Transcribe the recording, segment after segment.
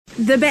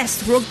The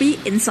best rugby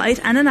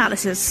insight and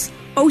analysis.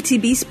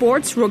 OTB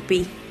Sports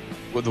Rugby.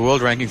 Well, the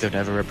world rankings have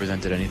never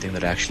represented anything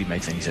that actually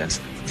makes any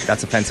sense.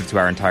 That's offensive to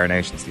our entire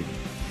nation, Stephen.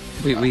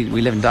 We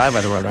live and die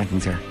by the world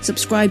rankings here.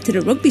 Subscribe to the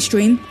rugby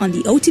stream on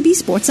the OTB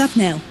Sports app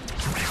now.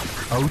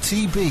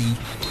 OTB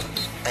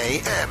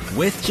AM.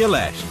 With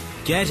Gillette.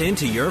 Get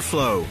into your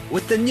flow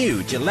with the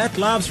new Gillette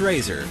Labs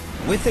Razor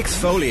with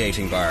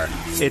exfoliating bar.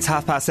 It's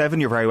 7:30.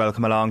 You're very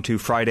welcome along to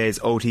Friday's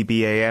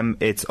OTB AM.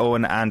 It's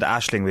Owen and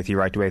Aisling with you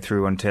right the way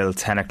through until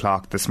 10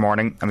 o'clock this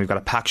morning, and we've got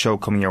a packed show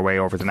coming your way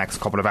over the next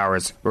couple of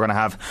hours. We're going to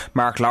have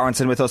Mark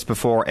Lawrenson with us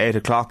before 8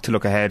 o'clock to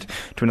look ahead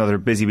to another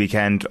busy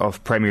weekend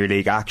of Premier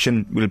League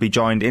action. We'll be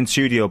joined in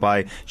studio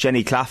by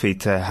Jenny Claffey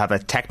to have a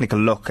technical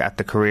look at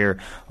the career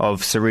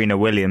of Serena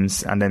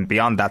Williams, and then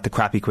beyond that, the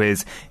Crappy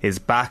Quiz is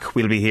back.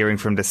 We'll be hearing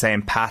from the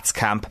same Pats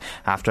camp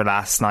after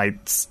last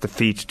night's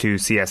defeat to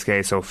CSKA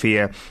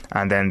Sofia,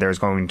 and then there's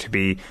going to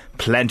be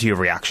plenty of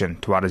reaction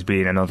to what has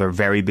been another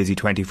very busy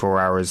 24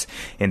 hours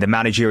in the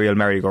managerial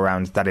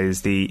merry-go-round that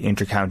is the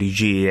Intercounty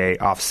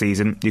GAA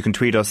off-season. You can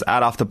tweet us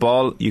at Off The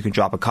Ball. You can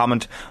drop a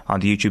comment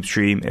on the YouTube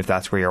stream if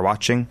that's where you're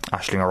watching.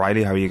 Aisling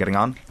O'Reilly, how are you getting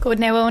on? Good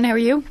now, Owen, how are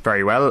you?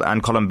 Very well,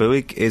 and Colin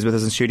Buick is with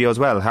us in studio as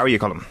well. How are you,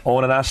 Colin?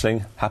 Owen and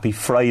Aisling, happy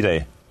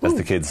Friday, as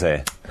the kids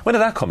say. When did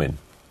that come in?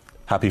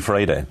 Happy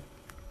Friday.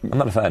 I'm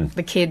not a fan.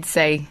 The kids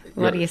say.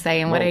 What do you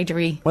say, and what age are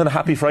we? When did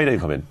Happy Friday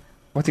come in?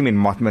 What do you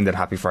mean, when did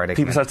Happy Friday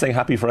come People start saying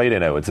Happy Friday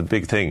now. It's a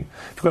big thing.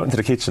 If you go out into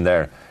the kitchen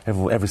there,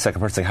 every second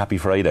person saying Happy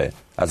Friday,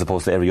 as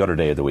opposed to every other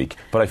day of the week.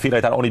 But I feel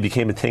like that only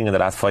became a thing in the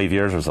last 5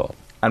 years or so.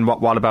 And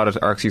what about it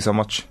irks you so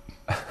much?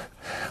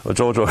 Well,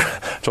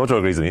 Jojo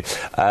agrees with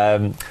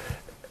me.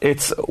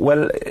 It's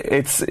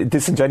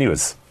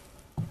disingenuous.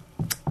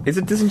 Is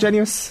it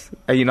disingenuous?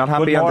 Are you not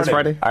happy on this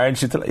Friday?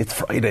 Aren't you? It's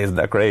Friday, isn't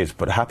that great?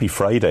 But Happy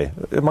Friday.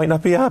 It might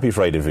not be a Happy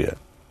Friday for you.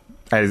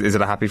 Is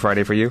it a Happy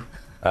Friday for you?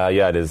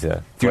 Yeah, it is, yeah.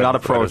 Do not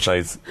approach.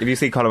 If you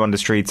see Colin on the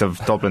streets of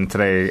Dublin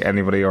today,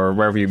 anybody or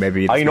wherever you may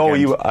be, I know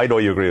you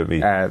agree with me.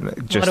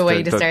 Just what a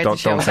way to start the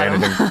show. Don't say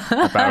anything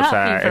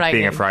about it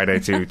being a Friday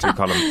to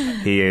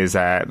Colin. He is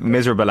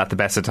miserable at the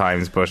best of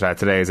times, but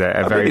today is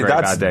a very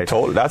bad day.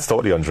 That's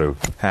totally untrue.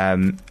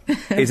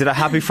 Is it a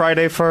Happy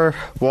Friday for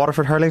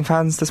Waterford hurling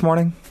fans this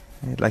morning?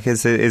 Like,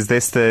 is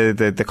this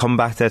the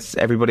comeback that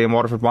everybody in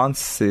Waterford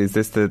wants? Is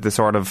this the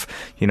sort of,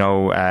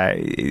 are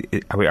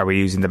we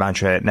using the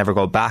mantra never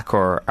go back,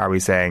 or are we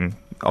saying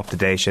up to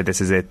Dacia, this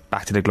is it,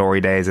 back to the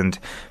glory days, and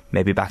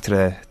maybe back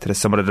to the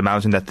summit of the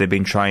mountain that they've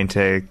been trying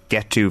to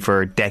get to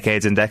for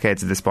decades and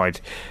decades at this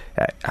point?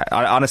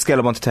 On a scale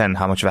of 1 to 10,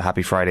 how much of a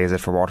Happy Friday is it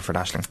for Waterford,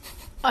 Aisling?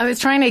 I was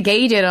trying to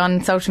gauge it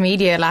on social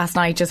media last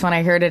night just when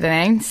I heard it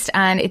announced,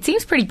 and it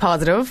seems pretty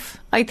positive.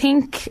 I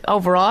think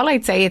overall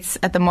I'd say it's,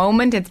 at the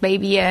moment, it's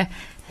maybe a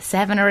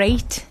 7 or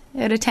 8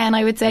 out of 10,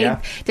 I would say.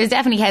 Yeah. There's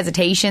definitely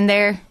hesitation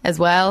there as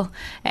well,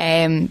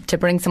 to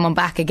bring someone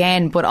back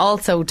again, but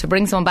also to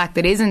bring someone back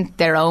that isn't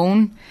their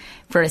own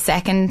for a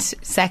second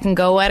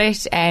go at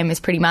it is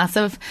pretty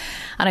massive.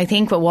 And I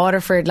think with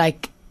Waterford,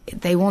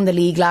 they won the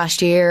league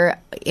last year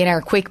in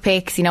our quick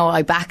picks.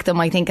 I backed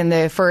them, I think, in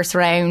the first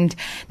round.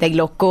 They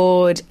looked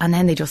good, and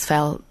then they just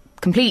fell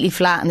completely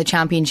flat in the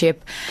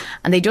championship,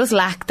 and they just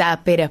lacked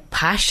that bit of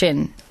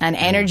passion and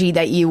energy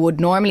that you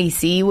would normally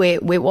see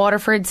with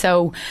Waterford.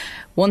 So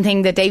one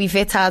thing that Davy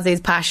Fitz has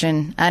is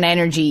passion and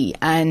energy,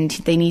 and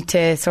they need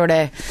to sort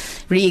of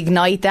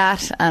reignite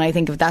that. And I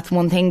think if that's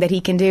one thing that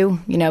he can do,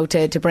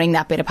 to bring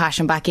that bit of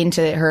passion back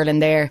into hurling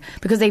there,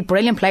 because they've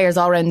brilliant players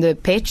all around the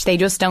pitch, they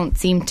just don't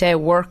seem to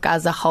work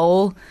as a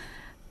whole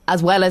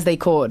as well as they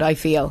could, I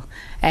feel.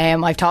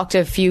 I've talked to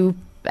a few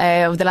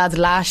of the lads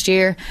last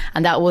year,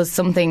 and that was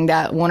something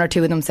that one or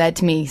two of them said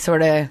to me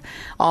sort of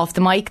off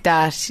the mic,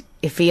 that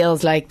it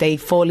feels like they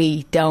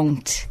fully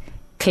don't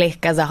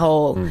click as a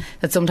whole,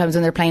 that sometimes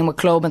when they're playing with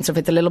club and stuff,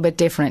 it's a little bit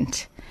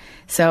different.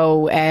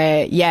 So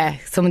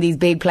some of these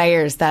big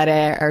players that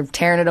are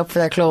tearing it up for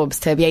their clubs,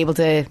 to be able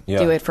to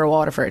do it for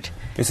Waterford.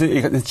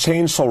 It's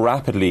changed so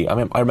rapidly. I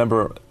mean, I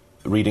remember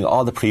reading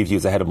all the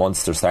previews ahead of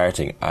Munster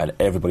starting, and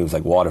everybody was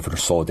like, Waterford are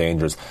so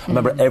dangerous. I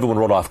remember everyone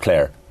wrote off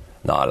Clare.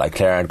 No,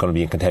 Clare aren't going to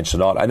be in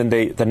contention at all. And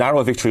then the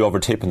narrow victory over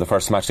Tip in the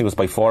first match, I think it was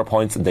by 4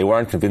 points, and they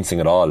weren't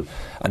convincing at all.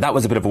 And that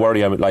was a bit of a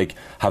worry. I would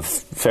have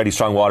fairly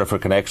strong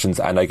Waterford connections,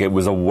 and it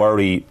was a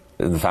worry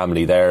in the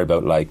family there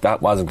about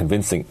that wasn't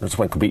convincing. It just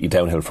went completely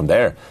downhill from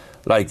there,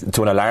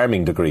 to an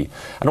alarming degree.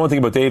 And one thing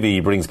about Davy, he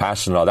brings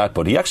passion and all that,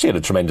 but he actually had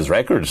a tremendous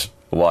record with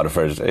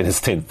Waterford in his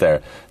stint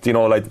there.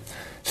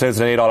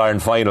 2008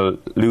 All-Ireland final,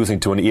 losing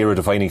to an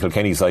era-defining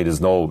Kilkenny side is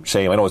no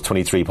shame. I know it's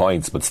 23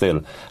 points, but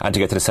still. And to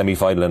get to the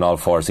semi-final in all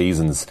 4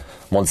 seasons.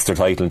 Munster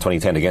title in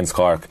 2010 against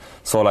Cork.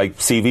 So,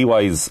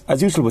 CV-wise,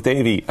 as usual with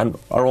Davy, and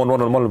our own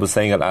Ronan Mullen was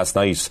saying it last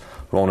night.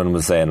 Ronan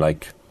was saying,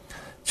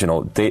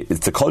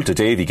 it's the cult of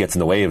Davy gets in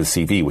the way of his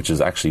CV, which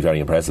is actually very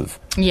impressive.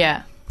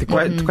 Yeah.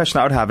 The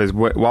question I would have is,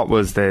 what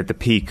was the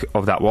peak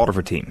of that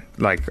Waterford team?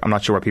 I'm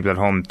not sure what people at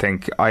home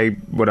think. I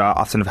would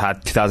often have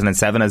had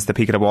 2007 as the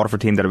peak of the Waterford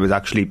team, that it was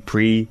actually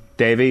pre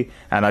Davy,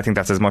 and I think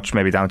that's as much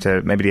maybe down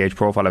to maybe the age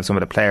profile of some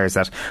of the players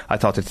that I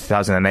thought the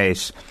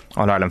 2008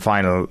 All-Ireland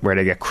final where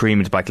they get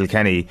creamed by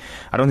Kilkenny.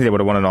 I don't think they would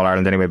have won an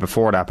All-Ireland anyway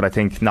before that, but I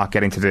think not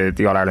getting to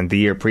the All-Ireland the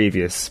year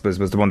previous was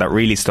the one that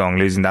really stung,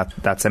 losing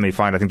that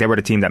semi-final. I think they were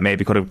the team that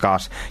maybe could have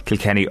got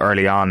Kilkenny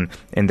early on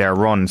in their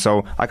run.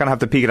 So I kind of have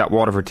to peek at that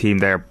Waterford team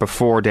there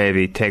before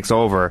Davy takes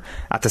over.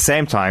 At the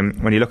same time,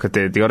 when you look at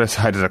the other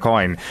side of the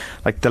coin,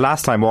 like the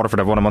last time Waterford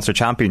have won a Munster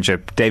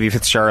Championship, Davy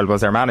Fitzgerald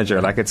was their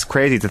manager. Like, it's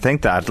crazy to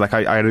think that. Like,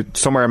 I had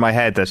somewhere in my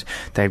head that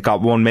they've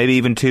got one, maybe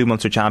even two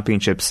Munster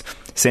Championships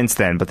since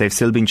then, but they've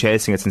still been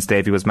chasing it since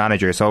Davy was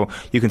manager. So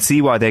you can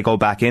see why they go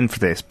back in for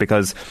this,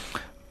 because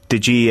the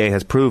GEA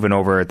has proven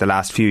over the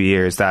last few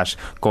years that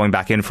going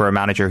back in for a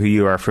manager who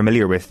you are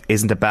familiar with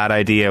isn't a bad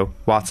idea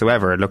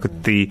whatsoever. Look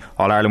at the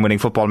All-Ireland winning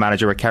football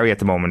manager with Kerry at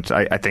the moment.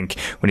 I think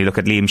when you look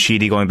at Liam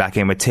Sheedy going back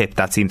in with Tip,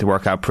 that seemed to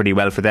work out pretty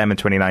well for them in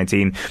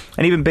 2019.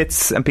 And even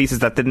bits and pieces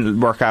that didn't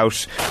work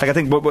out. Like, I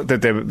think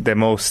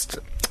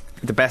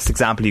the best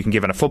example you can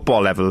give on a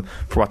football level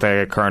for what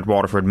the current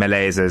Waterford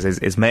malaise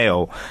is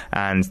Mayo,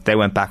 and they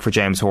went back for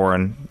James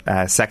Horan.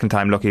 Second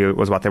time lucky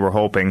was what they were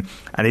hoping,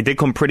 and they did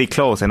come pretty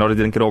close. I know they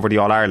didn't get over the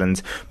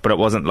All-Ireland, but it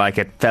wasn't like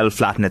it fell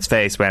flat in its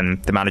face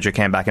when the manager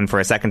came back in for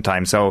a second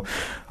time. So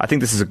I think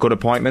this is a good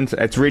appointment.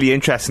 It's really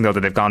interesting though that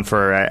they've gone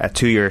for a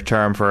 2-year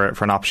term for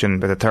an option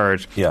with a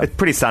third. It's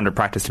pretty standard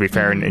practice, to be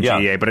fair, in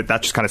GEA, but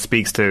that just kind of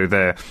speaks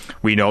to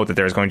we know that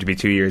there's going to be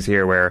 2 years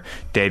here where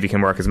Davy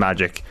can work his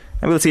magic.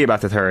 And we'll see about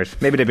the third.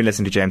 Maybe they've been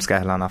listening to James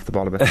Scahill off the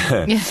ball a bit.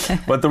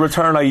 But the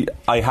return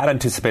I had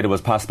anticipated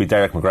was possibly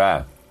Derek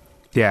McGrath.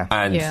 Yeah.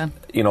 And,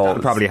 you know,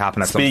 that'll probably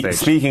happen at some stage.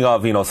 Speaking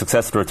of, you know,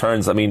 successful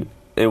returns, I mean,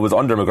 it was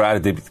under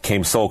McGrath they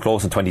came so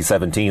close in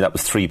 2017. That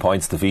was 3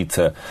 points defeat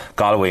to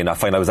Galway in that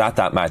final. I was at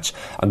that match,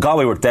 and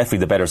Galway were definitely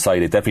the better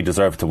side. They definitely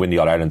deserved to win the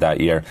All-Ireland that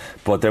year.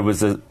 But there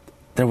was a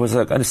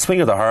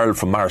swing of the hurl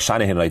from Mara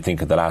Shanahan, I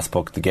think, at the last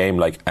puck of the game.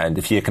 Like, and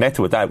if you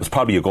connected with that, it was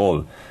probably a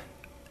goal.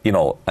 You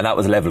know, and that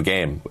was a level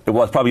game. It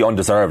was probably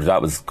undeserved,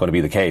 that was going to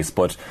be the case,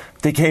 but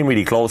they came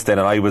really close then,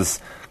 and I was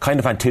kind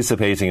of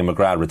anticipating a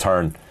McGrath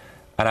return.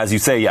 And as you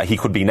say, he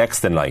could be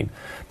next in line,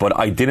 but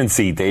I didn't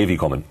see Davy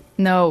coming.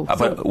 No.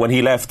 But when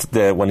he left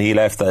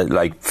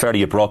like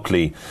fairly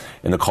abruptly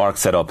in the Cork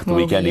setup at the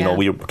weekend, you know,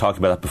 we were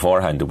talking about that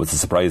beforehand. It was a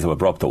surprise how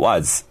abrupt it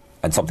was.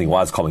 And something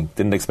was coming.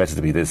 Didn't expect it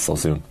to be this so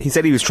soon. He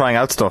said he was trying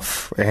out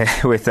stuff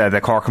with the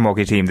Cork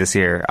Camogie team this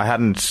year. I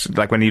hadn't,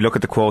 like, when you look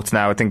at the quotes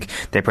now, I think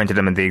they printed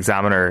them in the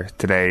Examiner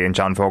today in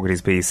John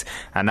Fogarty's piece,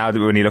 and now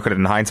when you look at it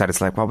in hindsight, it's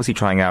like, what was he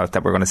trying out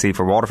that we're going to see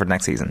for Waterford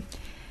next season?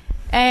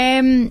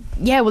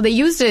 Well, they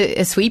used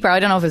a sweeper. I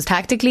don't know if it was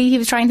tactically he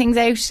was trying things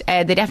out.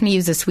 They definitely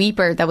used a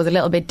sweeper that was a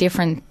little bit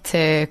different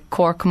to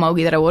Cork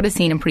Camogie that I would have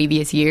seen in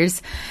previous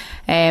years.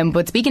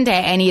 But speaking to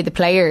any of the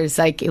players,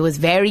 like, it was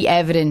very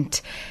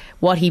evident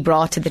what he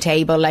brought to the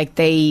table. Like,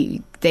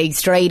 they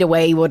straight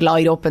away would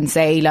light up and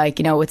say, like,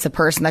 you know, it's the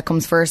person that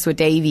comes first with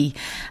Davy,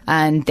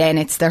 and then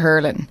it's the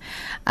hurling.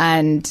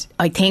 And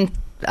I think,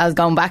 as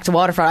going back to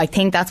Waterford, I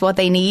think that's what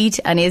they need.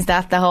 And is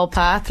that the whole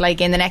path?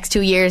 Like, in the next 2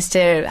 years,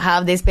 to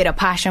have this bit of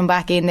passion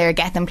back in there,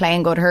 get them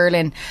playing good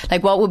hurling,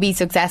 like, what would be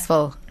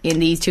successful in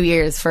these 2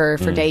 years for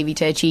Davy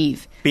to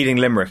achieve? Beating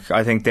Limerick.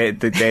 I think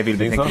Davy will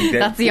be thinking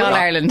that's the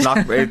All-Ireland.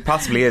 It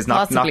possibly is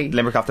not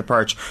Limerick off the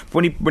perch.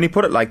 But when you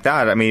put it like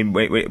that, I mean,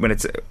 when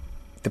it's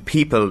the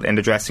people in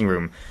the dressing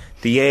room,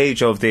 the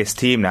age of this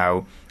team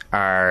now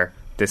are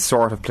the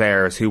sort of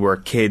players who were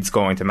kids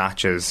going to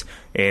matches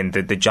in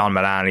the John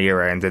Milan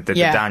era and the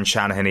Dan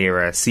Shanahan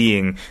era,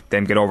 seeing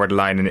them get over the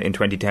line in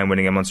 2010,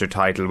 winning a Munster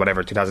title,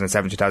 whatever,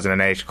 2007,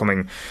 2008,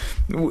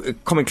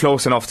 coming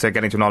close enough to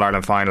getting to an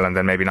All-Ireland final and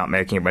then maybe not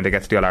making it when they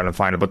get to the All-Ireland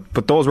final.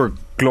 But those were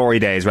glory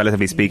days,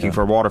 relatively speaking,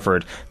 for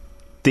Waterford.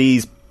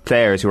 These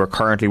players who are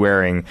currently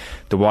wearing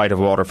the white of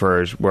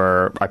Waterford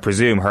were, I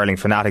presume, hurling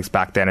fanatics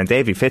back then, and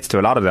Davy Fitz, to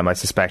a lot of them, I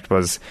suspect,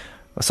 was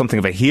something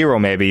of a hero,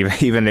 maybe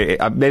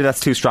that's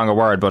too strong a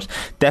word, but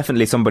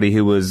definitely somebody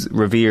who was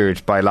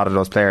revered by a lot of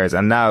those players,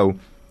 and now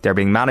they're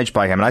being managed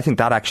by him, and I think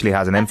that actually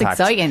has an impact.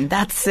 That's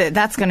exciting.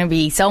 That's going to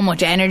be so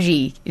much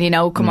energy, you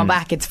know, coming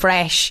back. It's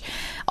fresh.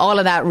 All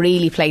of that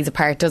really plays a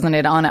part, doesn't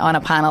it, on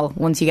a panel.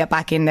 Once you get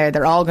back in there,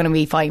 they're all going to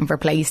be fighting for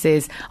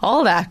places.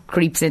 All that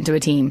creeps into a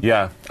team.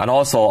 Yeah, and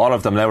also all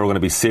of them now are going to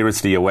be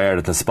seriously aware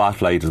that the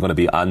spotlight is going to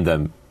be on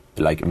them,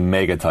 like,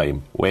 mega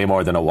time, way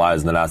more than it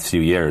was in the last few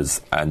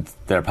years, and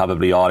they're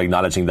probably all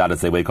acknowledging that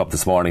as they wake up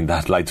this morning,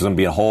 that, like, there's going to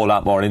be a whole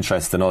lot more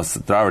interest in us.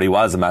 There already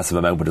was a massive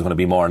amount, but there's going to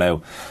be more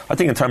now. I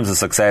think in terms of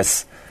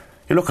success,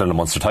 you're looking at a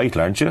Munster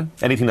title, aren't you?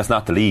 Anything that's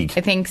not the league.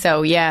 I think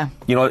so, yeah.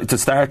 You know, to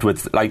start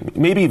with, like,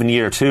 maybe even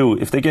year two,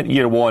 if they get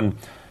year one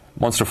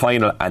Munster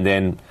final and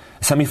then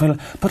a semi-final,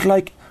 but,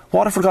 like,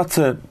 Waterford got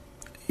to,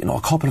 you know,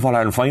 a couple of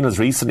All-Ireland finals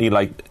recently,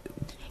 like,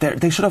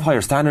 they should have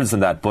higher standards than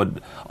that, but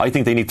I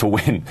think they need to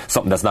win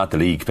something that's not the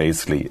league,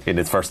 basically, in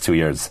its first 2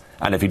 years.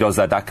 And if he does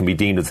that, that can be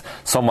deemed as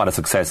somewhat a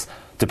success,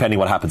 depending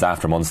what happens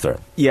after Munster.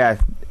 Yeah,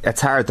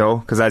 it's hard though,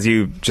 because as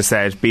you just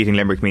said, beating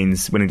Limerick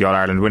means winning the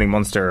All-Ireland. Winning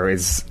Munster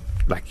is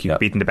like you've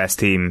beaten the best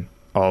team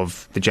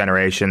of the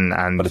generation.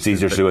 But it's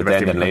easier to do it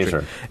then than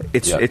later.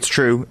 It's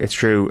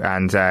true,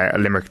 and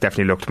Limerick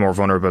definitely looked more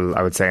vulnerable,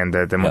 I would say, in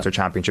the Munster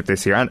Championship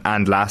this year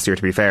and last year,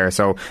 to be fair.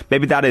 So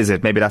maybe that is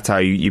it. Maybe that's how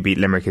you beat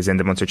Limerick, is in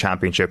the Munster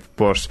Championship.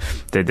 But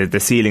the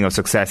ceiling of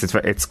success,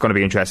 it's going to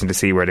be interesting to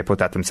see where they put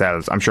that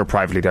themselves. I'm sure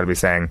privately they'll be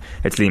saying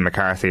it's Liam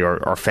McCarthy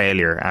or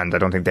failure, and I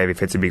don't think Davy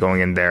Fitz would be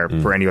going in there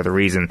for any other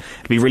reason.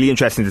 It'll be really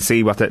interesting to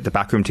see what the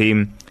backroom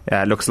team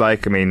looks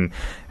like. I mean,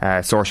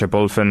 Saoirse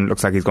Bulfin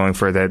looks like he's going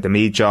for the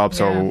Meath job,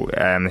 so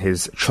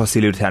his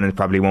trusty lieutenant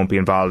probably won't be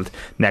involved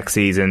next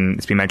season.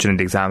 It's been mentioned in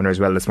the Examiner as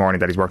well this morning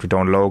that he's worked with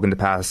Donal Logue in the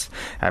past,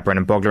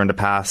 Brendan Bugler in the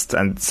past,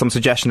 and some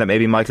suggestion that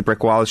maybe Michael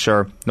Brick Walsh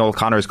or Noel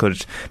Connors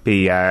could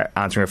be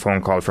answering a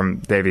phone call from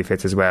Davy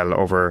Fitz as well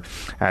over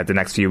the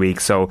next few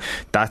weeks. So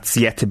that's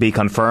yet to be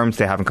confirmed.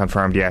 They haven't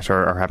confirmed yet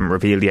or haven't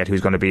revealed yet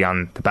who's going to be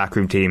on the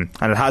backroom team,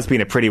 and it has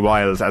been a pretty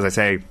wild, as I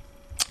say,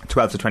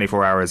 12 to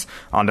 24 hours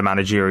on the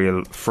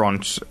managerial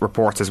front.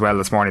 Reports as well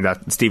this morning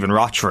that Stephen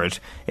Rochford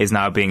is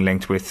now being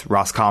linked with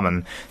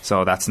Roscommon,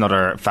 so that's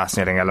another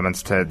fascinating element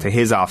to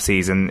his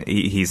off-season.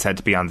 He's said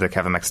to be on the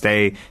Kevin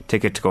McStay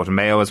ticket to go to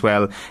Mayo as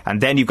well.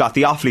 And then you've got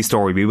the Offaly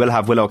story. We will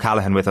have Will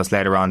O'Callaghan with us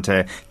later on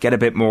to get a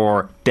bit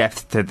more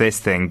depth to this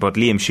thing, but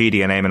Liam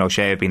Sheedy and Eamon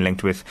O'Shea have been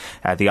linked with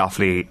the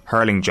Offaly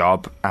hurling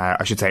job.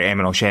 I should say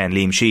Eamon O'Shea and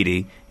Liam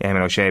Sheedy,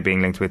 Eamon O'Shea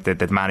being linked with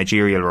the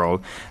managerial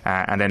role,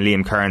 and then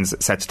Liam Kearns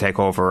set to take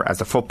over as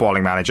the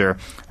footballing manager.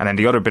 And then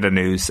the other bit of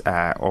news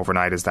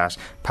overnight is that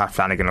Pat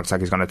Flanagan looks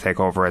like he's going to take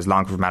over as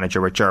Longford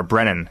manager, with Ger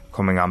Brennan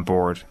coming on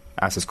board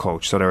as his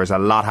coach. So there is a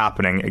lot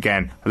happening.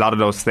 Again, a lot of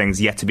those things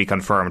yet to be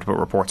confirmed, but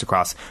reports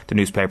across the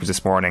newspapers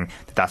this morning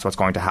that that's what's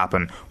going to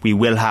happen. We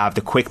will have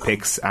the quick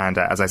picks, and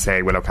as I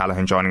say, Will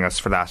O'Callaghan joining us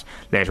for that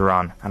later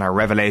on, and our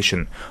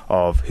revelation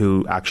of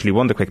who actually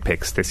won the quick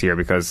picks this year,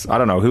 because I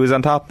don't know who is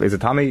on top. Is it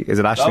Tommy? Is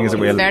it Aisling? Is it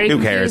Will?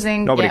 Who cares?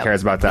 Nobody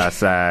cares about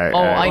that.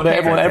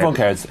 Everyone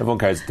cares. Everyone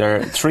cares. There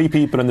are 3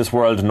 people in this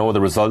world who know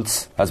the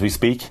results as we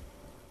speak.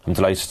 I'm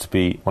delighted to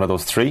be one of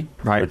those 3.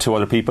 Right. There are 2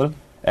 other people,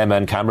 Emma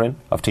and Cameron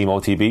of Team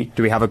OTB.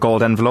 Do we have a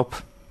gold envelope?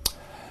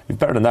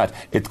 Better than that.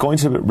 It's going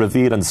to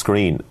reveal on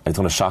screen. It's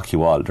going to shock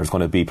you all. There's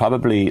going to be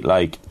probably,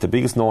 like, the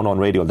biggest no-no on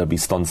radio. There'll be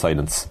stunned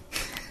silence.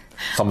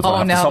 Someone's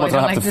going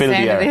to have to fill the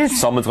air.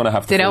 Someone's going to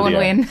have to fill the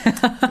air. Did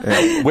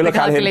Owen win? The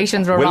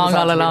calculations were wrong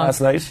all along.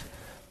 Last night,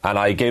 and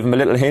I gave him a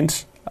little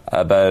hint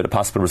about a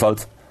possible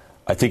result.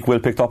 I think Will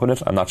picked up on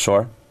it. I'm not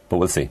sure, but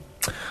we'll see.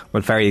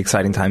 Well, very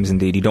exciting times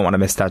indeed. You don't want to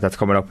miss that. That's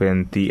coming up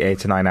in the 8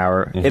 to 9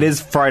 hour. Mm-hmm. It is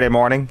Friday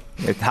morning.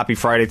 Happy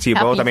Friday to you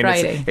both. I mean,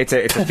 it's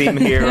a theme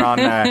here on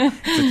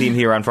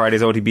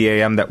Friday's OTB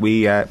AM that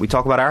we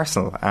talk about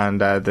Arsenal and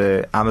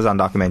the Amazon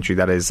documentary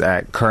that is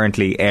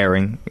currently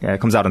airing.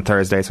 It comes out on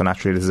Thursday, so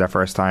naturally this is our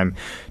first time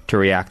to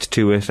react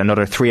to it.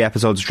 Another 3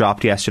 episodes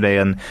dropped yesterday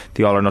on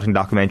the All or Nothing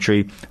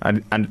documentary,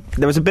 and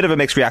there was a bit of a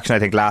mixed reaction, I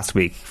think, last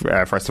week.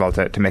 First of all,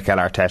 to Mikel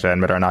Arteta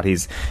and whether or not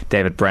he's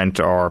David Brent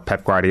or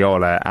Pep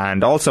Guardiola,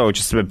 and also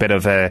just a bit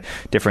of a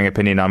differing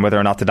opinion on whether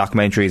or not the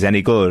documentary is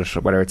any good,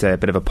 whether it's a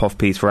bit of a puff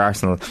piece for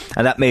Arsenal,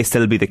 and that may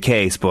still be the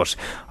case, but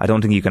I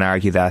don't think you can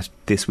argue that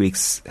this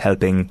week's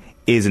helping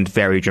isn't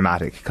very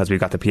dramatic, because we've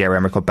got the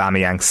Pierre-Emerick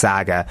Aubameyang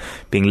saga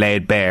being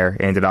laid bare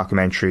in the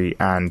documentary,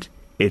 and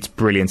it's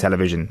brilliant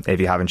television if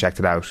you haven't checked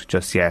it out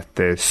just yet.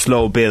 The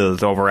slow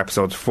build over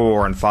episodes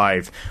 4 and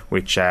 5,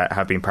 which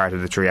have been part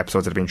of the 3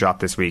 episodes that have been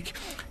dropped this week,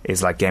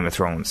 is like Game of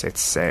Thrones.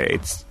 It's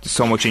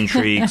so much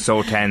intrigue,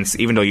 so tense,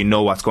 even though you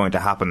know what's going to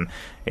happen.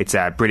 It's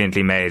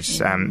brilliantly made.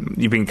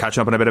 You've been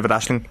catching up on a bit of it,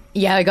 Aisling?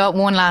 Yeah, I got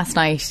one last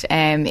night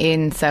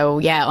in, so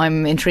yeah,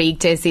 I'm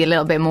intrigued to see a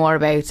little bit more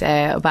about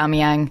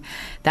Aubameyang.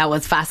 That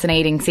was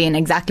fascinating, seeing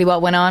exactly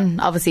what went on.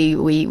 Obviously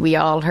we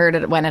all heard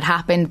it when it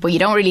happened, but you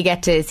don't really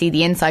get to see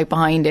the insight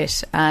behind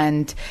it,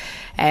 and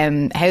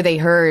how they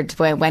heard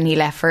when he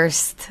left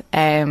first,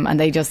 and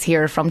they just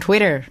hear from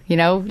Twitter, you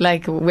know,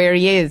 like where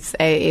he is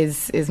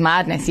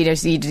madness.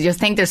 You just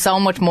think there's so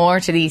much more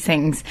to these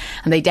things,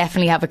 and they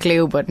definitely have a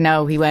clue, but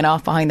no, he went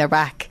off behind their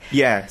back.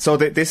 Yeah, so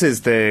this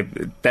is the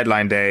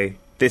deadline day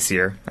this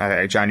year,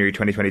 January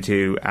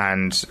 2022,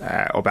 and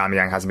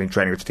Aubameyang hasn't been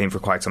training with the team for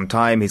quite some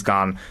time. He's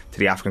gone to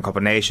the African Cup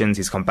of Nations,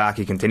 he's come back,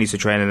 he continues to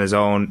train on his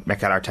own.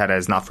 Mikel Arteta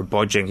is not for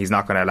budging, he's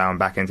not going to allow him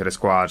back into the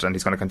squad, and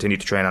he's going to continue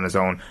to train on his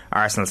own.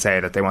 Arsenal say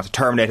that they want to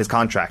terminate his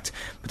contract,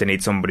 but they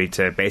need somebody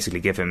to basically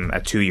give him a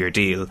 2-year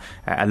deal.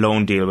 A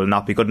loan deal will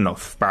not be good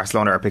enough.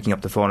 Barcelona are picking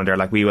up the phone and they're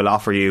like, we will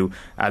offer you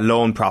a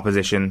loan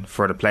proposition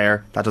for the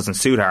player. That doesn't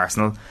suit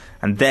Arsenal.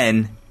 And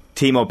then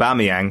Team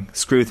Aubameyang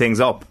screw things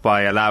up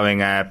by allowing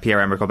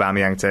Pierre-Emerick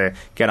Aubameyang to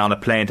get on a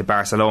plane to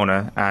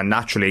Barcelona, and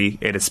naturally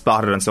it is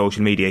spotted on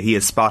social media. He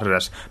is spotted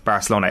at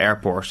Barcelona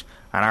airport,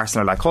 and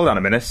Arsenal are like, hold on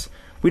a minute,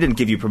 we didn't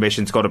give you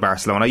permission to go to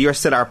Barcelona. You're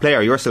still our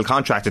player. You're still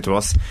contracted to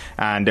us.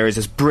 And there is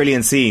this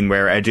brilliant scene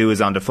where Edu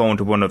is on the phone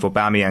to one of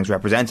Aubameyang's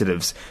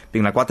representatives,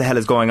 being like, what the hell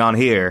is going on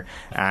here?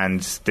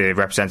 And the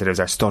representatives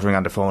are stuttering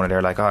on the phone, and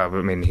they're like, oh,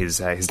 I mean, his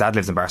dad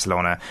lives in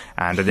Barcelona.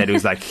 And then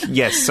Edu's like,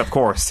 yes, of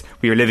course,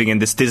 we are living in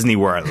this Disney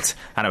world.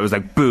 And it was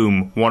like,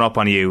 boom, one up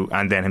on you.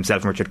 And then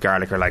himself and Richard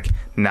Garlick are like,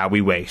 now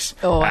we wait.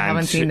 Oh, I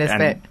haven't seen this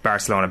bit.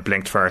 Barcelona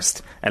blinked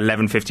first.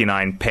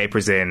 11:59,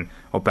 papers in,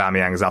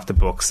 Aubameyang is off the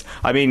books.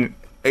 I mean,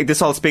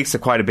 this all speaks to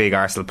quite a big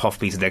Arsenal puff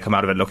piece, and they come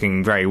out of it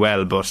looking very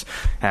well, but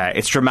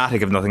it's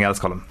dramatic if nothing else,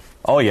 Colin.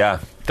 Oh yeah,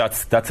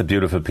 that's a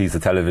beautiful piece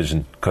of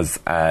television, because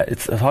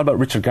it's all about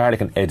Richard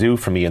Garlick and Edu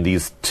for me in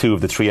these 2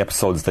 of the 3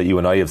 episodes that you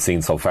and I have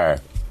seen so far.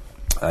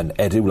 And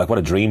Edu, like, what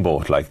a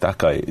dreamboat! Like, that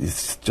guy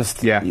is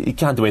just, he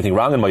can't do anything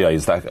wrong in my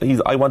eyes.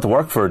 I want to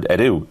work for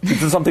Edu.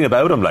 There's something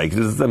about him, like,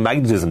 there's a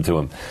magnetism to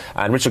him.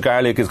 And Richard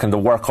Garlick is kind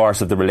of the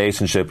workhorse of the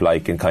relationship,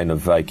 like, and kind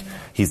of like,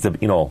 he's the,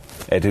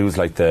 Edu's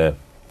like the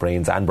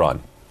brains and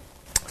brawn.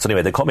 So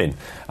anyway, they come in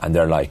and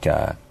they're like,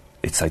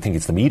 I think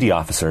it's the media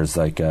officers,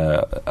 like,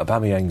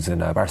 Aubameyang's in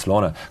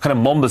Barcelona. Kind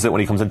of mumbles it when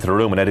he comes into the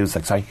room, and Edu's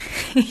like, sorry.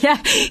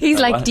 Yeah, he's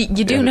like,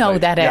 you do know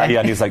like, that. Yeah,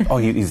 and he's like, oh,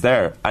 he's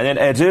there. And then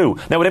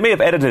Edu, now they may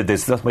have edited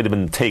this, that might have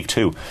been take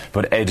 2,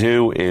 but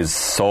Edu is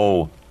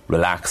so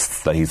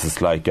relaxed that he's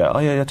just like, oh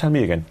yeah, tell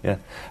me again, yeah.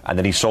 And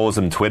then he shows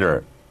him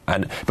Twitter,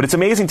 but it's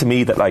amazing to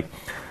me that, like,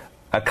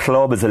 a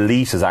club as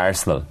elite as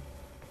Arsenal,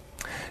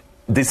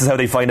 this is how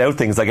they find out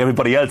things. Like,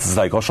 everybody else is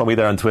like, oh, show me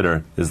there on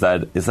Twitter. Is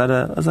that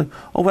I was like,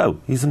 oh wow,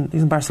 he's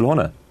in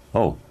Barcelona.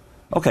 Oh,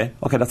 okay,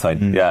 that's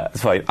fine. Yeah,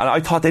 it's fine. And I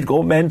thought they'd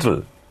go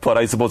mental, but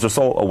I suppose they're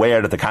so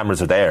aware that the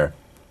cameras are there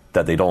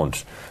that they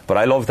don't. But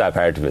I love that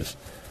part of it.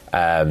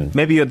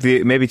 Maybe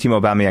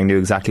Timo Aubameyang knew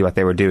exactly what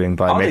they were doing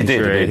by making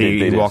sure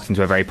he walked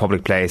into a very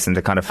public place and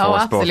they kind of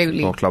forced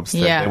both clubs to.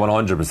 Yeah. They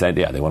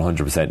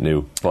 100%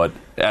 knew. But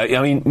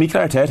I mean, Mikel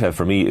Arteta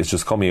for me is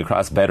just coming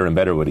across better and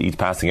better with each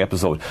passing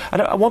episode.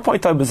 And at one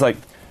point I was like,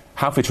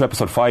 halfway through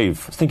episode 5, I was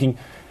thinking,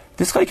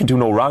 this guy can do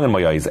no wrong in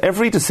my eyes.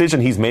 Every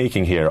decision he's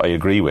making here I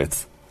agree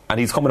with, and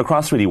he's coming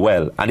across really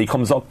well, and he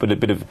comes up with a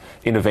bit of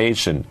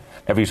innovation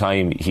every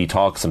time he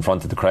talks in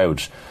front of the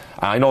crowd.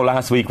 I know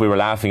last week we were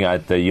laughing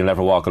at the You'll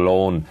Never Walk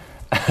Alone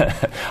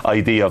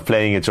idea of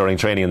playing it during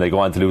training and they go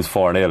on to lose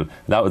 4-0.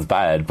 That was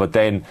bad. But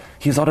then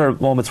he's other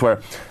moments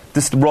where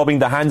this rubbing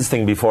the hands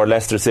thing before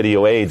Leicester City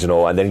away,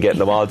 and then getting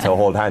them all to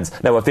hold hands.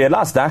 Now, if they had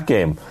lost that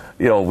game,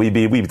 we'd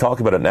be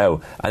talking about it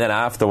now. And then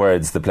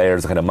afterwards, the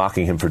players are kind of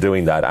mocking him for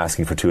doing that,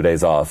 asking for 2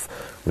 days off,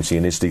 which he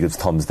initially gives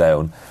thumbs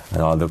down,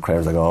 and all the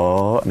crowds are like,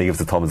 oh, and he gives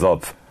the thumbs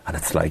up. And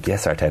it's like,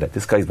 yes, Arteta,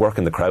 this guy's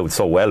working the crowd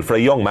so well for a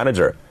young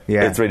manager.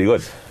 Yeah, it's really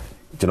good.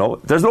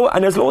 There's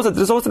loads of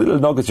little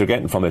nuggets you're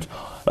getting from it.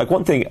 Like,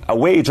 one thing,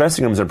 away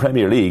dressing rooms in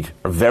Premier League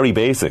are very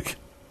basic.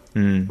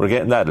 We're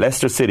getting that.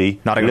 Leicester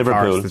City, Liverpool.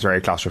 Forest is very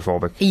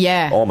claustrophobic.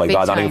 Yeah. Oh my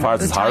God, Nottingham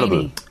Forest is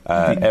horrible.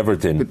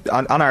 Everton.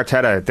 On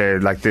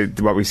Arteta,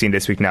 what we've seen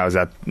this week now is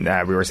that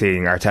we were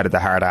seeing Arteta the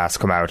hard ass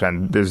come out,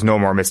 and there's no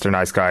more Mr.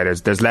 Nice Guy.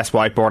 There's less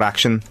whiteboard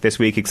action this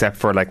week, except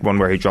for like one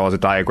where he draws a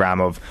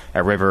diagram of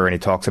a river and he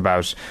talks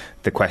about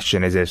the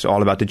question: is it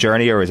all about the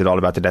journey or is it all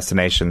about the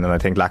destination? And I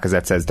think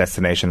Lacazette says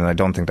destination, and I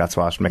don't think that's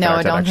what Mikel Arteta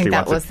I don't think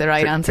that was the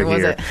right answer,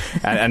 was it?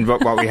 And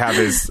what we have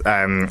is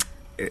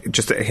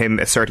just him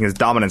asserting his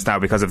dominance now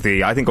because of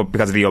the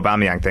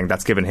Aubameyang thing.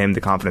 That's given him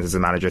the confidence as a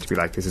manager to be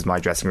like, this is my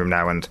dressing room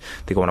now, and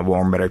they go on a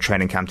warm weather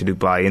training camp to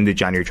Dubai in the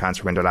January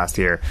transfer window last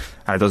year,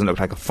 and it doesn't look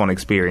like a fun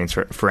experience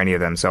for any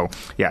of them. So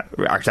yeah,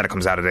 Arteta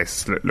comes out of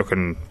this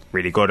looking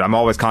really good. I'm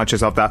always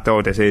conscious of that,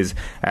 though. This is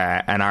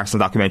an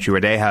Arsenal documentary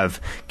where they have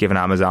given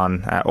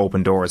Amazon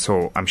open doors,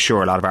 so I'm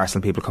sure a lot of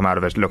Arsenal people come out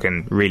of it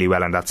looking really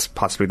well, and that's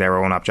possibly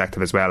their own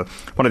objective as well.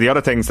 One of the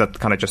other things that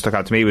kind of just stuck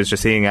out to me was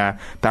just seeing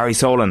Barry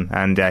Solon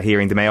and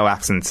hearing the Mayo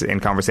accent in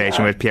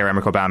conversation with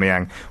Pierre-Emerick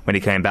Aubameyang when he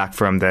came back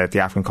from the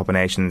African Cup of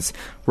Nations.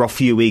 Rough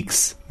few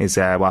weeks is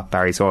what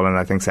Barry Solon,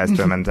 I think, says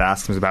to him, and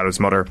asks him about his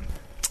mother.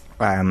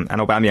 And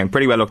Aubameyang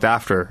pretty well looked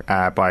after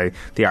by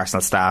the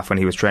Arsenal staff when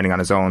he was training on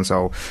his own,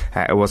 so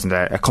it wasn't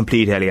a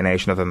complete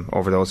alienation of him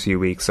over those few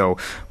weeks. So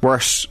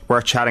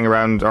worth chatting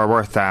around, or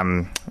worth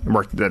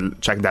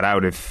checking that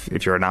out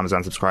if you're an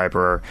Amazon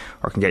subscriber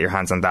or can get your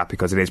hands on that,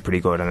 because it is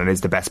pretty good and it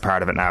is the best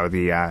part of it now,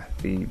 the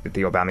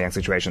Aubameyang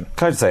situation.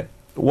 Can I just say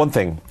one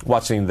thing,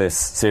 watching this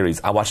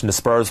series, I'm watching the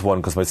Spurs one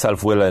because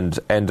myself, Will and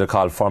Enda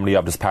Call, formerly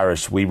of this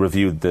parish, we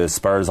reviewed the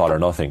Spurs All or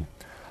Nothing.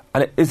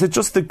 And is it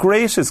just the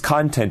greatest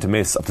content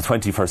miss of the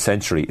 21st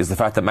century is the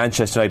fact that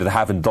Manchester United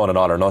haven't done an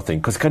All or Nothing?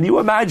 Because can you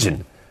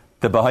imagine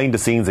the behind the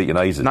scenes at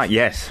United? Not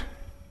yet.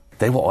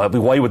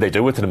 Why would they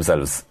do it to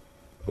themselves?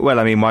 Well,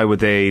 I mean, why would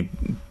they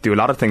do a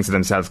lot of things to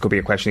themselves? Could be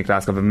a question you could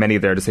ask of many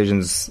of their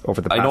decisions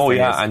over the past years.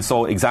 Yeah, and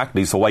so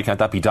exactly. So why can't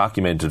that be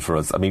documented for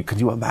us? I mean, can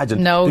you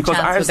imagine? No because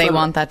chance would they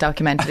want that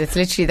documented. It's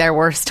literally their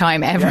worst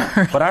time ever.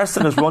 Yeah, but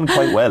Arsenal has run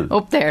quite well.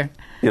 Up there.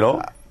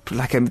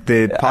 Like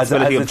the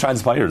possibility as it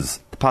transpires.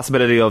 The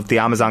possibility of the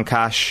Amazon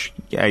cash,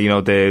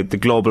 the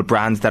global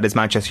brand that is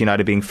Manchester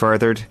United being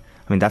furthered.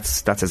 I I mean,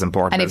 that's as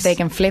important. And if they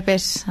can flip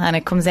it and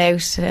it comes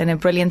out in a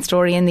brilliant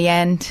story in the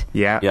end.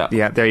 Yeah,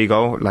 there you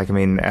go. Like, I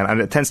mean, and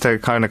it tends to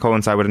kind of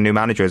coincide with a new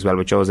manager as well,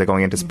 with Jose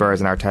going into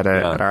Spurs and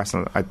Arteta at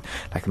Arsenal.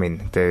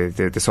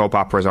 The soap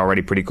opera is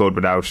already pretty good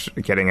without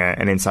getting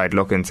an inside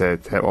look into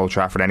Old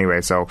Trafford anyway.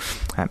 So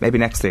maybe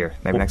next year.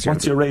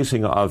 What's your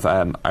rating of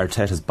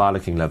Arteta's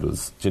bollocking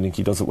levels? Do you think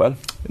he does it well?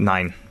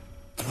 9.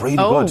 Really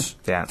good.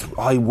 Yeah,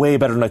 way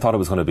better than I thought it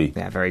was going to be.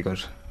 Yeah, very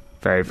good.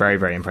 Very, very,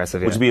 very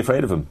impressive. Would you be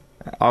afraid of him?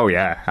 Oh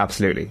yeah,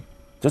 absolutely.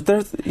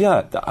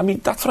 I mean,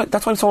 that's why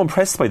I'm so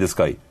impressed by this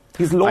guy.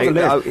 He's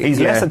he's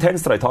less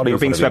intense than I thought he was.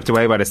 You're being swept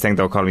away by this thing,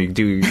 though, Colin. You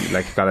do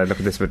gotta look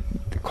at this with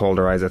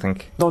colder eyes, I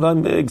think. No,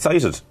 I'm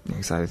excited.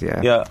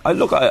 Yeah.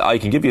 I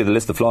can give you the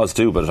list of flaws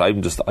too, but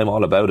I'm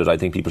all about it. I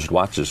think people should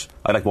watch it.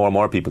 I'd like more and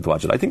more people to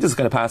watch it. I think this is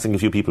kind of passing a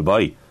few people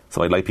by,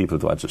 so I'd like people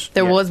to watch it.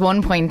 There was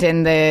one point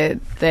in the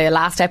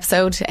last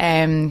episode,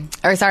 in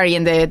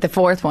the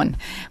fourth one,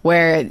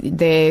 where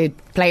the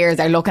players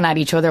are looking at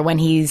each other when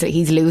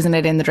he's losing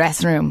it in the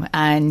dressing room,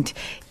 and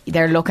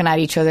they're looking at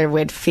each other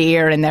with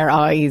fear in their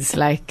eyes,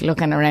 like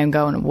looking around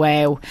going,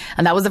 wow.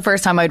 And that was the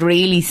first time I'd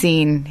really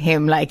seen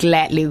him like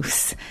let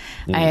loose.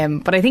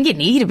 But I think you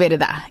need a bit of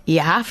that. You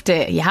have to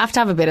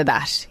have a bit of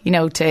that,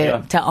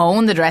 to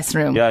own the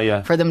dressing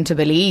room, for them to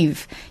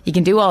believe. You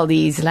can do all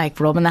these, like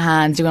rubbing the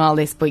hands, doing all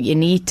this, but you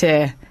need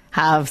to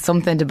have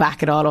something to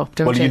back it all up,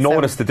 don't you? Well, you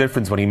notice the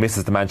difference when he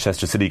misses the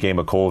Manchester City game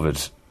of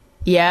COVID.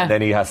 Yeah. And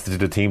then he has to do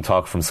the team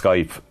talk from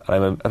Skype.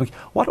 And I'm like,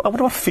 I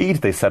wonder what feed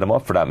they set him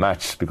up for that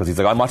match. Because he's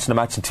like, I'm watching the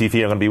match on TV,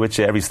 I'm going to be with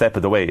you every step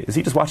of the way. Is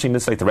he just watching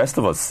this like the rest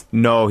of us?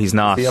 No, he's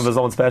not. Does he have his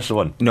own special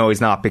one? No,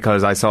 he's not,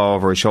 because I saw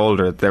over his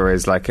shoulder there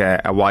is like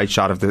a wide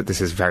shot of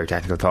this is very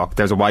technical talk.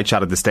 There's a wide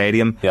shot of the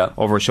stadium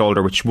over his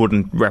shoulder, which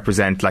wouldn't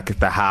represent like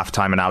the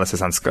half-time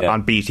analysis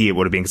on BT. It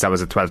would have been, because that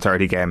was a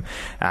 12:30 game.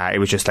 It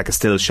was just like a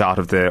still shot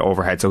of the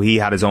overhead. So he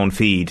had his own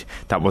feed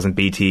that wasn't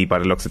BT by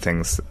the looks of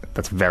things.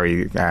 That's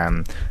very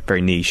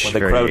very niche,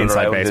 very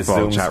inside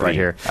baseball chat right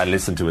here. And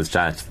listen to his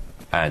chat,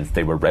 and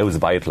they were roused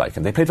by it,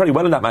 and they played very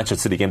well in that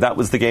Manchester City game. That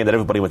was the game that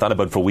everybody went on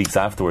about for weeks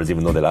afterwards,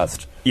 even though they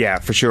lost. Yeah,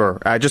 for sure.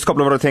 Just a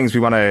couple of other things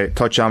we want to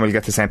touch on. We'll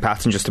get to St.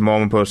 Pat's in just a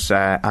moment, but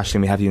Aisling,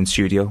 we have you in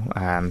studio,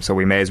 so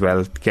we may as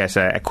well get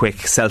a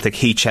quick Celtic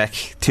heat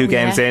check. 2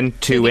 games in,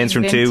 2 wins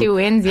from 2. 2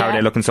 wins, How are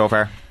they looking so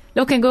far?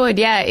 Looking good,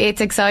 yeah.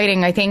 It's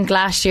exciting. I think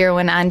last year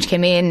when Ange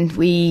came in,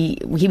 he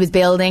was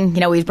building,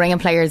 he was bringing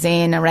players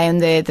in around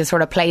the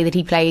sort of play that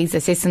he plays, the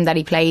system that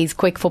he plays,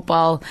 quick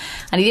football,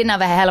 and he didn't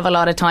have a hell of a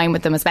lot of time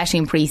with them, especially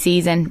in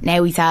pre-season.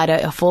 Now he's had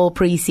a full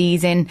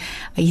pre-season.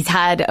 He's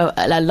had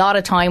a lot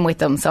of time with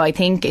them, so I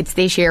think it's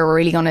this year we're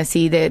really going to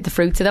see the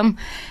fruits of them.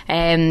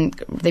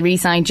 They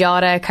re-signed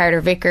Jota,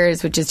 Carter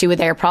Vickers, which is 2 of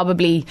their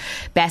probably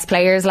best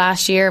players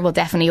last year, well,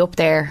 definitely up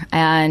there,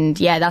 and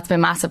yeah, that's been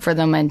massive for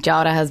them, and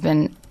Jota has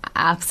been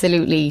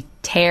absolutely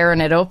tearing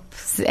it up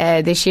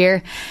this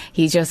year.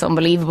 He's just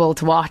unbelievable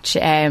to watch,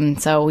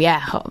 so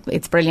yeah,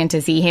 it's brilliant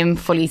to see him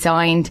fully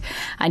signed.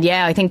 And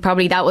yeah, I think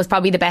that was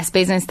the best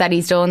business that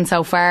he's done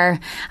so far,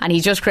 and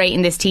he's just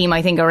creating this team,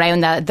 I think,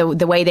 around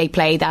the way they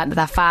play,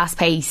 that fast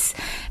pace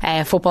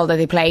football that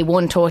they play,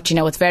 one touch,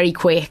 it's very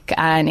quick,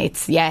 and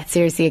it's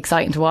seriously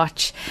exciting to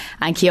watch.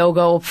 And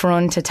Kyogo up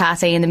front,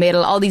 Tate in the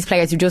middle, all these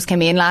players who just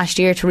came in last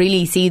year, to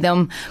really see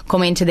them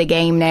come into the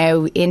game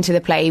now, into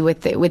the play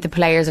with the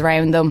players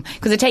around them,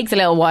 because it takes a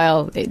little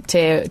while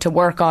to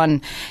work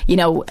on,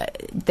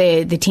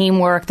 the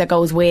teamwork that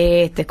goes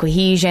with the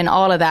cohesion,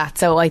 all of that.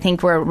 So I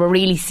think we're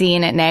really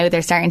seeing it now.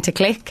 They're starting to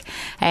click.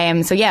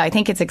 So yeah, I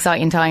think it's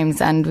exciting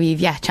times, and we've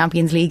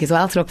Champions League as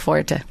well to look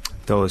forward to.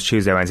 Those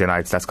Tuesday, Wednesday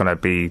nights, that's going to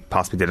be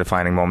possibly the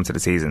defining moments of the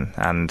season,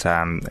 and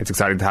it's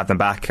exciting to have them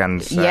back.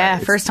 And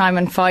first time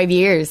in 5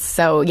 years,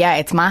 so yeah,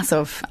 it's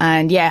massive.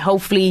 And yeah,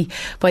 hopefully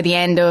by the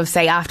end of,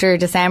 say, after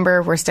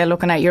December, we're still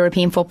looking at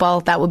European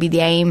football. That would be the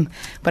aim.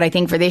 But I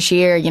think for this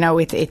year,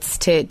 it's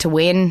to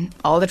win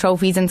all the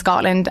trophies in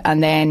Scotland,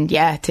 and then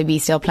to be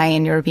still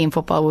playing European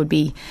football would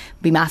be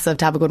massive,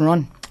 to have a good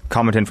run.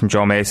 Commenting from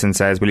Joe Mason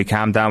says, will you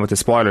calm down with the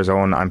spoilers,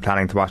 Owen? I'm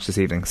planning to watch this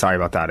evening. Sorry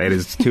about that, it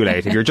is too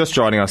late. If you're just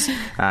joining us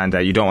and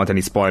you don't want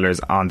any spoilers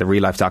on the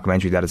real life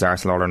documentary that is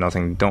Arsenal All or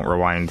Nothing, don't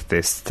rewind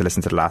this to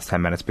listen to the last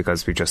 10 minutes,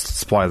 because we just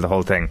spoiled the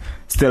whole thing.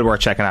 Still worth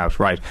checking out.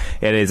 Right,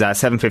 it is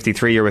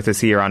 7:53. You're with us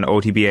here on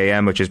OTB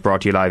AM, which is brought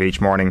to you live each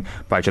morning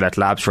by Gillette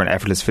Labs for an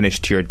effortless finish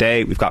to your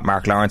day. We've got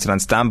Mark Lawrence on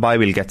standby.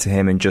 We'll get to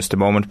him in just a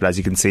moment, but as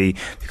you can see,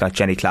 we've got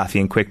Jenny Claffey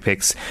and Quick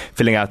Picks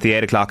filling out the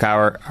 8 o'clock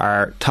hour.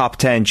 Our top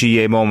 10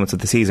 GA moments of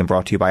the season,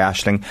 brought to you by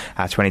Aisling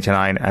at 20 to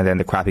 9, and then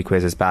the crappy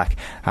quiz is back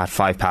at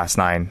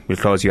 9:05. We'll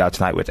close you out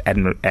tonight with Ed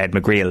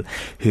McGreal,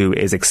 who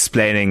is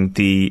explaining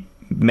the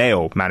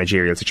Mayo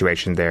managerial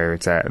situation there.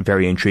 It's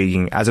very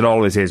intriguing, as it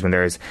always is when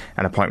there's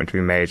an appointment to be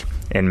made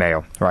in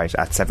Mayo. Right,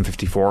 at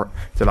 7:54,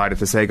 delighted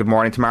to say good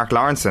morning to Mark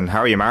Lawrence.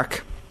 How are you,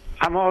 Mark?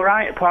 I'm all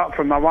right, apart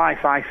from my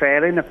Wi-Fi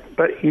failing,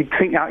 but you'd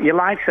think out your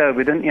life's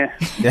over, didn't you?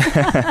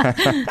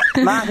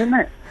 Mad, isn't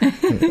it?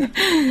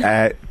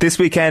 This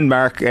weekend,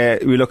 Mark,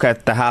 we look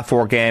at the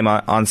 4:30 game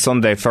on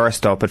Sunday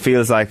first up. It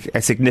feels like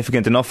a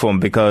significant enough one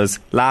because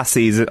last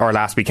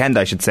weekend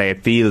I should say,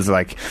 it feels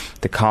like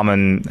the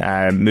common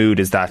mood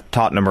is that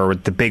Tottenham are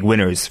the big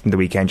winners from the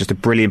weekend. Just a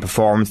brilliant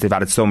performance. They've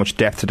added so much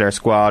depth to their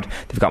squad.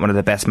 They've got one of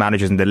the best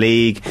managers in the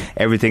league.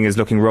 Everything is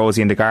looking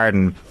rosy in the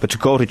garden. But to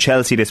go to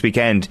Chelsea this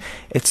weekend,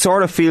 it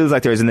sort of feels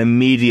like there's an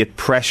immediate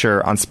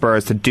pressure on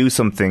Spurs to do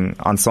something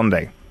on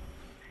Sunday.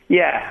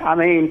 Yeah, I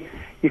mean,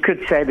 you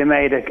could say they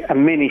made a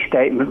mini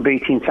statement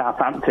beating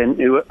Southampton,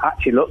 who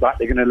actually looked like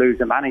they're going to lose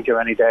the manager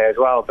any day as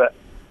well, but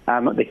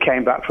they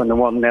came back from the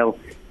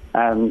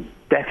 1-0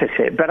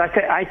 deficit. But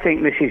I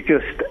think this is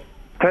just,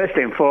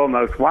 firstly and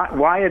foremost,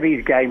 why are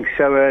these games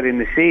so early in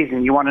the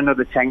season? You want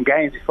another 10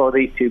 games before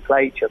these two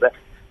play each other.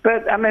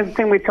 But I mean, the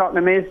thing with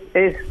Tottenham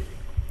is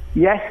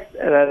yes,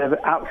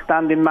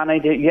 outstanding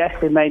manager. Yes,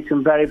 they made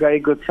some very, very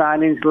good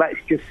signings. Let's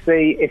just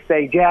see if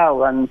they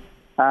gel. And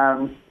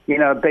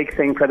a big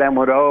thing for them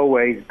would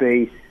always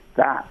be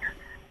that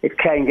if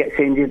Kane gets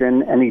injured,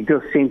 and he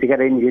does seem to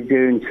get injured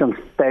during some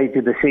stage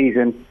of the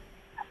season,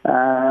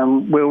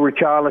 will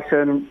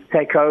Richarlison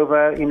take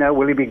over?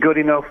 Will he be good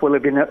enough? Will he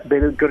be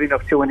good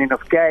enough to win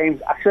enough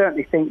games? I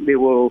certainly think they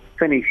will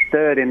finish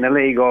third in the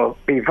league or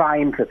be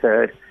vying for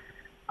third.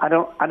 I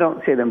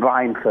don't see them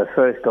vying for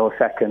first or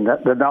second.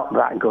 They're not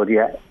that good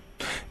yet.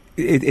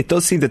 It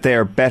does seem that they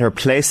are better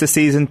placed this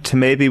season to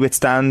maybe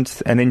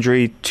withstand an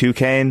injury to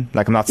Kane.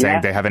 Like, I'm not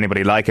saying they have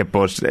anybody like it,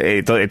 but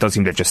it does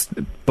seem they've just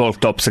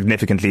bulked up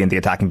significantly in the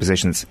attacking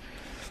positions.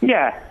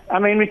 Yeah, I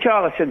mean,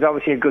 Richarlison's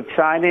obviously a good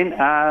signing,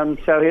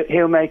 so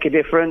he'll make a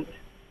difference.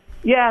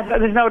 Yeah,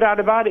 there's no doubt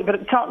about it,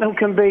 but Tottenham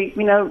can be,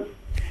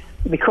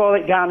 they call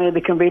it down here,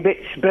 they can be a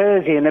bit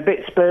Spursy, and a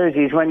bit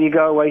Spursy is when you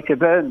go away to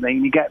Burnley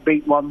and you get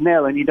beat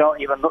 1-0 and you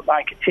don't even look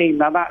like a team.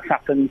 Now, that's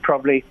happened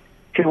probably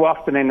too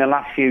often in the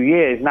last few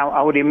years. Now,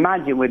 I would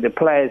imagine with the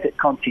players that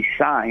Conte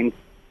signed,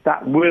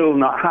 that will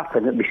not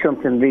happen. It'll be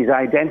something that he's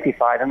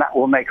identified, and that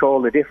will make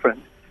all the difference.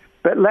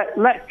 But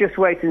let's just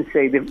wait and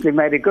see. They've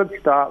made a good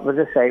start, as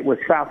I say, with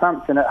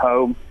Southampton at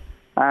home.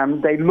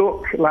 They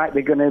look like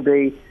they're going to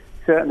be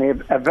certainly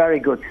a very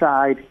good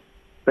side,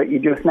 but you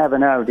just never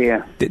know,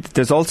 dear.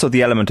 There's also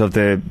the element of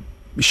the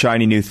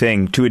shiny new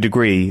thing to a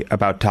degree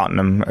about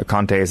Tottenham.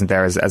 Conte isn't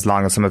there as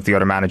long as some of the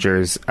other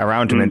managers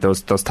around him in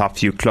those top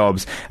few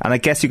clubs, and I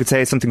guess you could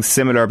say something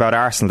similar about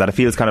Arsenal, that it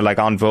feels kind of like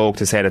en vogue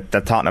to say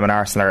that Tottenham and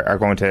Arsenal are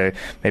going to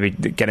maybe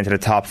get into the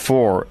top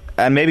four,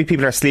 and maybe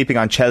people are sleeping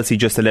on Chelsea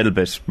just a little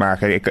bit,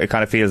 Mark. It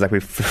kind of feels like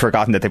we've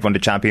forgotten that they've won the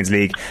Champions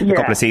League a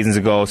couple of seasons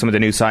ago. Some of the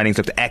new signings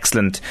looked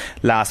excellent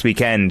last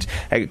weekend.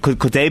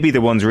 Could they be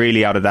the ones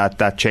really out of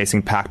that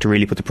chasing pack to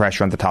really put the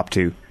pressure on the top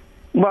two?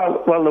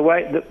 Well, the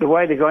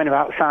way they're going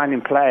about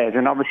signing players,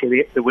 and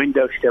obviously the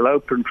window's still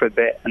open for a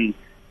bit, and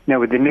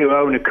with the new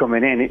owner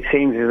coming in, it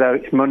seems as though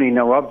it's money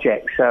no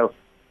object. So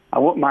I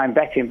wouldn't mind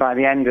betting by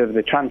the end of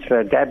the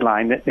transfer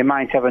deadline that they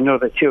might have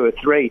another 2 or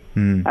 3,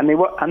 and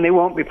they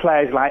won't be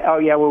players like,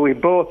 we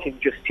bought him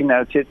just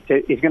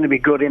he's going to be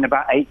good in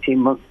about 18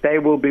 months. They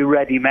will be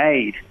ready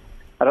made.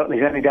 I don't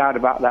think there's any doubt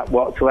about that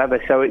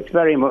whatsoever. So it's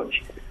very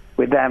much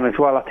with them as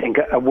well. I think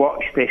a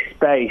watch this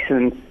space,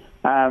 and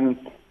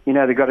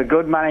they've got a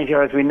good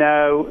manager, as we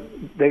know.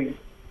 They're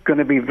going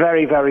to be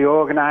very, very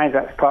organised.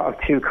 That's part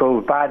of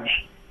Tuchel's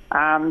badge.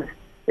 And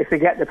if they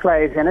get the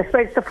players in,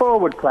 especially it's the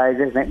forward players,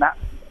 isn't it? That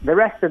the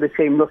rest of the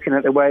team looking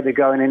at the way they're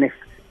going, and if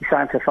you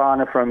sign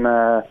Fofana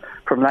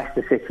from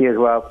Leicester City as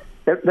well,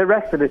 the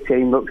rest of the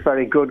team looks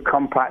very good,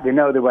 compact. They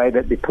know the way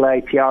that they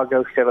play.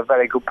 Thiago's still a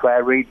very good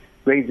player, reads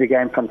the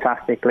game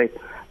fantastically.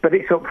 But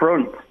it's up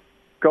front.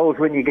 Goals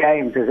win your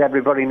games, as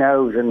everybody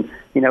knows. And,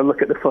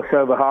 look at the fuss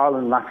over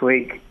Haaland last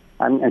week.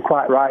 And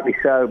quite rightly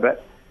so,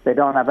 but they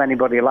don't have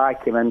anybody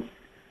like him, and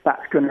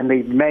that's going to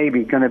be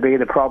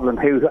the problem.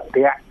 Who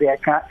they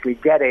can actually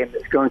get in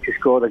that's going to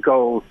score the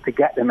goals to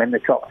get them in the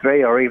top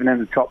 3 or even in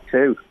the top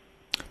 2.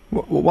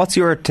 What's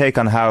your take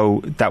on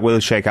how that will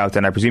shake out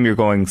then? I presume you're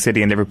going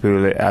City and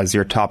Liverpool as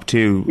your top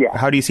 2. Yeah.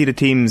 How do you see the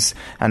teams,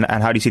 and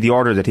how do you see the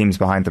order of the teams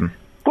behind them?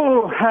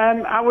 Well,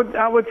 I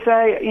would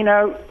say,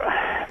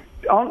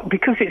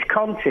 because it's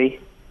Conte,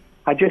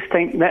 I just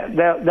think that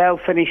they'll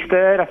finish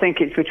third. I think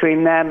it's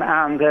between them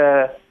and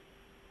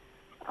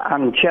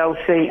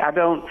Chelsea. I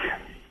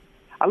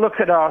look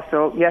at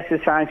Arsenal. Yes, they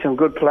signed some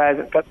good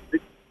players, but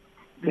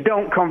they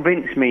don't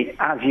convince me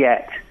as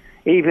yet.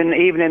 Even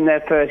in their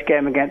first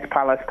game against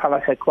Palace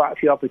had quite a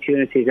few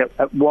opportunities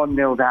at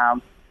 1-0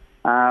 down.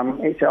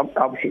 It's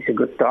a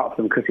good start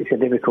for them because it's a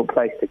difficult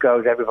place to go,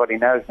 as everybody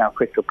knows now,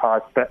 Crystal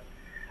Palace. But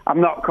I'm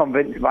not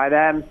convinced by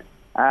them.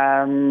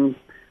 Man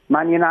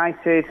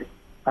United,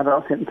 I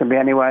don't think they can be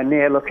anywhere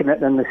near looking at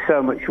them. There's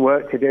so much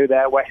work to do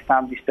there. West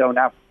Ham just don't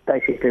have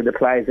basically the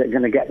players that are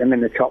going to get them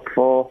in the top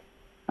 4.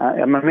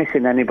 Am I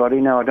missing anybody?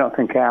 No, I don't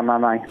think I am I?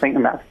 I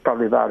think that's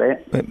probably about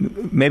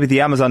it. Maybe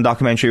the Amazon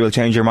documentary will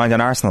change your mind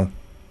on Arsenal.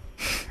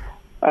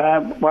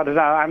 I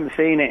haven't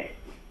seen it.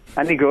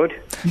 Any good?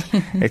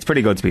 It's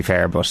pretty good, to be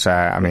fair, but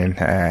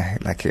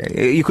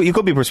you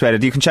could be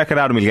persuaded. You can check it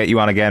out and we'll get you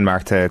on again,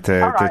 Mark, to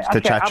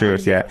chat through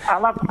it. Yeah,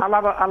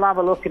 I'll have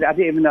a look at it. I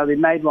didn't even know they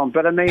made one,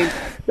 but I mean,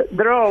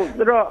 they're all.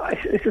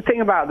 It's the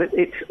thing about it.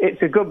 It's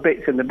the good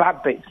bits and the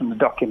bad bits from the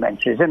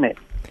documentaries, isn't it?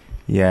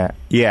 Yeah,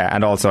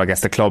 and also I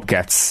guess the club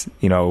gets,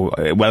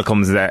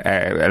 welcomes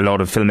a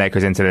lot of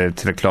filmmakers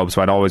into the club,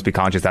 so I'd always be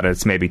conscious that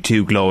it's maybe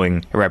too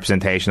glowing a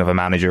representation of a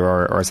manager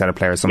or a set of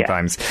players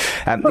sometimes.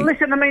 Yeah. But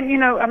listen,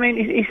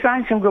 he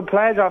signed some good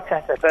players,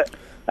 Arteta, but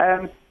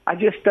I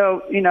just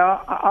don't,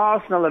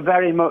 Arsenal are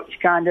very much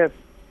kind of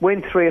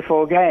win 3 or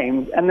 4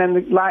 games and then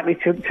they're likely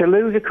to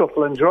lose a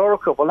couple and draw a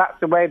couple. That's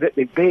the way that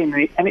they've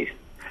been, and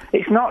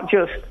it's not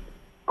just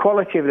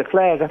quality of the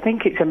players. I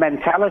think it's a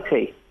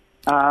mentality.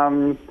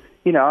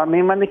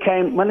 When they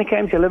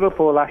came to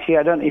Liverpool last year,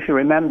 I don't know if you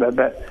remember,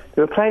 but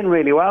they were playing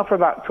really well for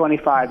about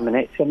 25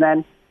 minutes, and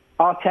then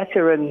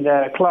Arteta and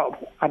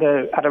Klopp had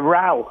a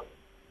row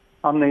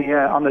on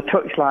the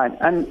touchline,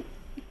 and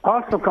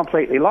Arsenal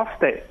completely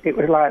lost it. It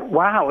was like,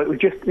 wow, it was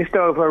just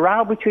over a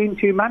row between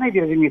 2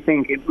 managers, and you're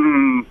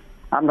thinking,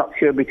 I'm not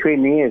sure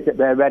between the ears that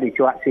they're ready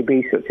to actually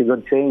be such a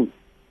good team.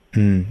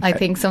 I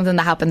think something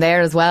that happened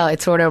there as well,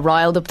 it sort of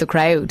riled up the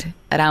crowd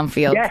at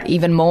Anfield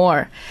even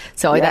more.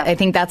 So I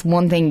think that's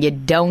one thing you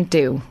don't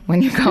do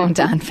when you're going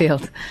to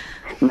Anfield.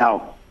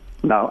 No,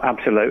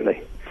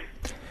 absolutely.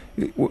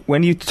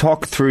 When you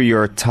talk through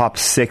your top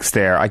 6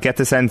 there, I get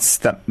the sense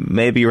that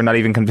maybe you're not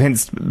even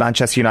convinced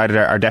Manchester United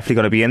are definitely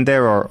going to be in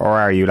there, or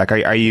are you? Like,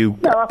 are you?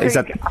 No, are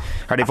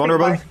they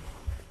vulnerable?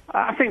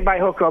 I think by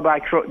hook or by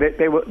crook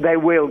they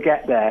will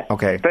get there.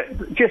 Okay.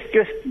 But just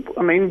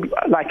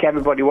like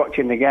everybody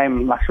watching the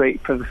game last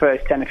week, for the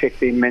first 10 or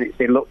 15 minutes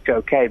they looked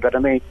okay. But I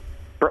mean,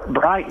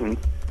 Brighton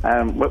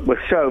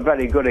were so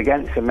very good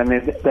against them, and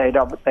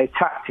they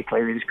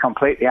tactically just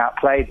completely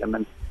outplayed them.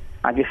 And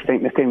I just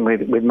think the thing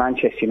with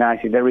Manchester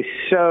United, there is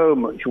so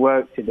much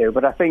work to do.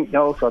 But I think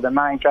also the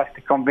manager has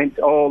to convince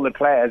all the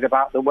players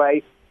about the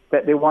way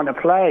that they want to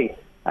play.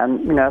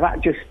 And,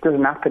 that just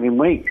doesn't happen in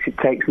weeks. It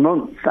takes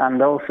months.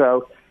 And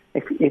also,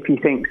 if he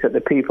thinks that the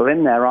people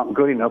in there aren't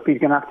good enough, he's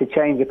going to have to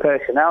change the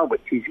personnel,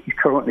 which he's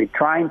currently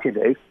trying to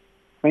do.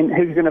 I mean,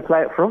 who's going to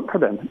play up front for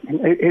them?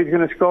 Who's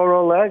going to score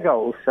all their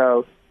goals?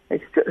 So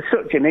it's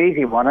such an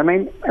easy one. I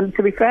mean, and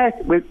to be fair,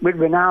 with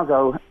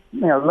Ronaldo,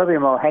 love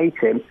him or hate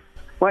him,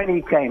 when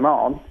he came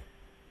on,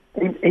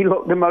 he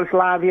looked the most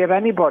lively of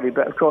anybody,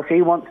 but of course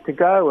he wants to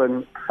go,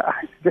 and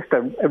just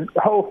the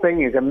whole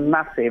thing is a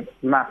massive,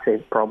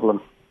 massive problem.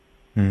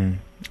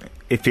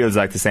 It feels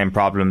like the same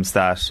problems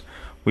that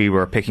we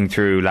were picking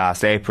through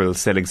last April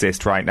still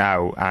exist right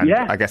now, and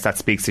I guess that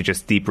speaks to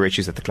just deeper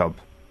issues at the club.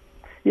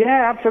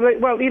 Yeah,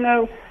 absolutely. Well,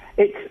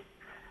 it's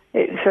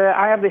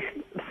I have this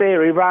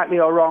theory, rightly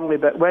or wrongly,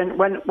 but when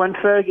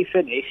Fergie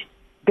finished,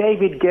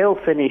 David Gill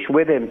finished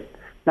with him.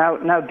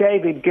 Now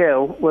David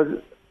Gill was,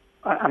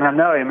 and I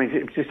know him,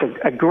 he's just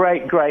a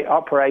great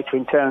operator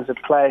in terms of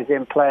players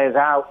in, players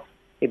out.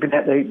 He'd been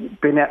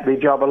at the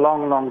job a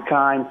long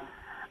time.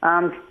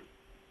 And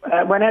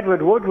when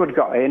Edward Woodward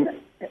got in,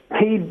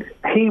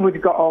 he would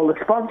have got all the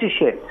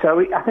sponsorship.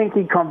 So I think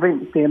he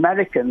convinced the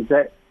Americans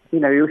that, he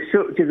was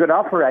such a good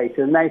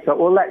operator, and they thought,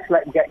 well, let's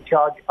let him get in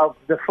charge of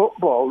the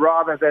football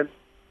rather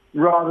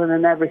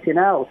than everything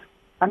else.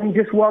 And he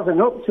just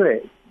wasn't up to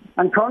it.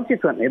 And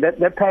consequently,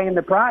 they're paying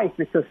the price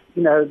because,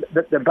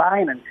 the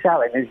buying and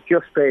selling has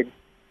just been,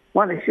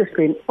 it's just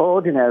been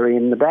ordinary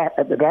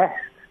at the best.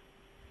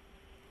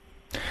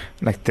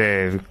 Like,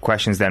 the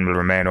questions then will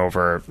remain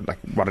over, like,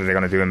 what are they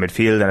going to do in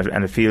midfield,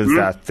 and it feels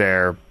that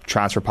their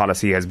transfer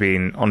policy has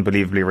been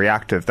unbelievably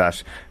reactive,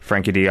 that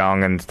Frankie de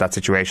Jong and that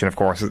situation, of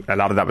course, a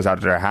lot of that was out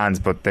of their hands,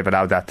 but they've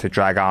allowed that to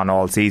drag on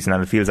all season,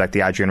 and it feels like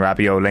the Adrian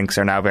Rabiot links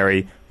are now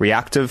very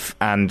reactive.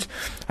 And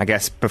I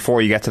guess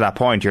before you get to that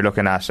point, you're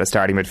looking at a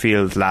starting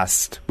midfield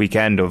last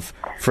weekend of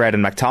Fred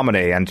and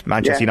McTominay, and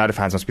Manchester United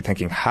fans must be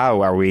thinking, how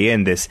are we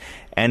in this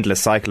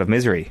endless cycle of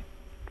misery?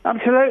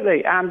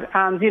 Absolutely, and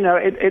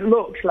it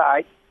looks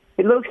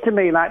to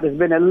me like there's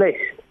been a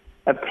list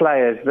of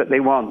players that they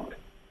want,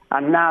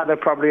 and now they're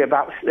probably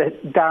about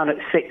down at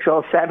 6th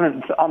or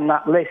 7th on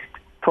that list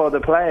for the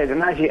players.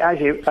 And as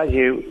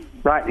you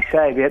rightly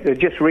say, they're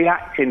just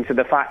reacting to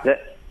the fact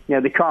that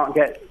they can't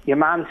get your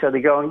man, so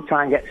they go and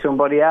try and get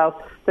somebody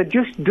else. There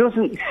just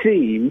doesn't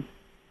seem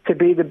to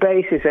be the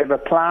basis of a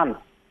plan.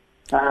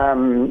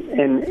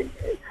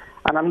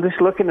 And I'm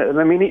just looking at them.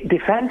 I mean,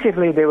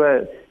 defensively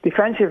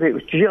it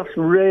was just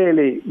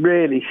really,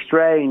 really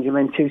strange. I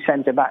mean, 2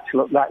 centre-backs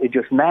looked like they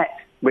just met,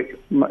 which,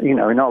 in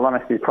all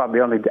honesty, probably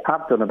only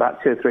have done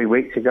about 2 or 3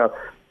 weeks ago.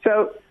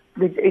 So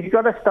he's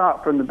got to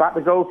start from the back.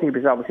 The goalkeeper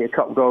is obviously a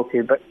top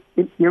goalkeeper, but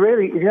he's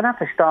going to have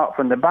to start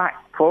from the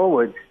back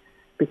forwards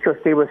because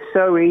they were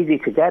so easy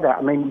to get at.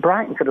 I mean,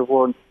 Brighton could have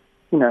won,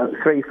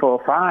 3,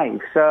 4, 5.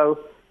 So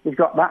he's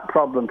got that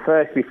problem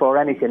first before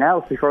anything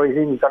else, before he's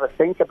even got to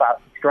think about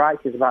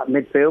strikers, about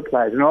midfield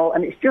players and all.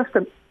 And it's just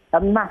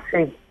a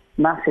massive,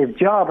 massive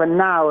job. And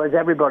now, as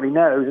everybody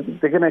knows,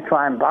 they're going to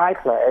try and buy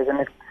players.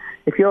 And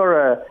if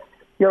you're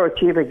you're a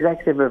chief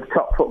executive of a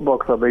top football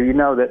club and you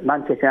know that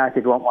Manchester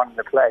United want one of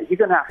the players, you're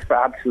going to ask for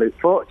absolute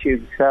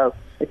fortunes. So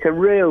it's a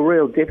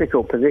real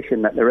difficult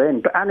position that they're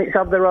in. And it's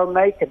of their own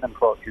making,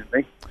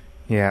 unfortunately.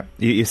 Yeah,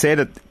 you say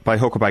that by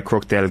hook or by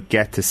crook they'll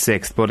get to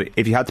 6th, but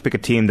if you had to pick a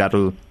team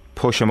that'll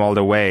push them all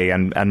the way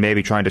and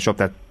maybe try and disrupt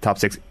that top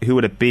 6, who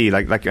would it be?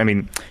 Like I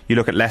mean, you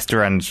look at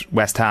Leicester and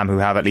West Ham, who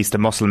have at least a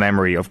muscle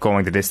memory of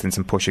going the distance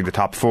and pushing the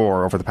top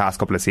 4 over the past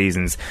couple of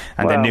seasons,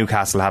 and then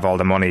Newcastle have all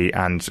the money,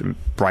 and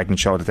Brighton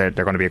show that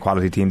they're going to be a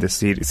quality team this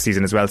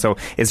season as well. So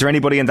is there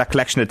anybody in that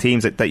collection of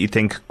teams that you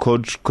think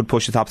could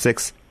push the top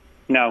 6?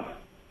 No.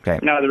 Okay.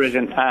 No, there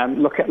isn't.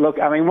 Look.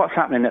 I mean, what's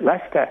happening at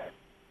Leicester?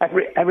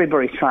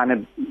 Everybody's trying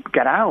to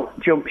get out,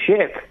 jump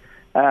ship.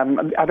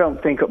 I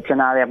don't think up to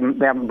now they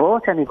haven't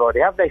bought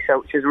anybody, have they?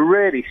 So which is a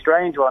really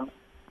strange one.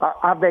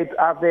 Have they?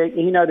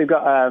 You know, they've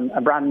got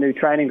a brand new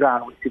training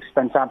ground which they've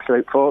spent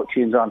absolute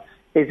fortunes on.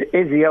 Is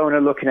the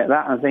owner looking at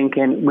that and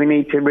thinking we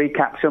need to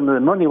recap some of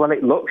the money? Well,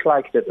 it looks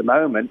like it at the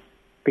moment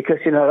because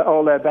you know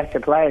all their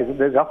better players.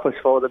 There's offers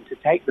for them to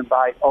take them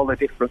by all the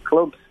different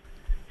clubs.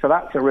 So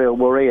that's a real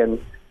worry. And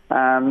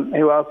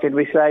who else did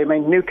we say? I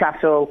mean,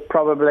 Newcastle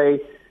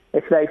probably.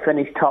 If they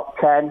finish top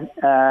 10,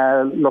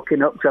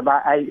 looking up to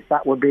about 8th,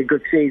 that would be a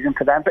good season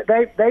for them. But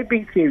they've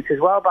been cute as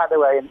well, by the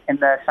way, in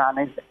their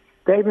signings.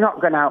 They've not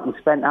gone out and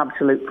spent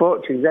absolute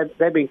fortunes.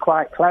 They've been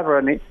quite clever,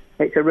 and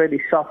it's a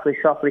really softly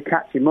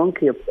catchy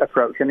monkey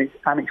approach, and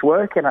it's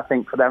working, I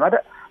think, for them. I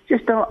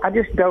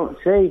just don't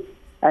see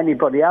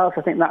anybody else.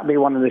 I think that'd be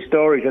one of the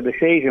stories of the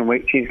season,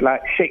 which is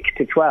like 6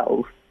 to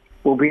 12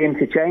 will be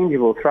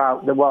interchangeable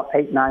throughout the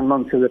 8-9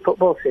 months of the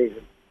football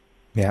season.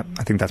 Yeah,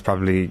 I think that's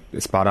probably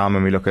spot on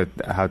when we look at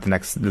how the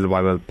next little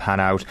while will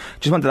pan out.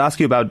 Just wanted to ask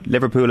you about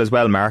Liverpool as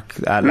well, Mark.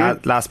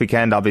 Last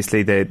weekend,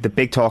 obviously, the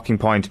big talking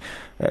point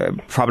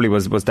probably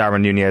was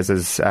Darwin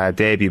Núñez's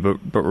debut,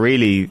 but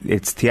really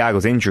it's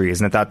Thiago's injury,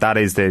 isn't it? That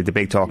is the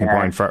big talking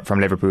point from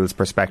Liverpool's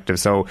perspective.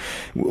 So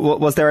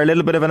was there a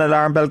little bit of an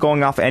alarm bell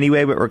going off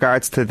anyway with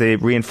regards to the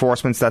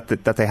reinforcements that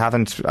they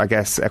haven't, I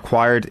guess,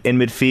 acquired in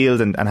midfield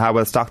and how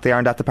well stocked they are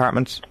in that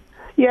department?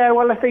 Yeah,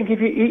 well, I think if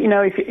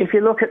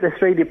you look at the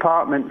 3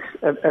 departments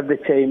of the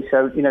team,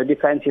 so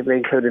defensively,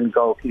 including the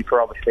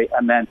goalkeeper, obviously,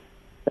 and then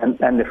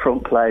the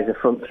front players, the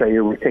front 3,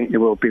 who we think they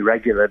will be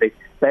regularly,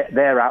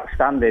 they're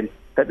outstanding.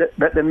 But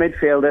the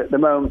midfield at the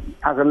moment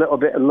has a little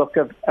bit of look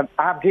of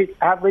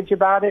average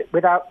about it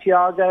without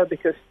Thiago,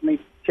 because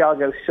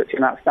Thiago's such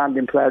an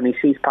outstanding player and he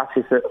sees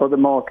passes that other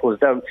mortals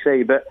don't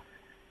see, but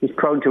he's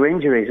prone to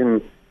injuries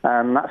and.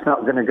 That's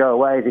not going to go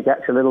away as he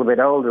gets a little bit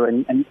older,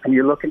 and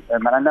you look at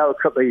them, and I know a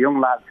couple of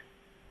young lads,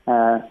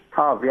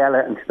 Harvey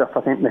Elliott and stuff,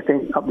 I think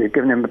they've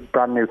given him a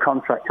brand new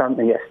contract, haven't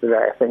they,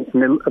 yesterday, I think,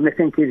 and they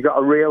think he's got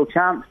a real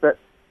chance, but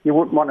you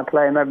wouldn't want to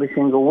play him every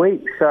single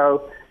week,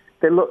 so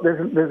there's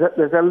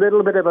a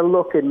little bit of a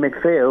look in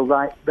midfield,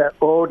 like the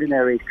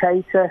ordinary.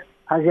 Keita,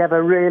 has he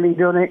ever really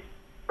done it?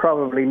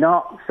 Probably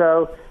not,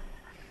 so...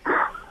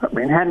 I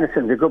mean,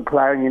 Henderson's a good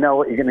player, and you know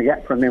what you're going to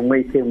get from him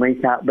week in,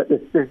 week out. But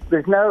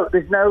there's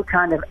no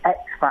kind of X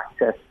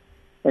factor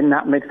in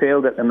that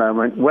midfield at the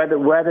moment.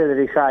 Whether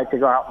they decide to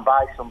go out and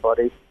buy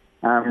somebody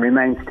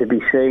remains to be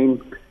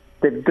seen.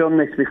 They've done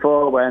this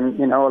before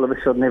when all of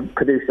a sudden they've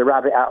produced a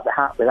rabbit out of the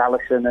hat with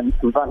Alisson and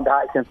Van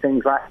Dijk and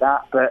things like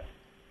that. But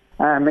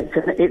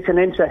it's an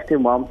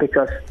interesting one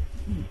because,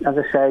 as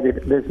I say,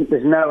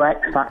 there's no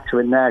X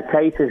factor in there.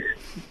 Keita's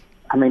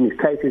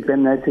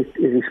been there. This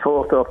is his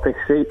 4th or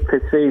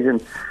 5th season.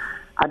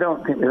 I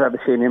don't think we've ever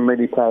seen him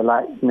really play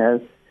like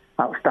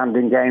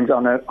outstanding games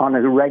on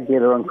a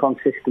regular and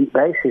consistent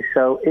basis.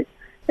 So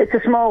it's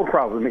a small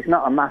problem. It's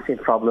not a massive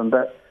problem.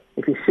 But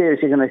if you're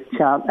seriously going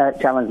to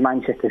challenge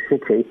Manchester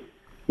City,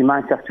 you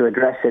might have to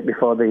address it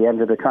before the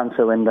end of the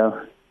transfer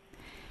window.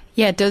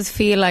 Yeah, it does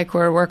feel like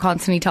we're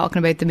constantly talking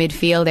about the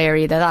midfield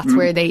area, that's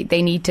where they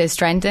need to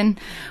strengthen.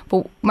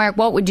 But Mark,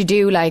 what would you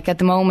do like at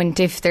the moment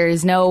if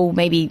there's no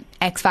maybe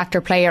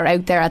X-factor player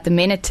out there at the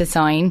minute to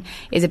sign?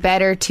 Is it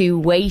better to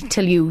wait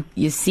till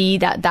you see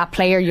that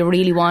player you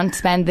really want,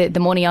 spend the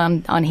money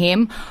on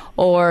him,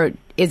 or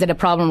is it a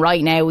problem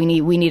right now, we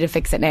need to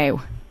fix it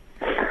now?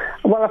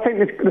 Well, I think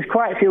there's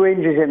quite a few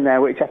injuries in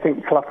there, which I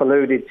think Klopp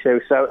alluded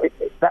to, so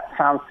that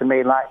sounds to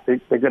me like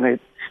they're going to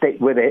stick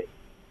with it.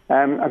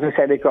 As I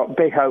said, they've got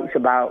big hopes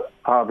about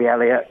Harvey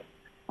Elliott.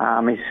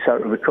 He's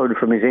sort of recovered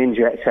from his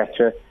injury,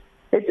 etc.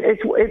 They've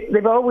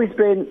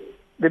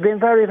been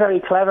very,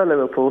 very clever,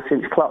 Liverpool,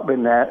 since Klopp's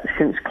been there.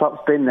 Since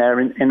Klopp's been there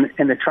in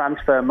the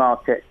transfer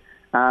market.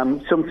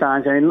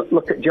 Sometimes,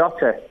 look at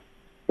Jota.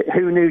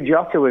 Who knew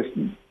Jota was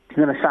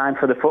going to sign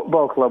for the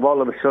football club?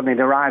 All of a sudden, he'd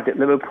arrived at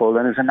Liverpool,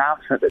 and there's an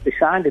announcement that they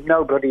signed him.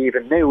 Nobody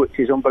even knew, which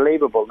is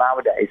unbelievable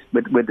nowadays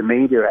with the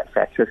media,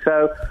 etc.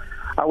 So,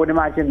 I would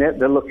imagine that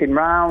they're looking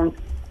round.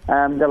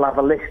 They'll have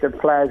a list of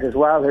players as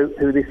well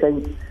who they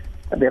think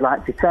they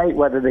like to take,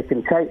 whether they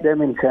can take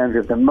them in terms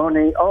of the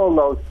money, all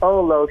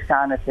those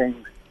kind of things.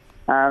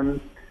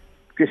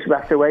 Just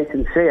have to wait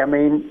and see. I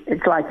mean,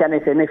 it's like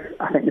anything.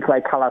 I think they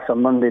play Palace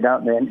on Monday,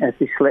 don't they? And if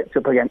they slipped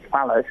up against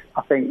Palace,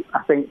 I think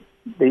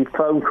the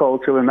phone call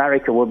to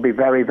America would be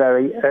very,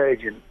 very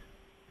urgent.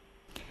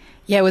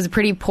 Yeah, it was a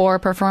pretty poor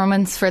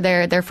performance for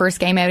their first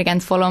game out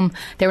against Fulham.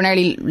 They were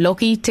nearly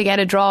lucky to get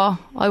a draw,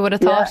 I would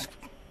have thought.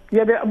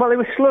 Yeah, they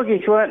were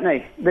sluggish, weren't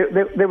they?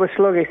 They were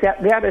sluggish.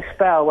 They had a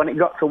spell when it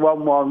got to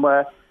 1-1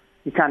 where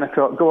you kind of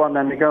thought, go on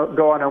then,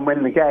 go on and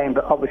win the game.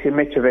 But obviously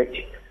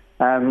Mitrovic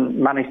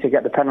managed to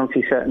get the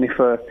penalty, certainly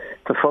for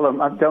Fulham.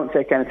 I don't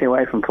take anything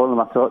away from Fulham.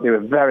 I thought they were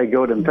very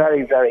good and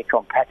very, very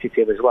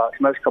competitive as well. It's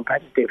the most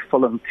competitive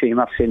Fulham team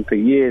I've seen for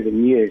years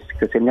and years,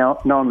 because they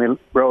normally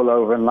roll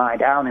over and lie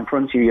down in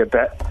front of you.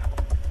 But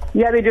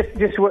yeah, they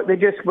just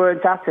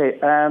weren't at it.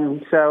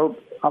 So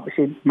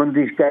obviously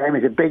Monday's game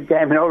is a big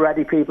game, and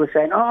already people are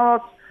saying,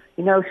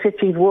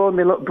 City've won,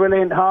 they look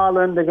brilliant,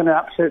 Haaland, they're going to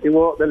absolutely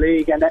walk the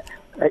league, and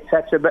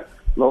etc. But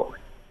look,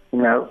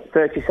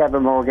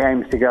 37 more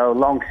games to go,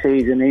 long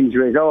season,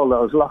 injuries, all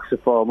those, loss of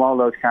form, all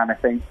those kind of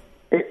things.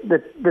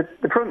 The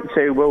front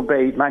two will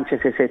be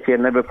Manchester City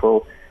and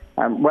Liverpool.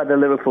 Whether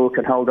Liverpool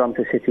can hold on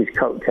to City's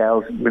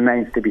coattails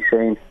remains to be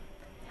seen.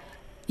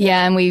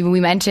 Yeah, and we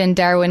mentioned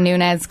Darwin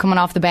Núñez coming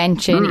off the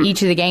bench in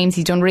each of the games.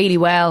 He's done really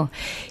well.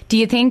 Do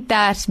you think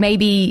that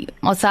maybe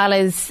Mo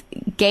Salah's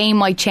game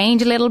might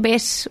change a little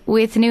bit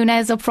with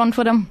Núñez up front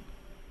with him?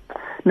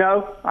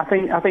 No, I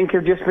think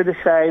he'll just be the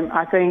same.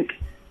 I think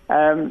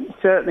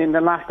certainly in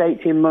the last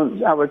 18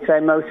 months, I would say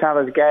Mo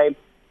Salah's game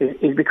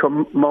is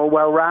become more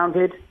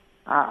well-rounded.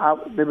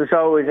 There was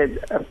always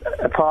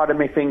a part of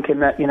me thinking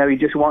that, he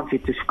just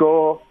wanted to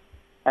score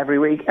every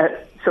week.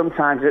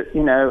 Sometimes,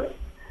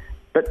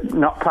 but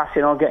not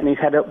passing or getting his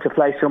head up to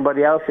play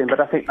somebody else in. But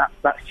I think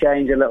that's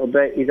changed a little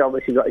bit. He's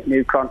obviously got his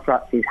new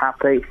contract. He's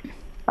happy.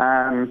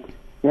 And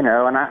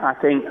I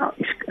think,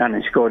 and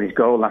he scored his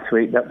goal last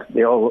week. That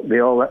they all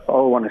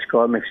want to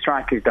score. I mean, if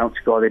strikers don't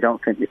score, they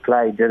don't think they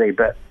play, do they?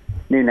 But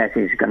Núñez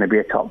is going to be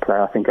a top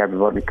player. I think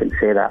everybody can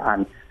see that.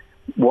 And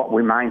what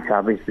we might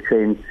have is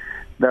between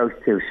those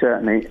two,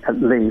 certainly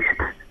at least,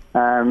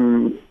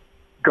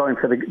 going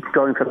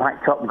for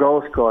like top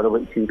goal scorer,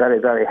 which is very,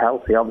 very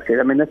healthy. Obviously,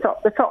 I mean the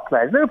top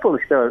players. Liverpool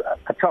is still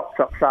a top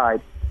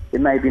side. It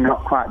may be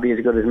not quite be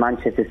as good as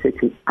Manchester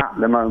City at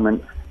the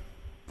moment.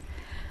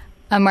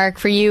 And Mark,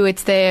 for you,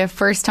 it's the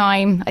first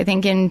time, I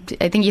think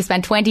you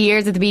spent 20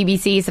 years at the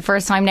BBC. It's the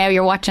first time now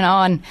you're watching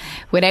on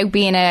without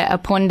being a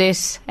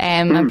pundit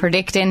and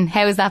predicting.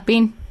 How has that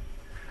been?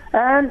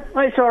 Well,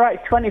 it's all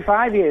right.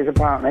 25 years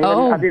apparently.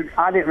 Oh. I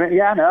didn't really.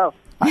 Yeah, no.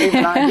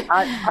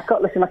 I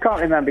can't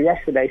remember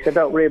yesterday, so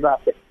don't worry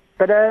about it.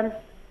 But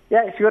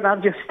yeah, it's good.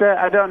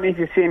 I don't need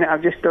to see it.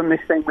 I've just done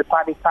this thing with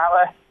Paddy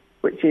Power,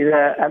 which is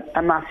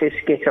a massive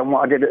skit on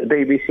what I did at the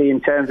BBC in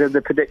terms of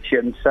the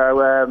predictions.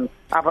 So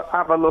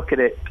have a look at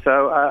it.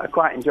 So I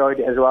quite enjoyed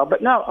it as well.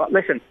 But no,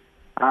 listen,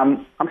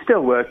 I'm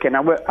still working. I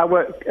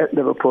work at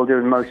Liverpool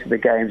doing most of the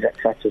games,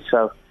 etc.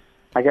 So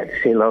I get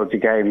to see loads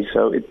of games.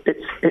 So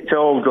it's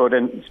all good,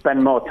 and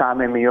spend more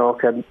time in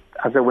Mallorca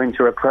as the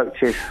winter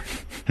approaches.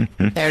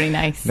 Very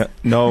nice.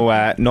 No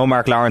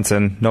Mark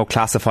Lawrenson, no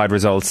classified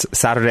results.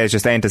 Saturdays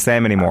just ain't the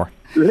same anymore.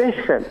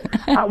 Listen,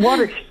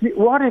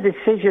 what a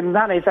decision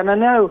that is. And I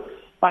know,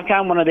 like,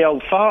 I'm one of the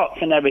old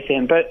farts and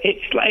everything, but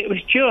it's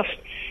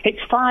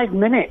 5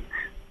 minutes.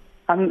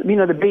 And, the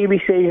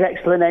BBC's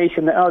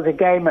explanation that, it's a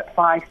game at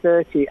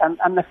 5:30,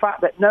 and the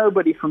fact that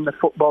nobody from the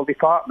football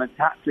department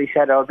actually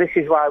said, this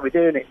is why we're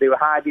doing it. They were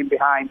hiding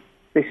behind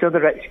this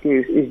other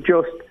excuse is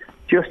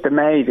just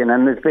amazing.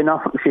 And there's been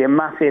obviously a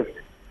massive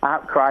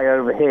outcry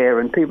over here,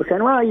 and people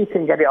saying, well, you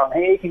can get it on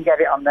here, you can get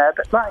it on there.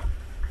 But,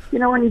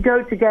 when you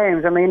go to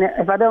games, I mean,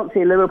 if I don't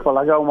see Liverpool,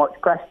 I go and watch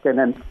Preston,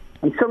 and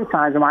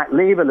sometimes I might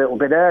leave a little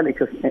bit early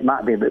because it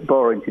might be a bit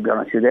boring, to be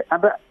honest with you.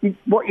 But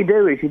what you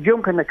do is you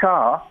jump in the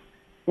car,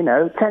 10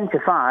 to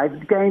 5,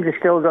 the games are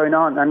still going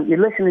on, and you're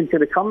listening to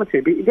the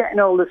commentary, but you're getting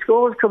all the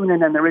scores coming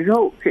in and the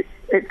results.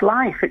 It's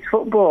life, it's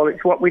football,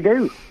 it's what we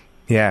do.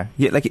 Yeah.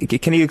 Like,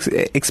 can you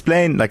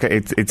explain? Like,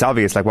 it's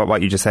obvious. Like what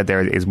you just said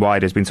there is why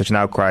there's been such an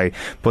outcry,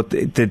 but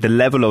the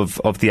level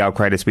of the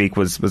outcry this week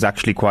was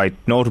actually quite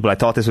notable. I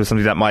thought this was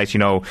something that might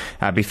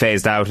be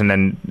phased out and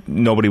then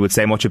nobody would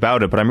say much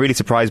about it. But I'm really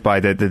surprised by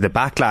the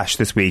backlash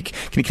this week.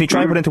 Can you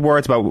try and put into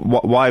words about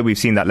why we've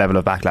seen that level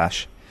of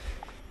backlash?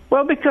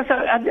 Well, because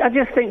I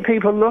just think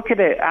people look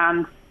at it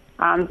and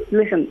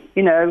listen.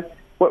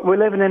 We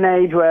live in an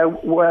age where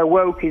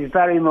woke is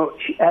very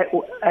much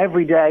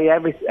every day,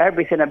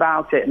 everything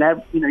about it,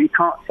 and you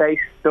can't say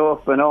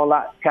stuff and all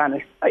that kind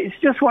of. It's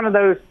just one of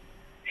those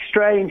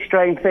strange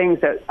things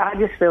that I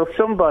just feel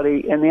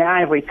somebody in the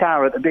ivory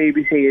tower at the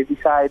BBC has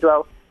decided,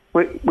 well,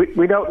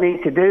 we don't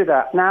need to do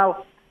that.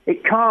 Now,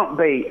 it can't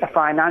be a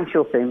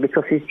financial thing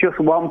because it's just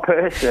one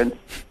person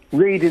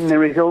reading the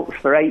results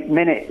for 8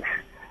 minutes.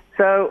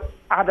 So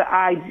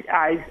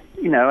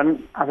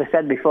and as I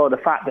said before, the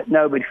fact that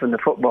nobody from the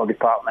football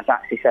department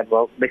actually said,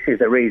 well, this is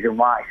the reason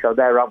why. So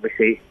they're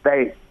obviously,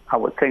 I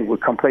would think,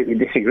 would completely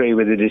disagree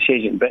with the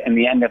decision. But in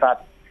the end, they've had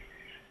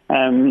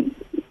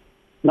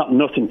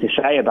nothing to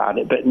say about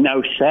it, but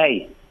no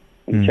say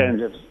in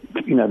terms of,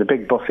 the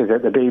big bosses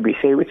at the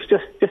BBC, which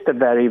is just a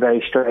very,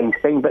 very strange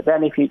thing. But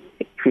then if you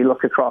if you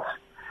look across,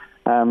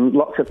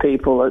 lots of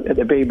people at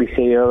the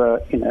BBC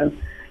who are,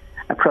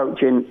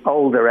 approaching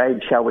older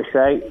age, shall we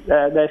say,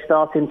 they're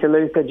starting to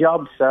lose their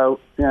jobs. So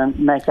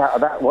make out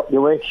of that what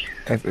you wish.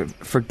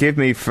 Forgive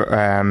me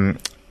for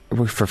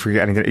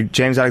forgetting.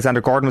 James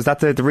Alexander Gordon, was that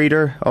the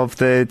reader of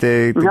the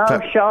No,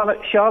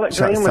 Charlotte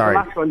Green was the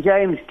last one.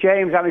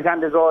 James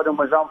Alexander Gordon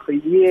was on for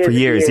years.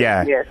 Years.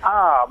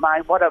 Oh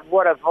man, what a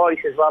voice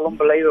as well,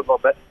 unbelievable.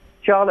 But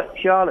Charlotte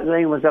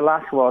Green was the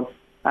last one,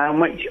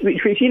 which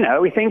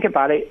we think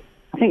about it.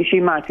 I think she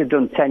might have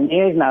done 10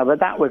 years now, but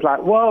that was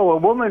like, whoa, a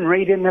woman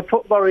reading the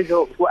football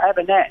results,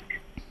 whatever next,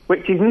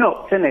 which is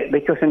nuts, isn't it?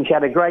 Because she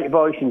had a great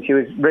voice and she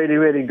was really,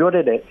 really good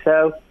at it.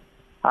 So,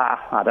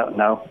 I don't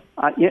know.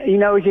 As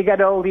you get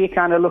older, you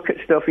kind of look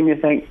at stuff and you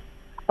think,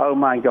 oh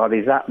my God,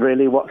 is that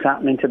really what's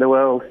happening to the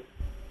world?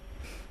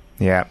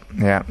 Yeah.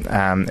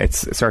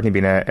 It's certainly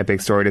been a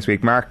big story this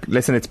week. Mark,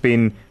 listen, it's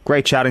been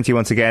great chatting to you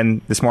once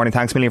again this morning.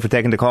 Thanks a million for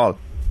taking the call.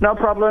 No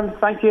problem.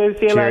 Thank you.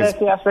 See you later.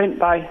 See you soon.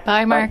 Bye.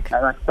 Bye, Mark.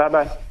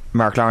 Bye.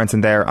 Mark Lawrence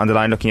in there on the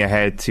line, looking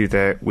ahead to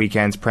the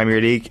weekend's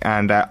Premier League.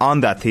 And on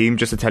that theme,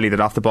 just to tell you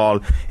that Off the Ball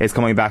is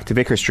coming back to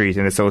Vicar Street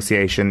in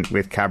association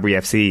with Cadbury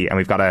FC, and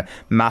we've got a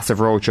massive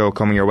roadshow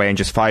coming your way in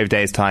just 5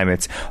 days' time.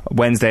 It's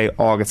Wednesday,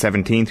 August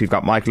 17th. We've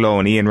got Michael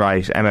Owen, Ian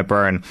Wright, Emma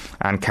Byrne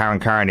and Karen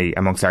Carney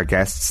amongst our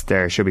guests.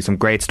 There should be some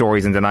great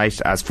stories in the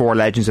night as four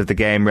legends of the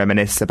game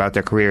reminisce about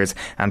their careers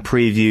and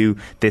preview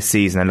this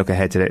season and look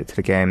ahead to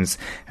the games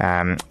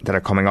that are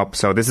coming up.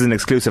 So this is an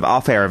exclusive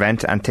off-air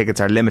event and tickets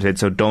are limited,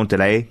 so don't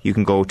delay. You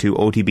can go to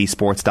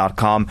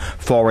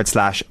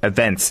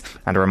otbsports.com/events,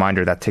 and a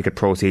reminder that ticket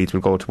proceeds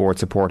will go towards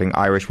supporting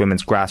Irish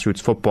women's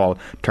grassroots football.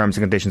 Terms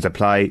and conditions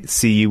apply.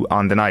 See you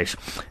on the night.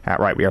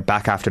 Right, we are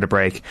back after the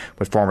break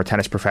with former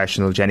tennis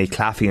professional Jenny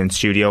Claffey in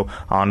studio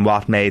on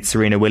what made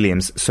Serena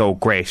Williams so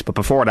great. But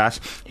before that,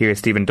 here's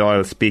Stephen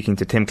Doyle speaking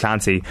to Tim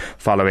Clancy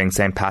following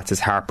St. Pat's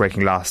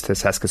heartbreaking loss to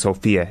Cesca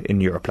Sofia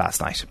in Europe last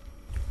night.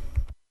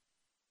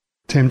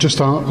 Tim, just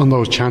on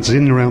those chances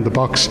in and around the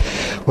box,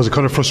 was it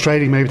kind of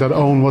frustrating maybe that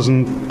Owen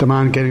wasn't the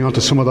man getting onto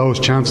some of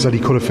those chances that he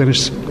could have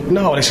finished?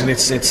 No, listen,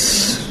 it's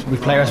we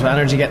players with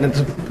energy getting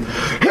into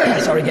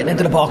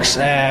the box,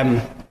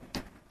 and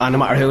no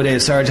matter who it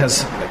is, Serge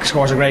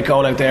scores a great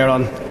goal out there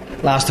on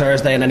last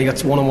Thursday, and then he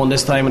gets 1-on-1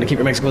 this time, and the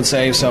keeper makes a good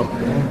save. So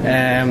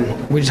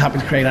we're just happy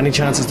to create any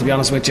chances, to be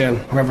honest with you, and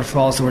whoever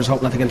falls to, we're just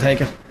hoping that they can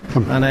take it,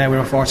 and we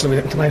were fortunate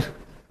with it tonight.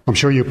 I'm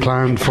sure you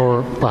planned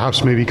for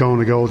perhaps maybe going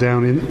a goal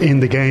down in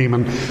the game,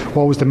 and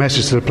what was the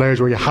message to the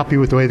players? Were you happy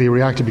with the way they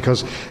reacted,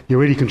 because you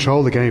really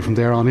controlled the game from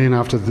there on in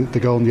after the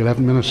goal in the 11th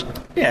minute?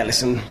 Yeah,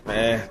 listen,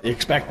 you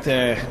expect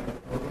a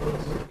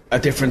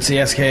different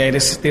CSKA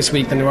this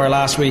week than they were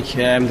last week.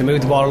 They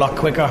moved the ball a lot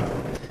quicker,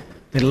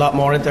 did a lot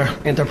more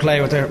interplay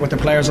with their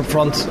players up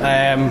front, but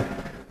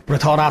I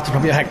thought after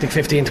probably a hectic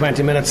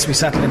 15-20 minutes we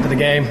settled into the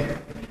game.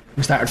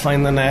 We started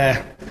finding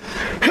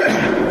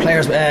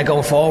players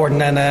going forward,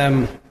 and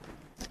then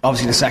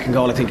obviously the second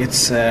goal, I think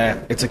it's a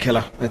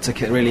killer. It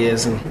really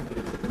is, and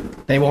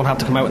they won't have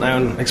to come out now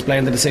and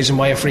explain the decision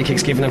why a free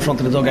kick's given in front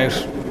of the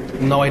dugout.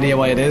 No idea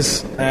why it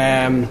is.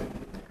 And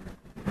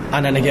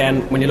then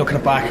again, when you look at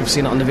it back, I've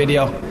seen it on the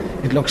video,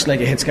 it looks like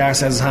it hits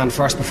Garces's hand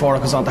first before it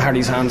goes on to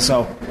Hardy's hand.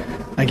 So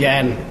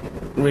again,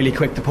 really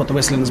quick to put the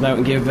whistle in his mouth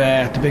and give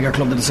the bigger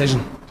club the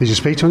decision. Did you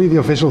speak to any of the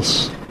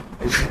officials?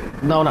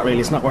 No, not really.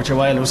 It's not worth your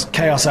while. There was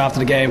chaos after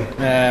the game.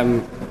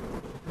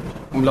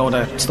 A load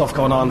of stuff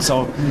going on,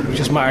 so it was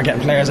just a matter of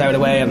getting players out of the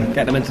way and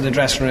getting them into the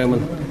dressing room,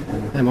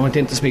 and I went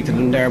in to speak to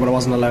them there, but I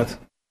wasn't allowed.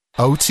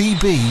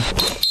 OTB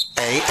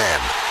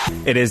AM.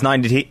 It is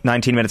 19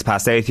 minutes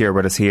past 8 here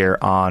with us here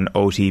on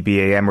OTB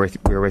AM.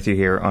 We're with you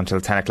here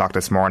until 10 o'clock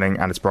this morning,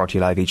 and it's brought to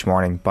you live each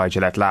morning by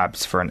Gillette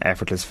Labs for an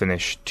effortless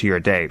finish to your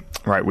day.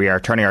 Right, we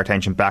are turning our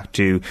attention back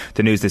to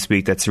the news this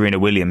week that Serena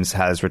Williams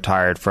has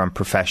retired from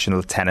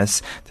professional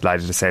tennis.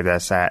 Delighted to say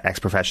that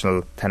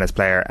ex-professional tennis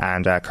player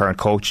and current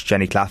coach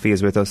Jenny Claffey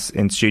is with us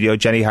in studio.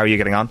 Jenny, how are you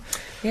getting on?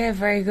 Yeah,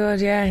 very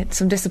good. Yeah, it's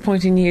some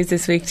disappointing news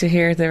this week to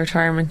hear the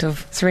retirement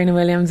of Serena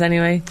Williams.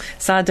 Anyway,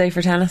 sad day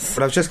for tennis.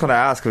 But I was just going to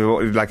ask,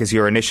 is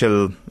your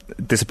initial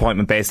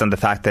disappointment based on the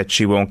fact that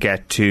she won't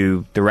get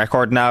to the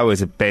record now?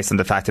 Is it based on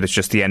the fact that it's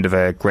just the end of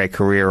a great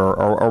career,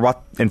 or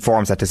what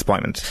informs that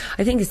disappointment?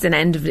 I think it's an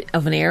end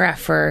of an era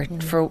for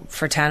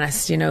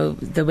tennis. You know,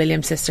 the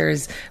Williams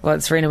sisters,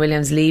 Serena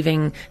Williams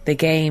leaving the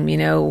game, you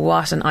know,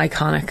 what an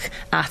iconic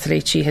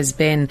athlete she has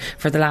been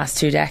for the last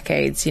 2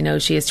 decades. You know,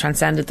 she has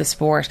transcended the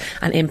sport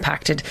and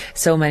impacted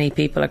so many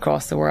people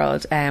across the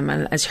world,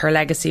 and as her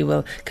legacy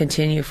will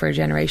continue for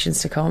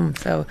generations to come.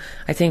 So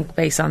I think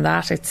based on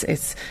that,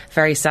 it's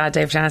very sad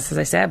day for tennis, as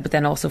I said, but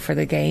then also for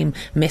the game,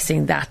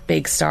 missing that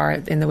big star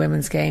in the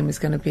women's game is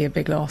going to be a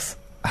big loss.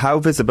 How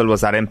visible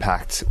was that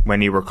impact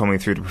when you were coming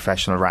through the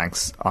professional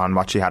ranks on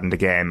what she had in the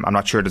game? I'm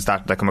not sure, does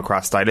that come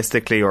across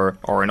stylistically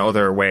or in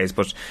other ways,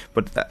 but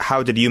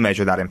how did you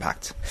measure that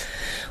impact?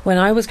 When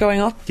I was growing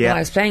up, when I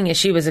was playing it,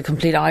 she was a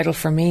complete idol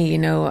for me.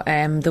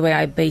 The way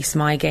I based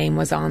my game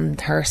was on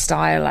her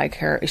style.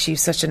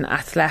 She's such an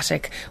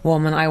athletic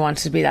woman. I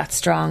wanted to be that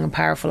strong and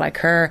powerful like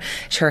her.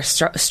 Her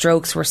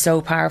strokes were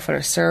so powerful.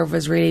 Her serve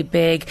was really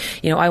big.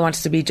 I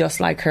wanted to be just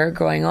like her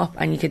growing up,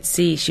 and you could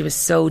see she was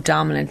so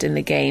dominant in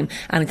the game.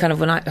 And kind of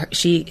when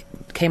she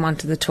came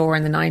onto the tour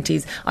in the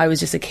 90s, I was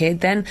just a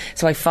kid then,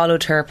 so I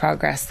followed her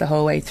progress the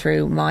whole way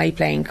through my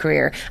playing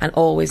career and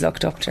always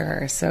looked up to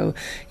her. So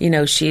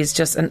she's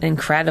just an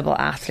incredible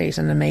athlete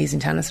and an amazing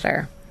tennis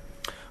player.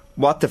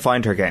 What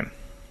defined her game?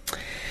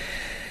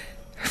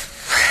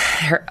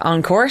 Her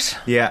on court,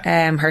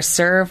 yeah. Her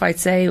serve, I'd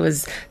say,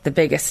 was the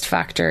biggest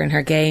factor in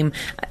her game,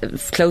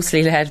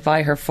 closely led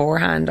by her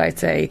forehand, I'd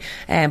say.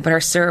 But her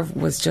serve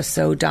was just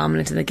so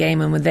dominant in the game.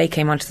 And when they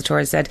came onto the tour,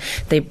 I said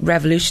they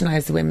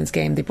revolutionised the women's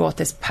game. They brought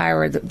this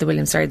power, the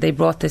Williams. They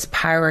brought this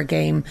power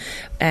game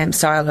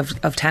style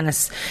of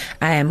tennis.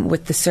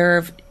 With the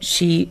serve,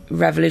 she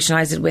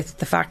revolutionised it with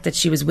the fact that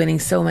she was winning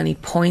so many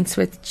points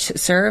with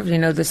serve.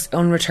 This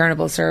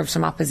unreturnable serves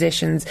from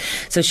oppositions.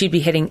 So she'd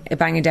be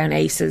banging down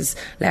aces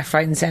left,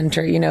 right and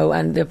centre,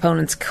 and the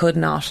opponents could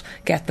not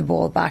get the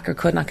ball back or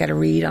could not get a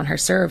read on her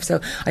serve.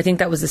 So I think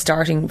that was the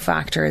starting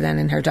factor then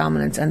in her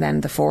dominance, and then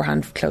the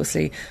forehand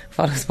closely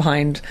follows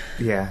behind.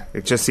 Yeah,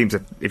 it just seems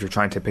that if you're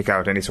trying to pick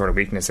out any sort of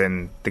weakness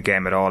in the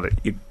game at all,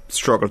 you'd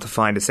struggle to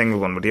find a single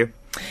one, would you?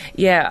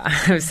 Yeah,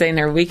 I was saying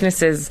her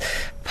weaknesses,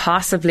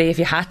 possibly if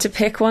you had to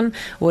pick one,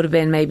 would have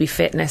been maybe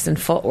fitness and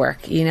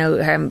footwork,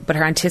 but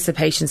her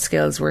anticipation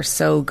skills were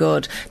so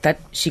good that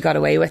she got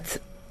away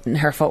with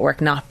her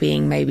footwork not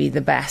being maybe the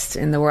best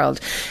in the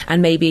world.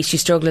 And maybe she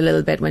struggled a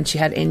little bit when she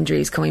had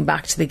injuries coming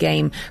back to the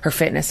game. Her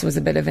fitness was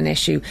a bit of an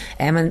issue,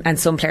 and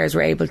some players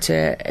were able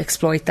to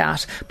exploit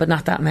that, but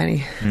not that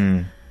many.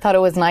 Thought it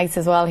was nice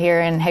as well here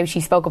in how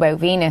she spoke about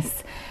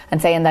Venus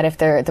and saying that if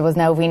there was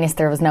no Venus,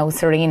 there was no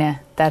Serena,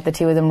 that the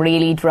two of them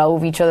really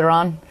drove each other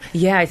on.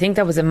 Yeah, I think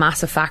that was a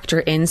massive factor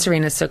in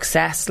Serena's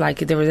success.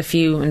 There were a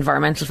few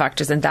environmental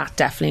factors, and that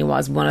definitely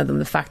was one of them.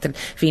 The fact that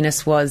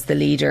Venus was the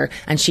leader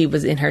and she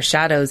was in her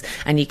shadows,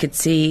 and you could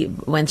see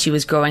when she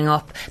was growing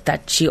up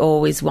that she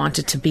always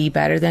wanted to be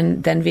better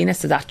than Venus,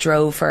 so that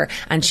drove her.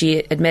 And she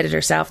admitted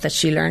herself that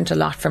she learned a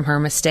lot from her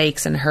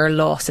mistakes and her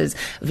losses,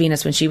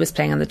 Venus, when she was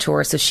playing on the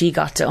tour. So she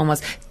got to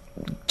almost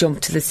jump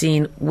to the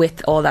scene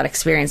with all that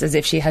experience as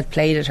if she had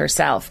played it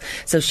herself.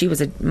 So she was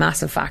a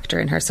massive factor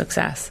in her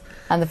success.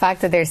 And the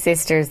fact that they're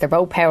sisters, they're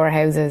both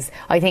powerhouses,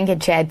 I think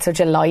it shed such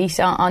a light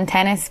on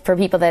tennis for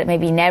people that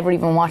maybe never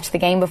even watched the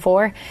game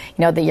before.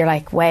 That you're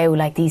like, wow,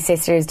 these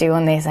sisters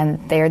doing this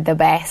and they're the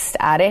best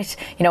at it.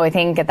 I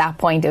think at that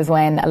point is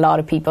when a lot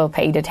of people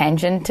paid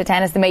attention to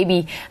tennis that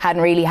maybe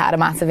hadn't really had a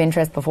massive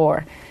interest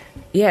before.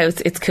 Yeah,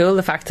 it's cool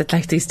the fact that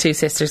these two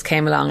sisters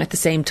came along at the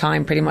same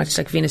time, pretty much.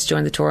 Venus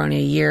joined the tour only a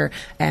year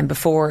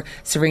before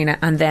Serena,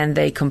 and then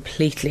they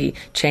completely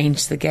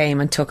changed the game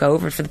and took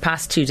over. For the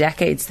past 2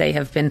 decades, they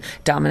have been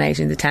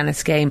dominating the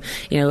tennis game.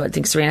 I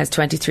think Serena has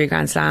 23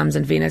 Grand Slams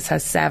and Venus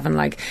has 7.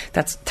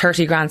 That's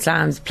 30 Grand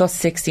Slams plus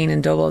 16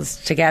 in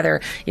doubles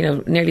together.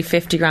 Nearly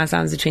 50 Grand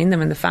Slams between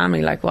them in the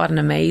family. What an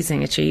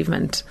amazing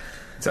achievement.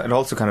 So it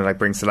also kind of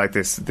brings to light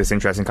this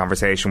interesting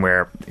conversation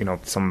where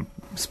some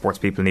sports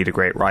people need a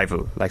great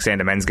rival. Say in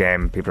the men's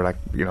game, people are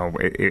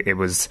it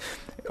was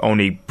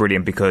only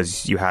brilliant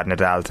because you had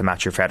Nadal to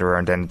match your Federer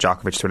and then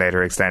Djokovic to a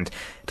later extent.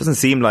 It doesn't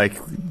seem like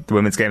the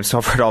women's game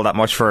suffered all that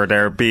much for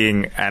there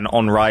being an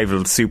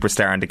unrivaled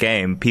superstar in the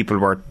game. People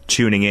were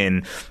tuning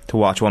in to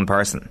watch one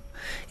person.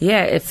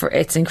 Yeah,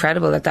 it's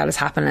incredible that has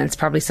happened, and it's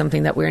probably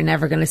something that we're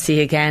never going to see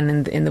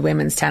again in the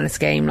women's tennis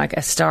game,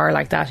 a star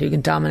like that who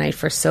can dominate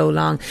for so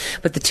long.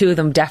 But the two of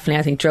them definitely,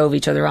 I think, drove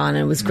each other on,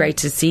 and it was great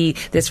to see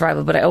this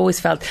rival. But I always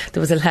felt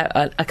there was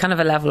a kind of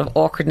a level of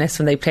awkwardness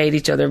when they played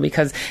each other,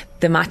 because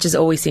the matches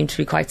always seemed to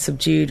be quite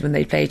subdued when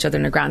they play each other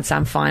in a Grand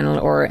Slam final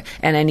or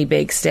in any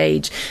big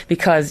stage,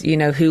 because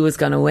who was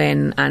going to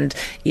win. And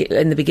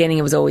in the beginning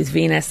it was always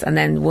Venus, and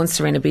then once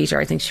Serena beat her,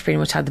 I think she pretty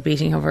much had the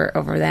beating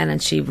over then,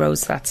 and she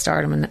rose to that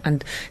stardom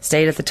and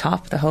stayed at the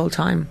top the whole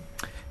time.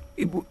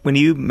 When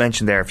you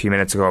mentioned there a few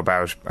minutes ago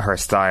about her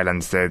style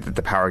and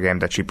the power game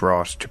that she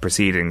brought to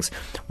proceedings,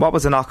 what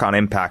was the knock-on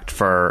impact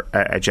for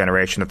a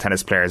generation of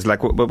tennis players?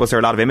 Was there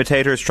a lot of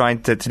imitators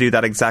trying to do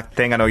that exact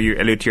thing? I know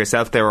you allude to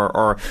yourself there,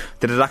 or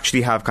did it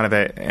actually have kind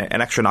of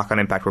an extra knock-on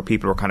impact where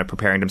people were kind of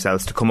preparing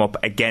themselves to come up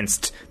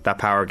against that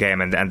power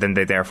game, and then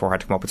they therefore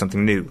had to come up with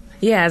something new?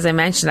 Yeah, as I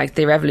mentioned,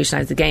 they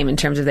revolutionised the game in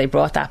terms of they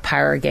brought that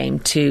power game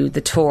to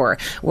the tour,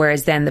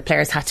 whereas then the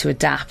players had to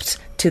adapt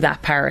to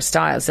that power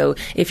style. So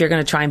if you're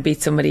going to try and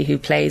beat somebody who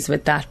plays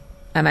with that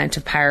amount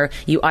of power,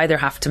 you either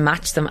have to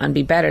match them and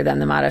be better than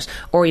them at it,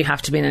 or you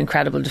have to be an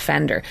incredible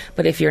defender.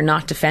 But if you're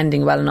not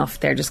defending well enough,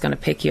 they're just going to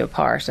pick you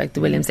apart. Like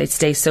the Williams, they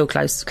stay so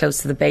close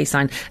to the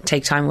baseline,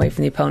 take time away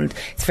from the opponent.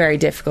 It's very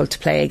difficult to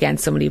play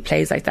against somebody who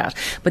plays like that.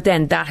 But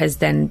then that has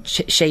then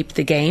shaped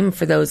the game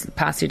for those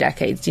past 2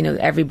 decades. You know,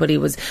 everybody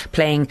was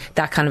playing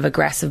that kind of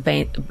aggressive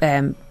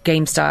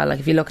game style. Like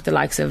if you look at the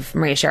likes of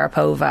Maria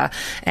Sharapova,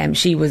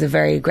 she was a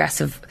very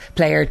aggressive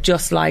player,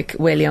 just like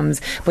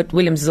Williams, but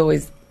Williams is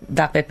always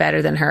that bit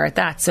better than her at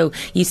that. So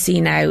you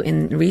see now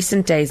in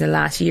recent days, in the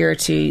last year or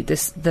two,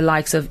 the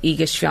likes of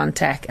Iga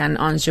Swiatek and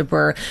Ons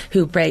Jabeur,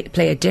 who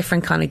play a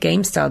different kind of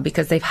game style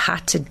because they've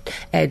had to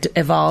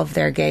evolve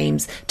their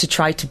games to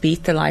try to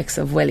beat the likes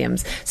of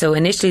Williams. So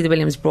initially the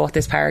Williams brought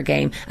this power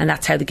game, and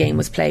that's how the game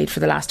was played for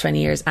the last 20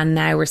 years, and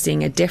now we're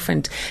seeing a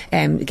different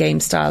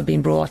game style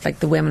being brought. Like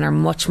the women are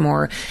much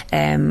more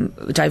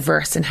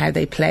diverse in how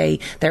they play.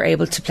 They're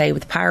able to play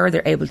with power,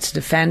 they're able to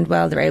defend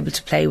well, they're able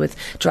to play with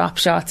drop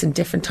shots and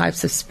different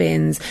types of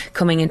spins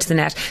coming into the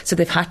net. So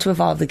they've had to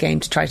evolve the game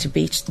to try to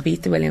beat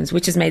the Williams,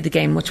 which has made the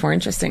game much more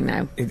interesting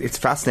now. It's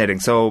fascinating.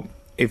 So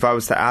if I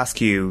was to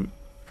ask you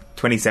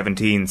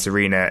 2017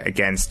 Serena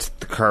against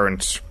the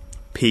current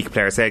peak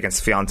player, say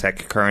against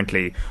Swiatek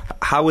currently,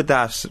 how would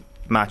that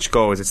match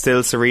go? Is it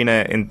still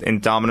Serena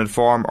in dominant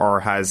form, or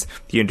has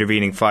the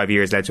intervening 5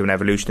 years led to an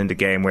evolution in the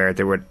game where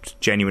there would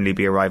genuinely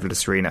be a rival to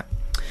Serena?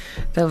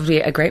 That would be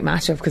a great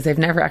matchup because they've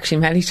never actually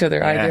met each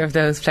other, either of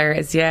those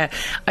players. Yeah,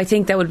 I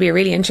think that would be a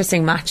really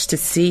interesting match to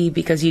see,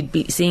 because you'd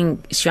be seeing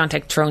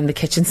Swiatek throwing the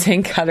kitchen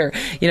sink at her,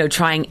 you know,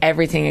 trying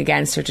everything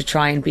against her to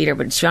try and beat her.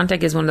 But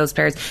Swiatek is one of those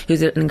players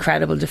who's an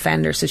incredible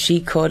defender, so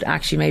she could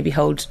actually maybe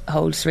hold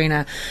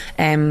Serena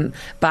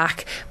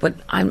back. But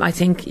I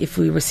think if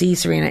we see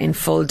Serena in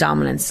full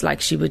dominance, like,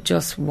 she would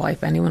just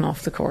wipe anyone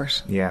off the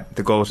court. Yeah,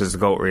 the GOAT is the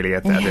GOAT, really.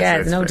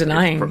 There's no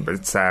denying.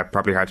 It's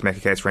probably hard to make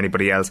a case for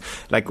anybody else.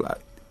 Like,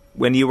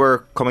 when you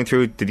were coming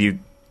through, did you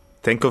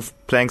think of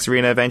playing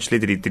Serena eventually?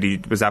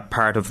 Was that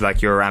part of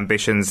like your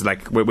ambitions?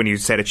 Like when you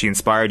said that she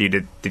inspired you,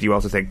 did you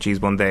also think, geez,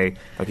 one day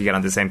I could get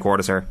on the same court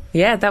as her?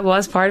 Yeah, that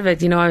was part of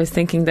it. You know, I was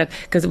thinking that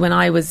because when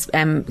I was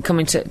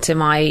coming to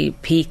my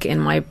peak in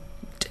my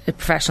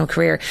professional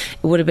career,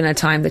 it would have been a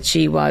time that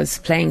she was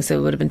playing, so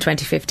it would have been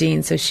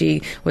 2015, so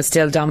she was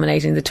still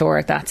dominating the tour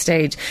at that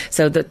stage.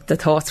 So the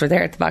thoughts were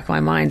there at the back of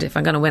my mind, if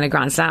I'm going to win a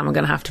Grand Slam, I'm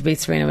going to have to beat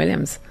Serena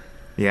Williams.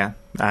 Yeah.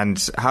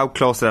 And how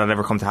close did that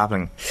ever come to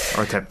happening,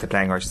 or to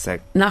playing her, I should say?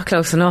 Not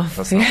close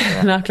enough.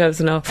 Yeah. Not close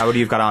enough. How would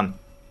you have got on?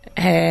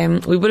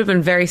 We would have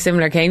been very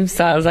similar game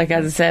styles. Like,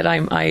 as I said,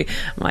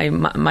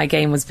 my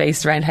game was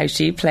based around how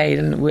she played,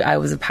 and I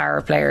was a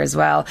power player as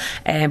well.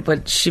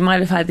 But she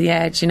might have had the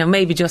edge, you know,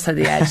 maybe just had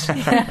the edge.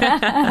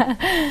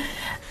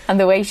 And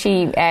the way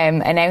she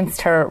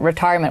announced her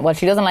retirement, well,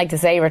 she doesn't like to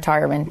say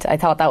retirement. I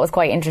thought that was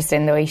quite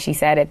interesting, the way she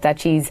said it,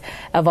 that she's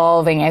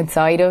evolving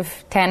outside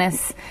of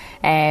tennis.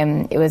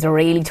 It was a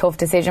really tough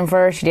decision for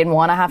her. She didn't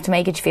want to have to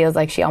make it. She feels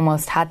like she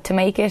almost had to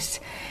make it.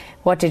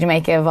 What did you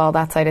make of all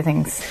that side of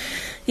things?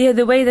 Yeah,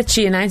 the way that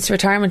she announced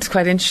retirement is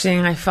quite interesting.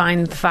 I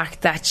find the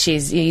fact that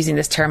she's using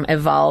this term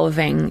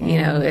evolving, you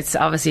know, it's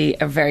obviously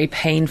a very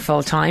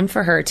painful time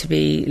for her to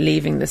be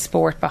leaving the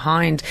sport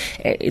behind.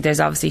 There's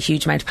obviously a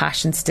huge amount of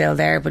passion still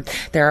there, but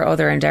there are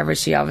other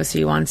endeavours she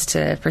obviously wants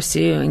to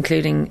pursue,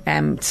 including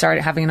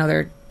started having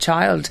another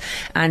child.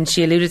 And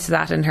she alluded to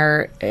that in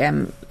her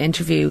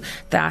interview,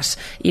 that,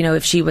 you know,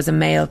 if she was a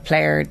male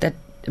player, that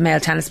male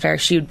tennis player,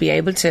 she would be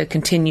able to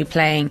continue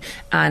playing,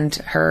 and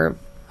her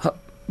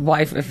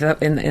wife, if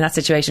in that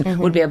situation,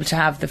 would be able to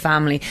have the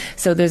family.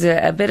 So there's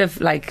a bit of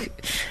like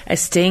a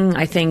sting,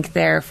 I think,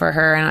 there for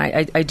her,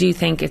 and I do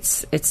think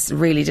it's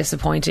really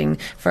disappointing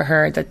for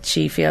her that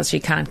she feels she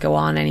can't go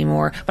on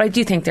anymore. But I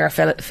do think there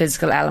are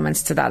physical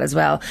elements to that as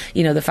well.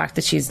 You know, the fact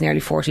that she's nearly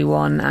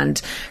 41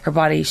 and her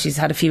body, she's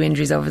had a few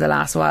injuries over the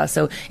last while,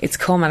 so it's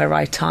come at a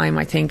right time,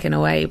 I think, in a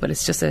way, but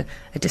it's just a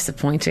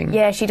disappointing.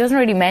 Yeah, she doesn't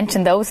really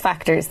mention those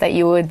factors that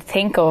you would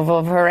think of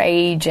her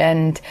age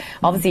and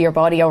obviously your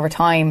body over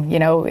time. You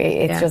know,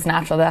 it's just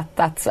natural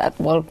that's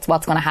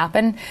what's going to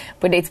happen,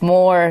 but it's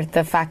more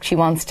the fact she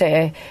wants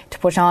to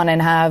push on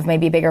and have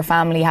maybe a bigger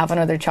family, have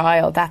another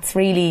child. That's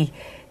really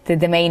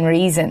the main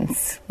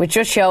reasons, which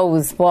just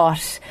shows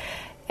what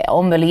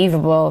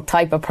unbelievable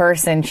type of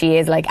person she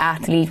is, like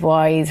athlete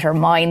wise, her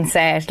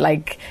mindset,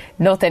 like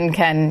nothing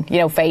can, you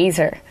know, faze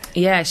her.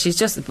 Yeah,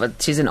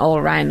 she's an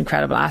all-round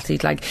incredible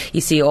athlete. Like,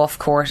 you see off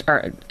court,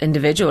 or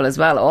individual as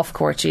well, off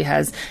court she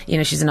has, you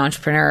know, she's an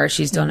entrepreneur.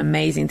 She's done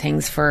amazing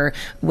things for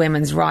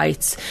women's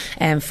rights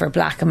and for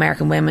black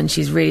American women.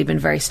 She's really been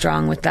very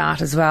strong with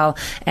that as well.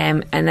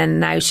 And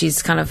then now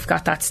she's kind of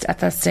got that at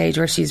that stage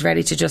where she's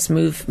ready to just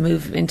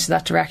move into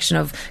that direction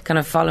of kind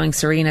of following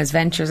Serena's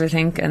ventures, I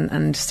think,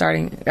 and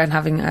starting and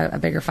having a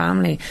bigger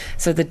family.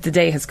 So the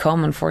day has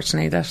come,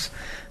 unfortunately, that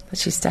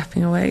she's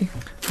stepping away.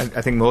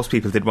 I think most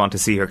people did want to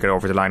see her get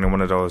over the line in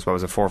one of those,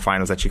 4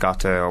 finals that she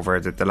got to over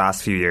the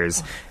last few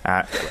years.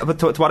 But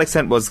to what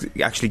extent was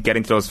actually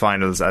getting to those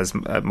finals as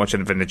much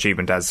of an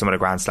achievement as some of the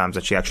Grand Slams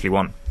that she actually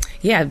won?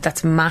 Yeah,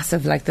 that's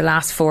massive. Like the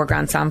last 4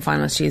 Grand Slam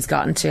finals she's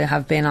gotten to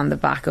have been on the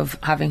back of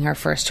having her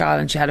first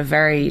child, and she had a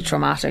very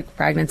traumatic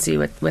pregnancy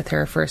with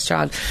her first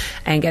child,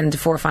 and getting to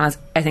 4 finals.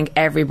 I think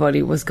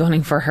everybody was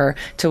gunning for her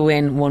to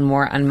win one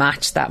more and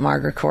match that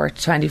Margaret Court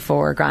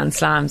 24 Grand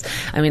Slams.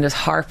 I mean, it was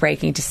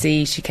heartbreaking to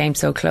see she came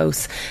so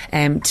close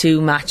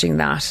to matching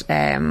that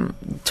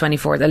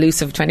 24th,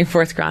 elusive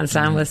 24th Grand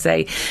Slam, we'll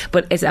say.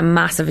 But it's a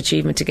massive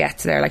achievement to get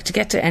to there. Like, to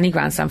get to any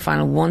Grand Slam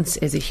final once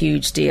is a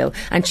huge deal.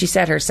 And she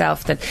said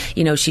herself that,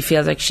 you know, she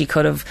feels like she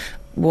could have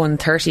won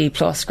 30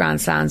 plus Grand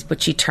Slams,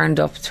 but she turned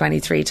up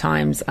 23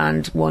 times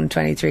and won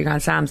 23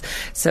 Grand Slams.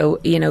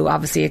 So, you know,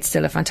 obviously it's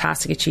still a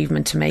fantastic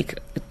achievement to make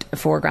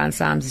 4 Grand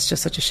Slams. It's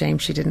just such a shame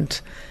she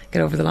didn't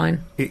get over the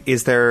line.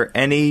 Is there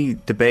any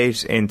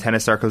debate in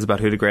tennis circles about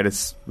who the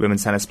greatest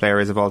women's tennis player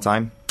is of all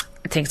time?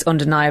 I think it's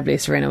undeniably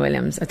Serena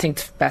Williams. I think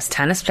the best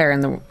tennis player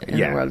in the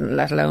world,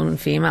 let alone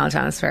female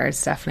tennis player,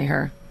 is definitely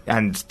her.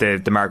 And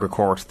the Margaret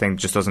Court thing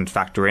just doesn't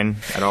factor in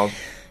at all?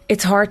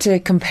 It's hard to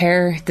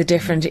compare the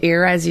different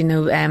eras. You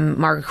know,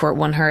 Margaret Court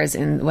won hers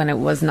when it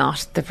was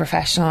not the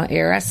professional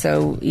era.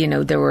 So, you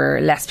know, there were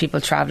less people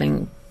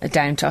travelling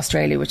down to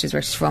Australia, which is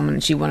where she's from,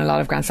 and she won a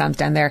lot of Grand Slams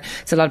down there.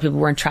 So a lot of people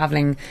weren't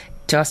travelling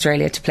to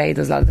Australia to play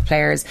those, a lot of the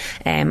players.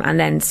 And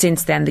then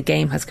since then, the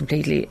game has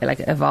completely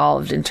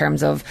evolved in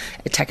terms of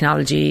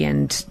technology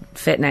and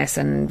fitness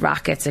and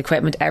rackets,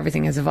 equipment.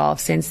 Everything has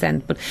evolved since then.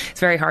 But it's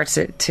very hard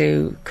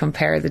to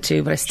compare the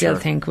two. But I still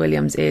think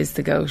Williams is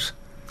the GOAT.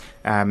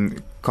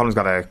 Colin's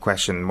got a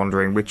question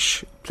wondering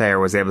which player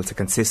was able to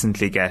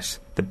consistently get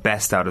the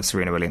best out of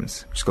Serena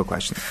Williams, which is a good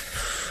question.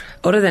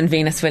 Other than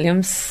Venus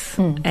Williams,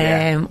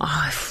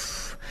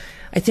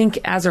 I think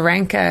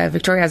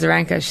Victoria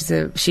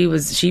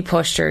Azarenka, she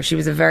pushed her. She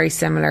was a very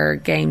similar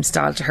game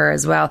style to her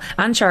as well.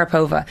 And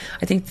Sharapova.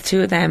 I think the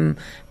two of them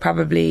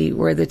probably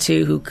were the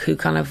two who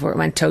kind of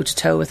went toe to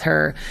toe with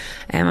her.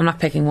 I'm not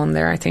picking one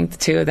there. I think the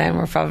two of them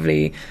were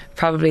probably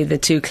the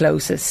two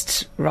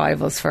closest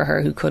rivals for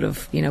her who could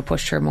have, you know,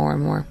 pushed her more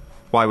and more.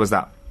 Why was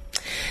that?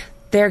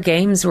 Their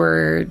games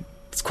were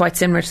quite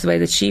similar to the way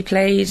that she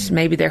played.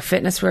 Maybe their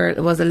fitness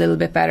was a little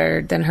bit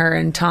better than her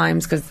in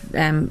times, because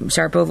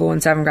Sharapova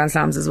won 7 Grand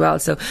Slams as well.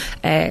 So,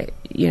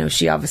 you know,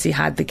 she obviously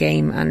had the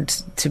game and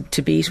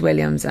to beat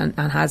Williams and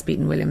has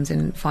beaten Williams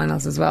in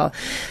finals as well.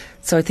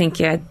 So I think,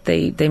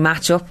 they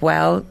match up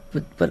well,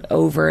 but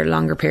over a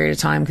longer period of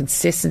time,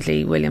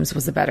 consistently, Williams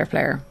was the better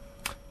player.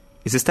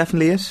 Is this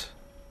definitely it?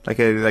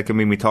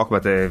 We talk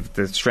about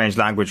the strange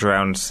language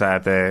around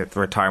the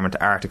retirement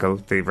article,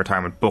 the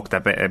retirement book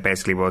that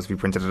basically was, we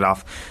printed it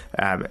off.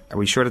 Are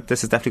we sure that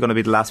this is definitely going to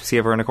be the last we see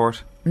of her in a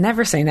court?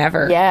 Never say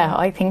never. Yeah,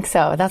 I think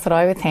so. That's what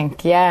I would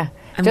think, yeah.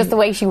 Just the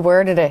way she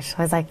worded it,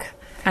 I was like...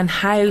 And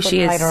how she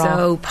is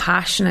so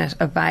passionate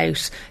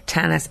about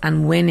tennis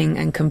and winning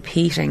and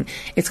competing.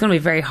 It's going to be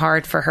very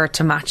hard for her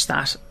to match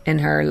that in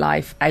her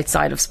life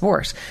outside of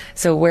sport.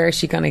 So where is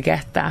she going to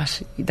get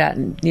that,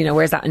 you know,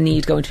 where's that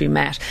need going to be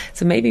met?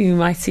 So maybe we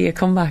might see a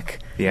comeback.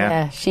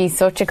 Yeah, she's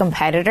such a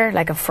competitor,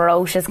 like a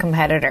ferocious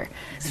competitor.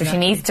 So she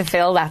needs to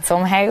fill that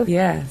somehow.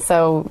 Yeah.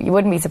 So you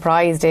wouldn't be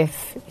surprised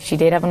if she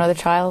did have another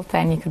child,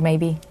 then you could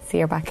maybe see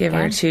her back Give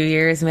again. her 2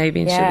 years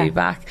maybe and she'll be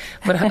back.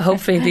 But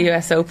hopefully the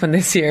US Open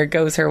this year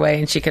goes her way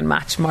and she can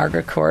match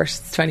Margaret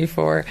Court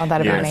 24. Oh,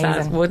 that'd be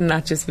amazing. Wouldn't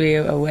that just be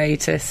a way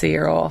to see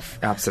her off?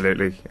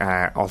 Absolutely.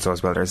 Also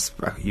as well, there's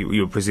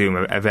you presume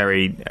a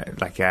very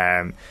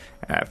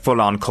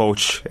full-on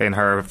coach in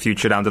her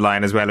future down the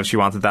line as well, if she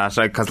wanted that,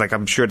 because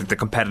I'm sure that the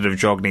competitive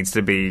drug needs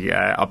to be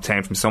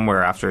obtained from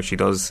somewhere after she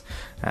does.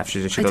 I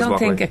don't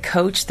think a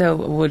coach though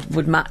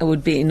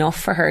would be enough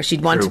for her.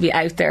 She'd want to be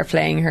out there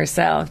playing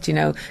herself, you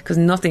know, because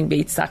nothing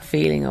beats that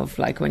feeling of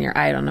like when you're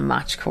out on a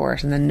match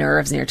court and the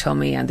nerves in your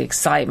tummy and the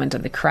excitement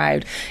and the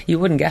crowd. You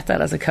wouldn't get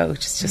that as a coach.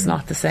 It's just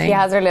not the same. She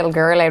has her little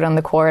girl out on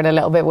the court a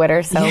little bit with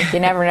her, so you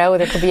never know,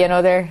 there could be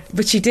another.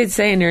 But she did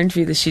say in her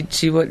interview that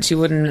she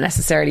wouldn't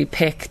necessarily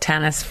pick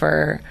tennis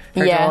for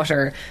her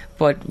daughter,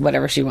 but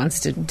whatever she wants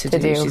to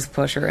do, she's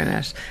put her in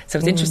it. So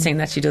it's interesting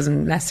that she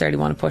doesn't necessarily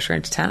want to push her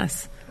into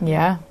tennis.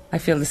 Yeah. I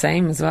feel the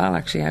same as well,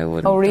 actually. I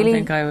wouldn't. Oh, really? Don't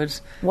think I would.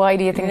 Why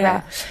do you think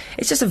that?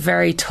 It's just a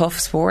very tough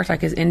sport,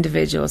 like an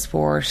individual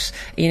sport,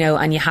 you know,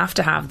 and you have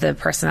to have the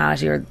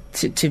personality or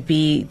to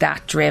be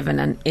that driven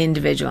and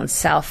individual and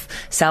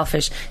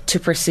selfish to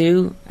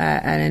pursue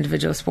an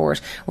individual sport.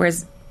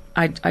 Whereas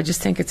I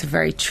just think it's a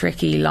very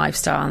tricky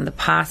lifestyle and the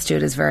path to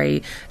it is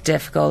very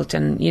difficult,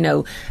 and you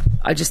know,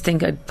 I just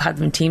think I'd have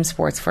them in team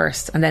sports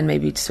first and then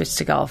maybe switch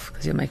to golf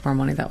because you'll make more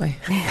money that way.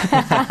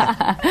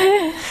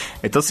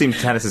 It does seem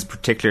tennis is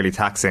particularly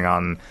taxing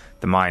on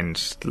the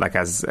mind, like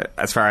as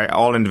far as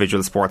all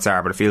individual sports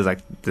are, but it feels like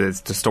the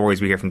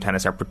stories we hear from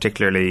tennis are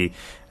particularly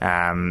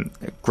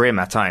grim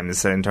at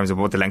times in terms of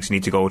what the lengths you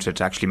need to go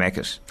to actually make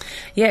it.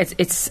 Yeah,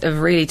 it's a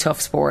really tough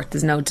sport.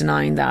 There's no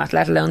denying that,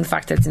 let alone the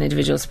fact that it's an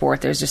individual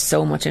sport. There's just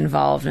so much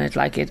involved in it.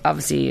 Like, it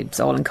obviously, it's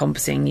all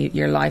encompassing.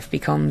 Your life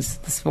becomes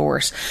the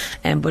sport,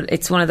 but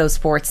it's one of those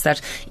sports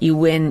that you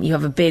win, you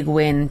have a big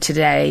win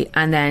today,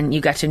 and then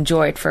you get to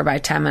enjoy it for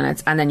about 10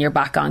 minutes, and then you're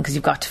back on because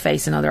you've got to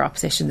face another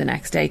opposition the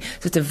next day.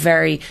 So it's a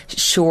very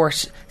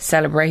short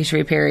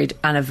celebratory period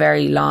and a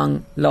very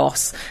long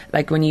loss.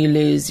 Like, when you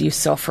lose, you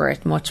suffer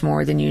it much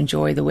more than you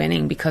enjoy the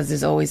winning, because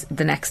there's always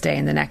the next day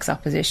and the next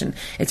opposition.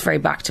 It's very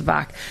back to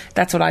back.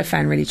 That's what I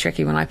found really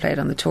tricky when I played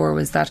on the tour,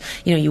 was that,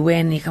 you know, you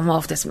win, you come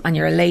off this and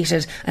you're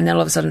elated, and then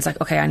all of a sudden it's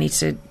like, okay, I need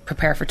to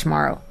prepare for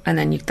tomorrow, and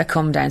then they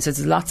come down. So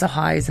there's lots of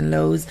highs and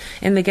lows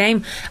in the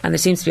game, and there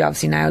seems to be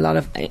obviously now a lot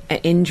of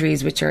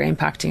injuries which are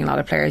impacting a lot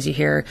of players. You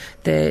hear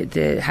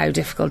the how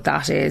difficult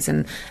that is,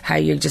 and how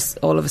you just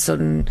all of a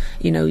sudden,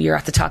 you know, you're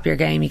at the top of your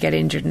game, you get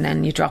injured, and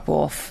then you drop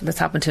off. That's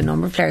happened to a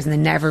number of players, and they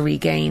never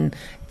regain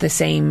the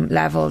same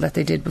level that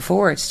they did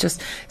before. It's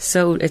just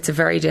so, it's a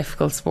very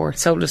difficult sport,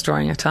 soul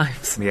destroying at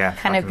times. Yeah.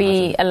 Can it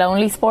be a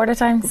lonely sport at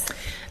times?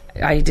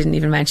 I didn't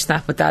even mention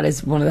that, but that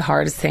is one of the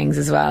hardest things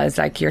as well. Is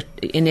like, you're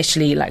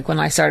initially, like when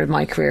I started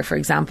my career, for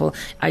example,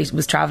 I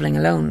was travelling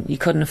alone. You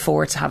couldn't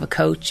afford to have a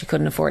coach, you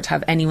couldn't afford to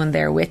have anyone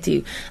there with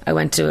you. I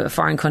went to a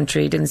foreign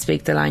country, didn't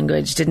speak the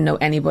language, didn't know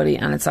anybody,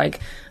 and it's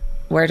like,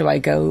 where do I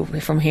go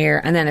from here?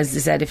 And then, as I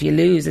said, if you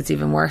lose, it's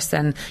even worse.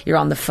 Then you're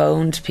on the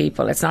phone to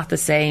people. It's not the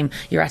same.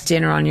 You're at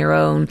dinner on your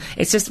own.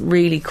 It's just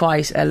really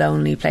quite a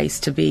lonely place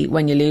to be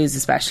when you lose,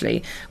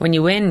 especially. When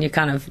you win, you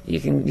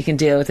can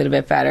deal with it a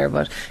bit better.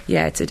 But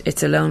yeah,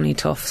 it's a lonely,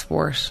 tough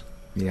sport.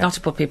 Yeah. Not to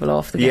put people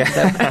off the game,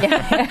 though.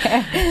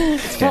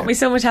 It's brought me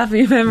so much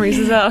happy memories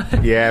as well.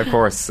 Yeah, of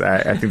course.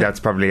 I think that's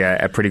probably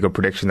a pretty good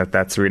prediction,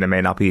 that Serena may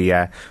not be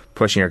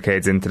pushing her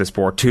kids into the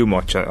sport too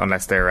much,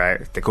 unless they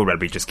could well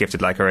be just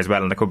gifted like her as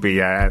well, and there could be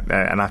a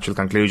natural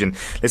conclusion.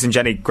 Listen,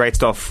 Jenny, great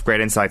stuff,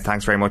 great insights.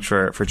 Thanks very much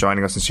for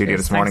joining us in studio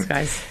this morning.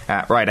 Thanks,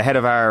 guys. Right, ahead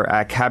of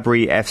our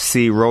Cadbury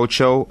FC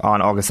Roadshow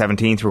on August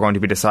 17th, we're going to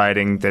be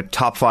deciding the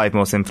top 5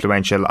 most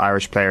influential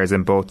Irish players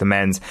in both the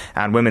men's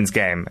and women's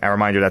game. A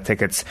reminder that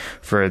tickets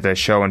for the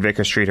show in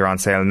Vicar Street are on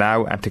sale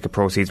now, and ticket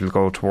proceeds will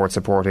go towards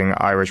supporting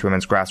Irish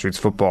women's grassroots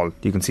football.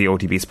 You can see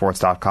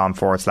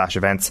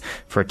otbsports.com/events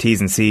for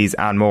T's and C's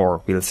and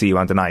more. We'll see you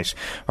on the night.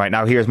 Right,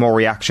 now here's more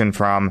reaction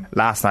from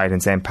last night in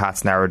St.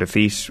 Pat's narrow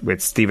defeat,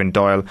 with Stephen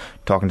Doyle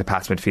talking to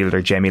Pat's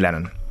midfielder Jamie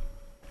Lennon.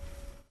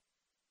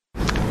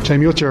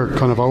 Jamie, what's your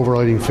kind of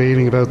overriding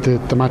feeling about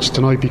the match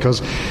tonight?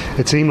 Because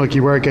it seemed like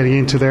you were getting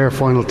into their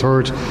final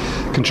third,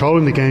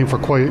 controlling the game for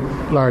quite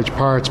large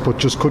parts, but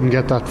just couldn't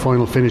get that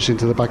final finish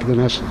into the back of the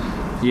net.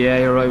 Yeah,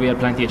 you're right, we had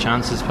plenty of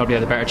chances, probably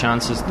had the better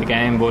chances of the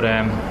game, but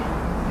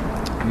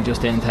we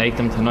just didn't take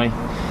them tonight.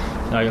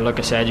 Like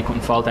I said, you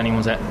couldn't fault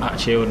anyone's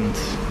attitude and,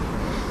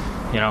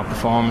 you know,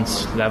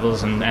 performance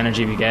levels and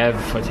energy we gave.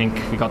 I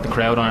think we got the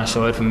crowd on our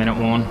side from minute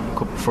one.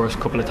 First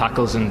couple of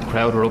tackles and the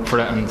crowd were up for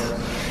it, and,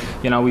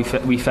 you know, we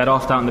fed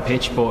off that on the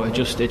pitch, but it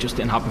just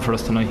didn't happen for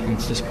us tonight, and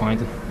it's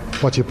disappointing.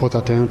 What do you put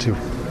that down to?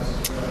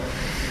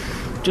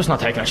 Just not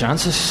taking our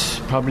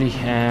chances, probably.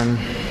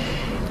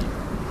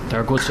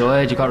 They're a good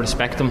side, you got to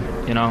respect them,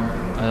 you know.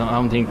 I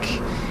don't think,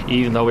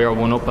 even though we were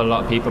 1 up, a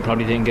lot of people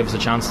probably didn't give us a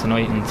chance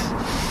tonight, and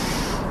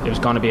it was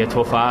going to be a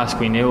tough ask.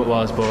 We knew it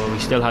was, but we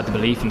still had the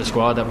belief in the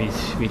squad that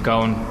we'd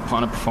go and put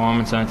on a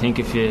performance. And I think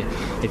if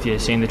you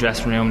seen the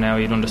dressing room now,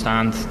 you'd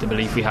understand the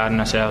belief we had in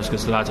ourselves,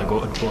 because the lads are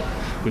good. But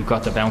we've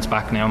got to bounce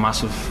back now.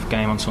 Massive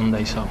game on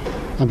Sunday. So.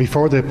 And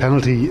before the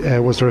penalty,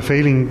 was there a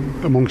feeling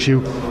amongst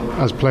you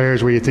as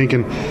players? Were you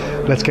thinking,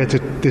 let's get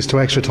this to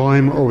extra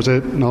time, or was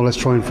it, no, let's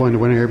try and find a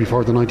winner here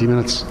before the 90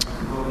 minutes?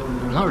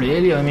 Not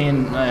really. I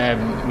mean,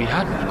 we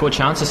had good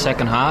chances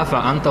second half.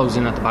 Anto's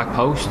in at the back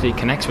post. He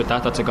connects with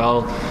that. That's a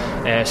goal.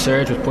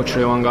 Serge was put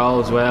through on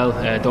goal as well.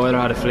 Doyle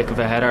had a flick of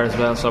a header as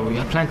well. So we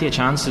had plenty of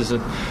chances.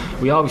 And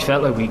we always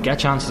felt like we'd get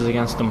chances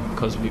against them,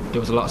 because there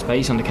was a lot of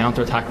space on the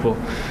counter attack. But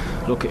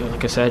look,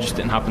 like I said, it just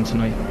didn't happen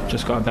tonight.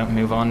 Just got to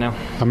move on now.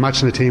 And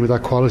matching a team of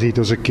that quality,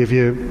 does it give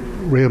you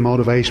real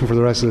motivation for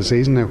the rest of the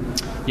season now?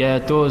 Yeah,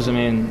 it does. I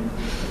mean,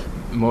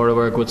 Mora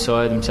were a good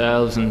side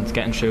themselves, and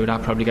getting through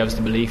that probably gave us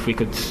the belief we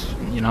could,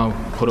 you know,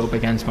 put up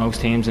against most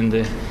teams in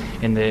the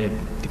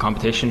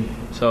competition.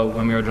 So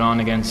when we were drawn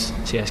against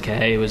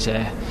CSK, it was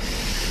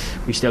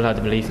we still had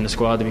the belief in the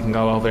squad that we can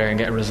go over there and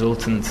get a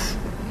result, and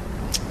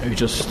we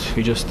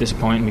just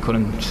disappointed we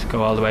couldn't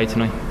go all the way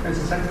tonight. As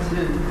a second to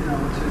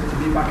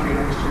be back here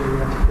next year, we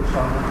have to push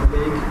on in the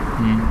league.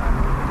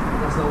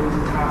 That's not always a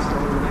task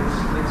over the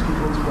next few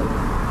months, but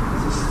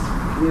there's this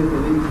real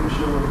belief for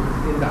sure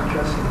in that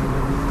dressing room.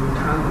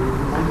 We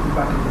want to be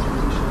back in this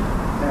position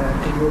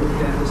in Europe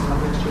again this time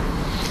next year.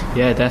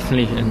 Yeah,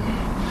 definitely. And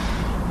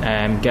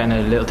getting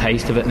a little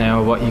taste of it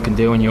now, what you can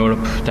do in Europe,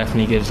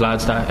 definitely gives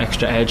lads that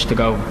extra edge to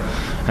go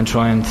and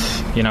try and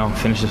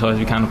finish as high as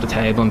we can up the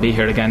table and be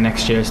here again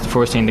next year. So the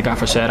first thing the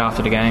gaffer said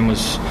after the game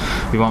was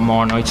we want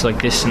more nights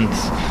like this, and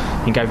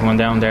I think everyone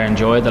down there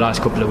enjoyed the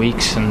last couple of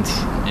weeks, and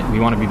we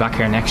want to be back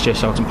here next year.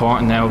 So it's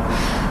important now.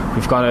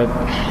 We've got to,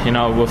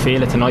 we'll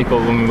feel it tonight, but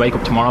when we wake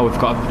up tomorrow we've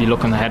got to be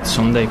looking ahead to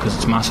Sunday because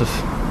it's massive.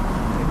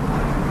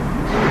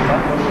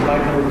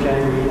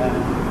 Jamie,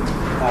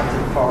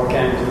 after 4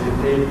 games of the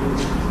league,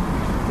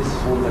 this is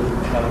one that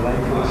you've got away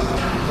from us.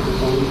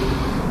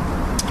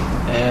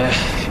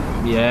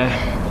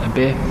 Yeah, a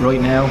bit right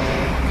now.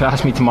 If you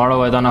ask me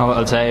tomorrow, I don't know what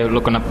I'll say.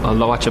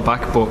 I'll watch it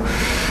back, but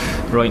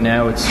right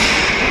now it's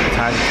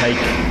hard to take,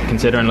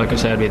 considering, like I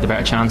said, we had the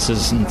better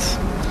chances and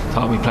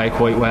thought we played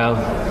quite well.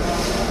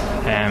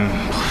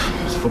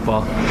 It's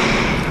football, it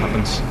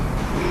happens.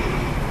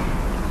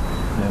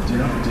 Do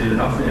you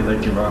not feel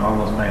like you're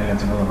almost playing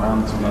against another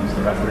man? Sometimes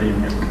the referee,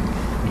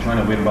 you're trying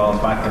to win balls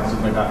back and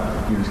stuff like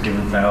that, he was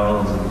giving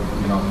fouls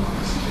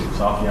and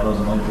soft yellows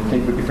and all. I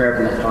think it would be fair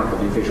to let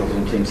the officials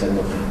and team said,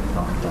 look,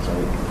 no, that's all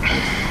right.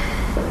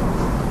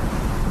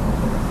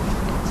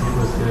 It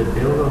was the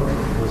build-up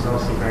was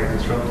obviously very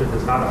disruptive.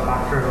 Was that a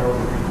factor at all?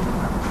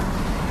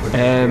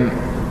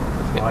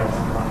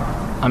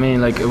 I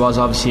mean, it was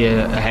obviously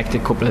a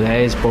hectic couple of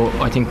days, but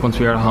I think once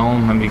we were at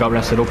home and we got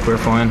rested up, we were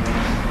fine.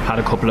 Had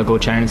a couple of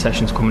good training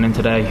sessions coming in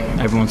today.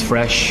 Everyone's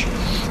fresh,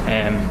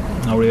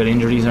 no real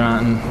injuries or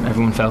anything.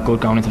 Everyone felt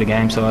good going into the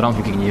game, so I don't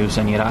think you can use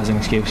any of that as an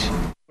excuse.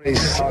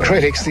 These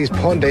critics, these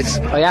pundits,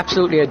 I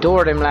absolutely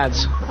adore them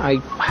lads.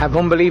 I have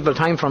unbelievable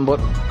time for them, but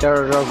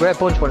they're a great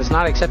bunch, but it's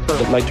not acceptable.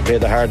 They'd like to play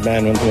the hard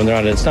man when they're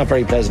on it. It's not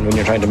very pleasant when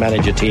you're trying to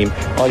manage a team.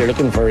 All you're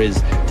looking for is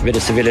a bit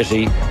of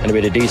civility and a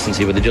bit of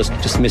decency, but they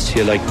just miss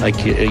you like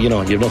you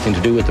have nothing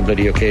to do with the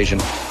bloody occasion.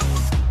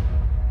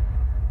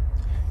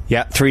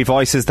 Yeah, 3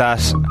 voices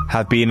that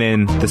have been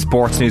in the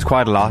sports news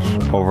quite a lot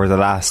over the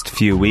last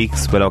few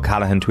weeks. Will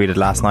O'Callaghan tweeted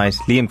last night.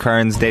 Liam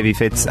Kearns, Davy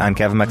Fitz and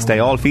Kevin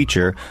McStay all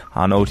feature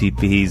on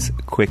OTB's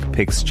Quick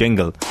Picks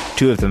jingle.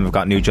 2 of them have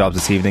got new jobs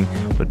this evening,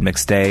 with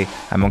McStay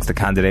amongst the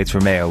candidates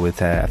for Mayo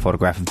with a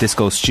photograph of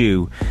Disco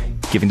Stew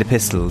giving the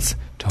pistols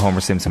to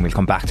Homer Simpson. We'll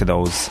come back to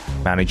those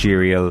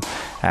managerial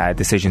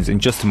decisions in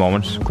just a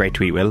moment. Great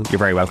tweet, Will. You're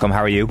very welcome.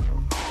 How are you?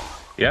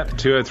 Yeah,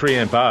 2 out of 3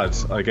 ain't bad,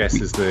 I guess,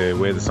 is the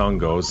way the song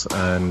goes.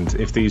 And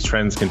if these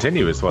trends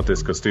continue, is what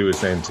Disco Stew is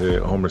saying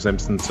to Homer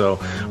Simpson. So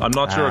I'm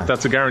not sure if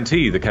that's a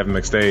guarantee that Kevin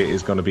McStay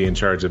is going to be in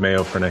charge of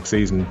Mayo for next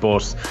season.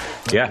 But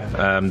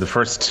yeah, the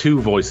first 2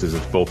 voices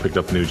have both picked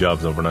up new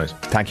jobs overnight.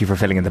 Thank you for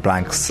filling in the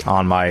blanks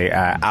on my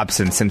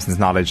absent Simpsons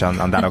knowledge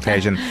on that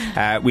occasion.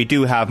 We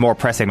do have more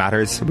pressing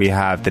matters. We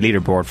have the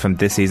leaderboard from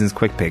this season's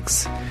Quick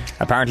Picks.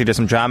 Apparently there's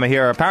some drama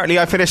here. Apparently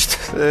I finished...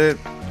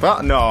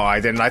 well, no,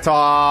 I didn't. I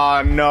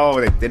thought, no,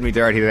 they did me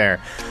dirty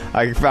there.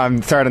 I'm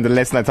third on the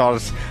list and I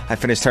thought I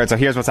finished third. So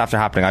here's what's after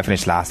happening. I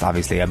finished last,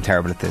 obviously. I'm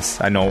terrible at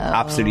this. I know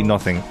absolutely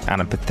nothing and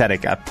I'm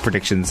pathetic at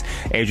predictions.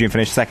 Adrian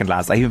finished second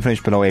last. I even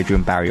finished below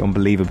Adrian Barry.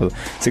 Unbelievable.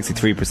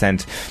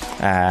 63%.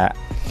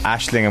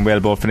 Aisling and Will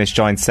both finished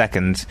joint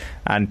second.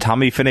 And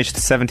Tommy finished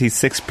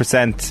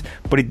 76%,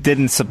 but he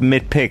didn't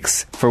submit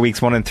picks for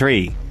weeks 1 and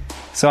 3.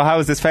 So how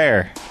is this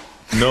fair?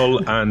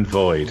 Null and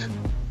void.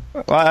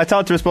 Well, I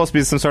thought there was supposed to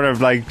be some sort of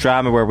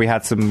drama where we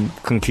had some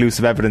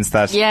conclusive evidence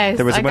that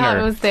there was a winner.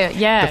 It was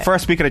the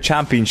first week of the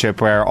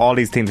championship where all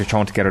these teams are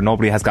thrown together,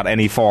 nobody has got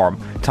any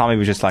form. Tommy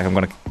was just I'm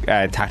going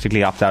to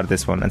tactically opt out of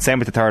this one, and same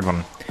with the third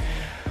one.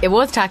 It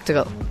was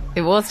tactical.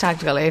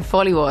 It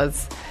fully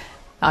was.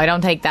 I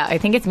don't take that. I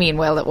think it's me and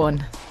Will that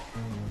won.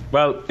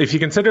 Well, if you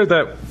consider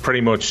that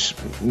pretty much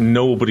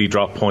nobody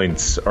dropped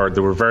points, or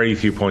there were very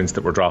few points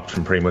that were dropped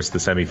from pretty much the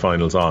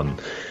semi-finals on,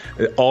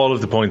 all of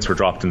the points were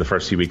dropped in the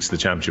first few weeks of the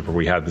championship where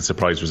we had the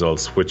surprise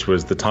results, which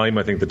was the time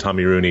I think that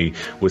Tommy Rooney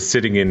was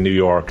sitting in New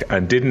York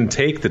and didn't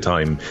take the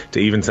time to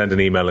even send an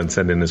email and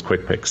send in his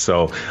quick picks.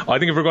 So I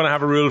think if we're going to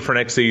have a rule for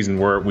next season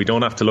where we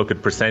don't have to look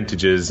at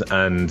percentages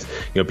and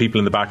people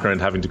in the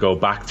background having to go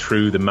back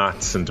through the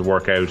maths and to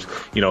work out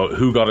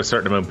who got a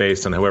certain amount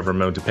based on however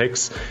amount of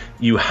picks,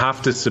 you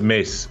have to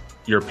submit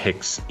your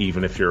picks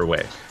even if you're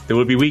away. There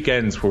will be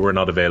weekends where we're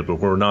not available,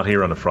 where we're not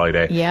here on a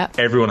Friday. Yeah.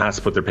 Everyone has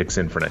to put their picks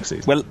in for next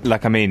season. Well,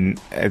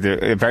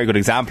 a very good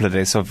example of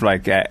this, of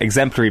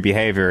exemplary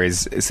behaviour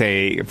is,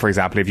 say, for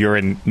example, if you're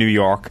in New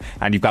York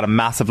and you've got a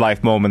massive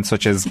life moment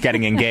such as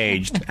getting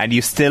engaged and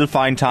you still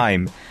find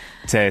time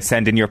to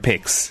send in your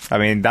picks. I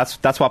mean,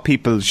 that's what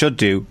people should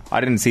do.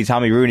 I didn't see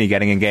Tommy Rooney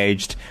getting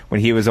engaged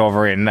when he was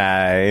over in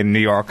New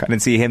York. I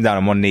didn't see him down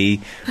on one knee.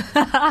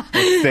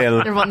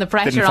 Still, they're putting the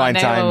pressure on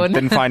now.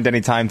 Didn't find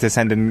any time to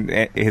send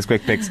in his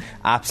quick picks.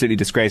 Absolutely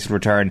disgraceful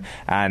return.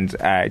 And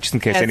just in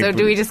case so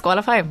do we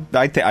disqualify him?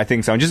 I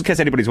think so. And just in case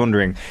anybody's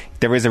wondering,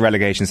 there is a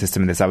relegation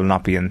system in this. I will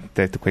not be in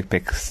the quick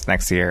picks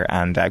next year,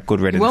 and good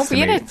riddance. You won't to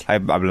be me. in it? I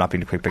will not be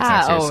in the quick picks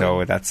next year.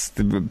 So that's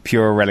the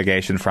pure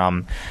relegation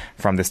from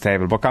this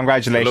table. But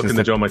congratulations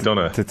to Joe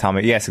McDonagh. To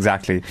Tommy. Yes,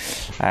 exactly.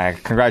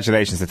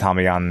 Congratulations to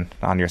Tommy on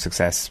your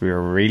success. We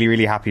were really,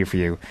 really happy for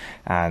you,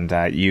 and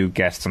you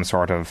get some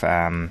sort of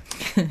reward.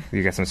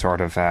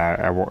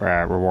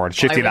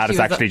 Shifty Lad has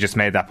actually just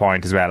made that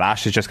point as well.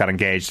 Ash has just got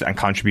engaged and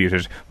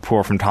contributed.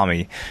 Poor from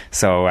Tommy.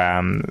 So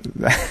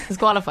he's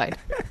qualified.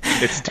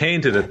 It's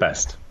tainted at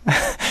best.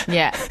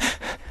 Yeah.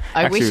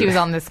 I wish he was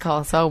on this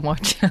call so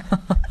much.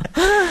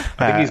 I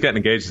think he's getting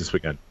engaged this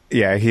weekend.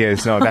 Yeah, he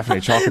is. No,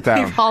 definitely. Chalk it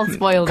down. We've all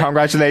spoiled it.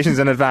 Congratulations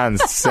in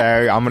advance.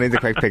 I'm going to need the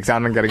quick picks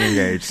and getting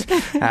engaged.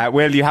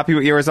 Will, you happy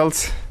with your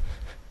results?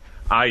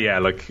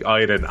 Yeah, I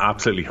had an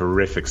absolutely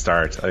horrific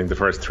start. I think the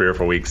first 3 or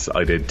 4 weeks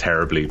I did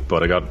terribly,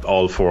 but I got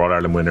all 4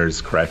 All-Ireland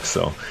winners correct.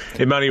 So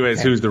in many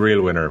ways, who's the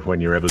real winner when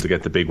you're able to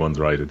get the big ones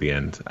right at the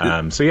end?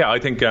 I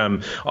think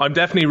I'm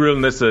definitely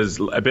ruling this as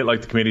a bit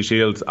like the Community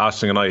Shield.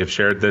 Aisling and I have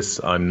shared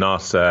this. I'm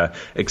not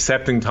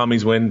accepting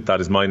Tommy's win.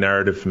 That is my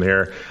narrative from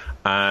here.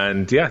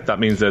 And that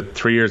means that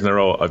 3 years in a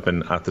row I've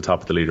been at the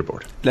top of the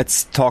leaderboard.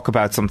 Let's talk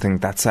about something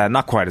that's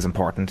not quite as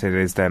important. It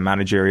is the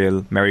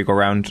managerial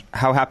merry-go-round.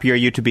 How happy are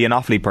you to be an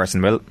Offaly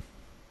person, Will?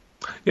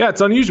 Yeah, it's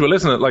unusual,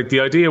 isn't it?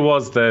 The idea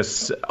was that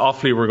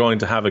Offaly were going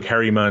to have a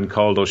Kerry man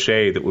called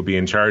O'Shea that would be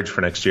in charge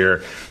for next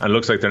year, and it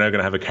looks like they're now going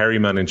to have a Kerry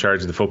man in charge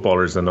of the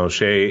footballers and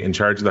O'Shea in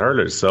charge of the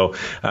hurlers. So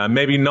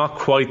maybe not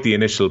quite the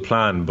initial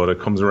plan, but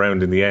it comes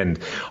around in the end.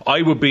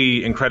 I would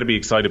be incredibly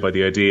excited by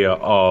the idea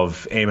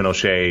of Eamon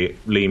O'Shea,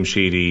 Liam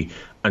Sheedy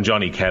and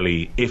Johnny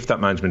Kelly if that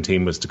management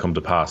team was to come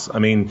to pass. I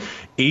mean,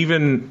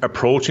 even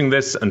approaching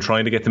this and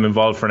trying to get them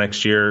involved for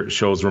next year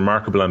shows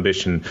remarkable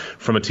ambition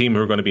from a team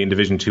who are going to be in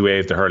Division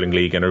 2A of the Hurling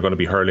League and are going to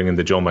be hurling in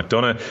the Joe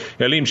McDonagh.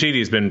 Liam Sheedy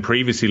has been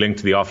previously linked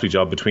to the Offaly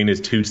job between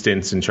his 2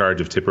 stints in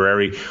charge of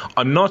Tipperary.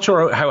 I'm not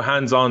sure how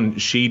hands-on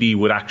Sheedy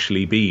would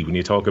actually be when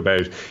you talk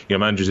about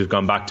managers who've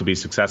gone back to be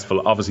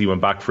successful. Obviously he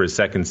went back for his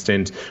second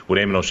stint with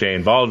Eamon O'Shea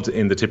involved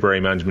in the Tipperary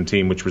management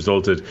team, which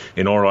resulted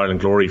in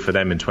All-Ireland glory for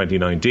them in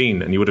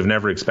 2019, and you would have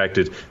never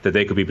expected that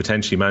they could be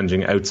potentially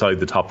managing outside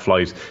the top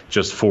flight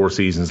just 4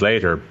 seasons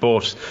later.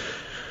 But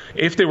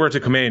if they were to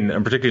come in,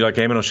 and particularly like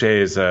Eamon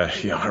O'Shea is a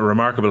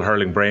remarkable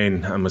hurling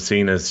brain and was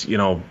seen as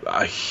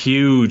a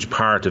huge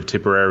part of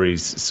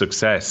Tipperary's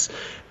success,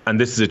 and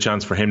this is a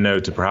chance for him now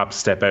to perhaps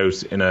step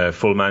out in a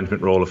full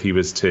management role if he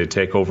was to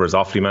take over as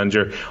Offaly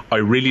manager. I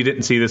really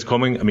didn't see this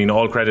coming. I mean,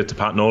 all credit to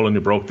Pat Nolan, who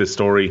broke this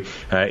story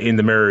in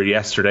the Mirror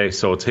yesterday,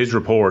 so it's his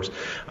report.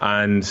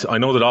 And I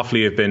know that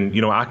Offaly have been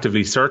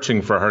actively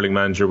searching for a hurling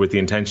manager with the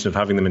intention of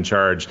having them in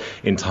charge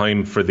in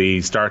time for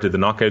the start of the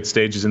knockout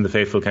stages in the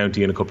Faithful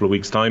County in a couple of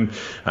weeks' time,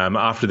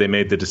 after they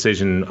made the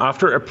decision,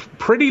 after a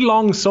pretty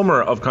long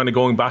summer of kind of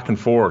going back and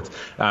forth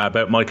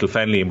about Michael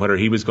Fennelly and whether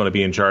he was going to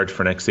be in charge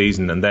for next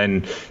season, and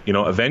then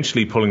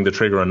eventually pulling the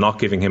trigger on not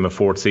giving him a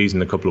 4th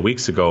season a couple of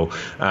weeks ago.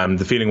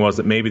 The feeling was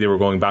that maybe they were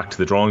going back to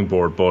the drawing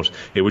board, but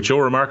it would show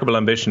remarkable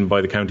ambition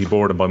by the county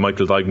board and by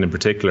Michael Duignan in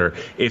particular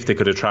if they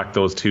could attract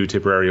those 2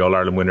 Tipperary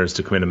All-Ireland winners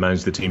to come in and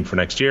manage the team for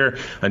next year.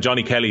 And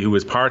Johnny Kelly, who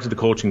was part of the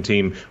coaching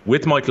team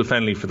with Michael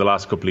Fennelly for the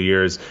last couple of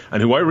years,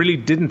 and who I really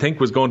didn't think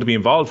was going to be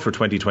involved for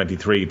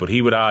 2023, but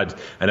he would add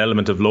an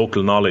element of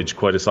local knowledge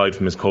quite aside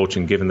from his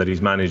coaching, given that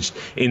he's managed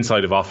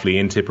inside of Offaly,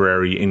 in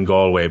Tipperary, in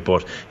Galway,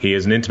 but he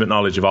has an intimate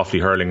knowledge of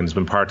Offaly hurling and has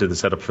been part of the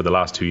setup for the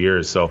last 2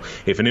 years. So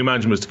if a new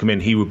management was to come in,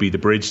 he would be the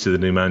bridge to the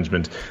new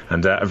management,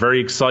 and a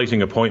very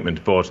exciting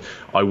appointment. But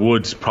I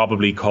would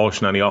probably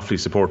caution any Offaly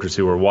supporters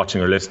who are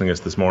watching or listening to us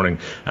this morning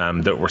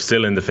that we're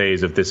still in the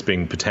phase of this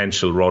being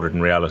potential rather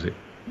than reality.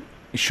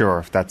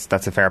 Sure,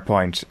 that's a fair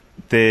point.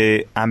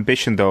 The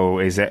ambition, though,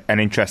 is an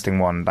interesting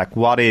one.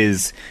 What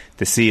is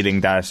the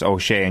ceiling that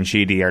O'Shea and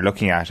Sheedy are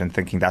looking at and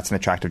thinking that's an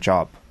attractive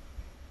job?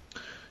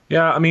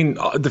 Yeah, I mean,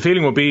 the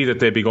feeling would be that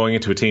they'd be going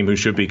into a team who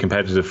should be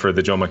competitive for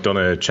the Joe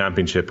McDonagh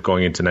Championship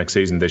going into next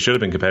season. They should have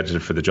been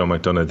competitive for the Joe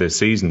McDonagh this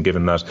season,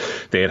 given that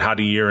they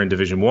had a year in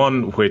Division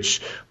 1, which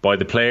by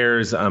the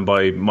players and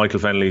by Michael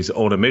Fennelly's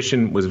own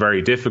admission was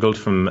very difficult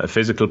from a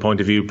physical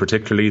point of view.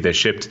 Particularly, they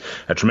shipped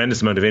a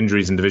tremendous amount of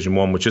injuries in Division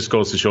 1, which just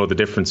goes to show the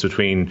difference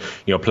between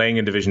playing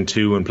in Division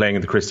 2 and playing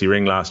in the Christy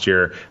Ring last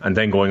year, and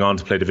then going on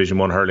to play Division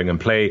 1 hurling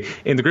and play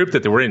in the group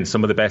that they were in,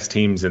 some of the best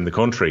teams in the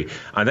country.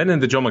 And then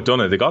in the Joe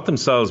McDonagh, they got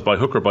themselves by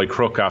hook or by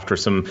crook after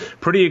some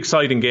pretty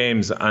exciting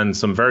games and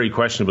some very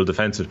questionable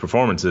defensive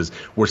performances.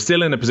 We're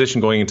still in a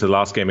position going into the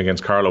last game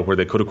against Carlow where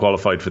they could have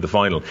qualified for the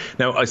final.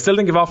 Now, I still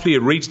think if Offaly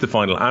had reached the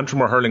final, Antrim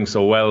were hurling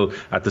so well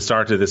at the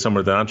start of this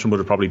summer that Antrim would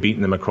have probably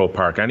beaten them at Croke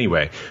Park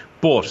anyway.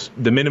 But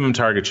the minimum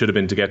target should have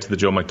been to get to the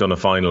Joe McDonagh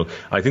final.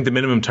 I think the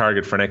minimum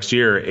target for next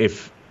year,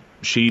 if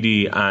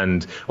Sheedy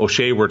and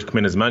O'Shea were to come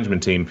in as a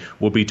management team,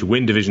 would be to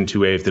win Division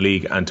 2A of the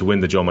league and to win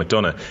the Joe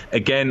McDonagh.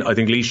 Again, I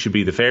think Laois should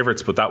be the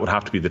favourites, but that would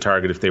have to be the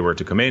target if they were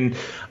to come in.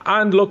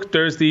 And look,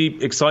 there's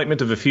the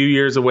excitement of a few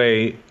years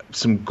away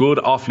some good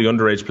Offaly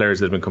underage players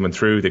that have been coming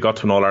through. They got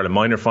to an All-Ireland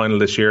minor final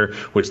this year,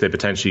 which they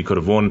potentially could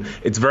have won.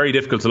 It's very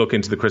difficult to look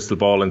into the crystal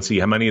ball and see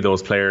how many of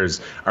those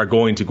players are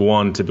going to go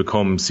on to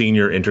become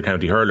senior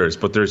intercounty hurlers,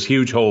 but there's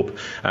huge hope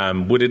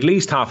with at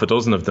least half a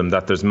dozen of them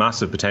that there's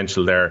massive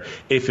potential there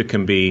if it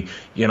can be,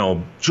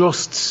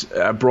 just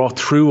brought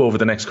through over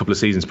the next couple of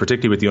seasons,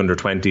 particularly with the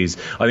under-20s.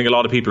 I think a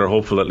lot of people are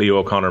hopeful that Leo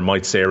O'Connor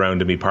might stay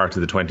around and be part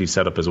of the 20s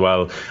setup as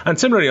well. And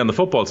similarly on the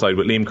football side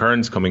with Liam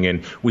Kearns coming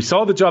in, we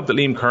saw the job that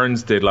Liam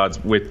Kearns did,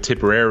 lads, with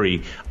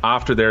Tipperary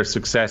after their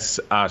success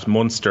at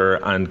Munster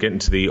and getting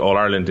to the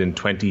All-Ireland in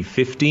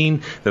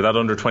 2015, that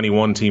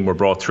under-21 team were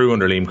brought through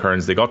under Liam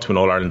Kearns. They got to an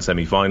All-Ireland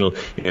semi-final.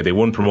 They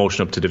won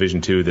promotion up to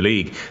Division 2 of the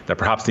league. That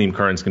perhaps Liam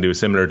Kearns can do a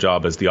similar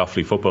job as the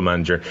Offaly football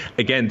manager.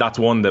 Again, that's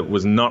one that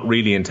was not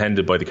really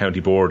intended by the county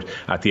board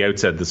at the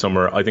outset of the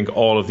summer. I think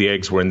all of the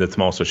eggs were in the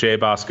Tomás O'Shea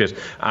basket,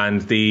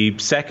 and the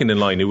second in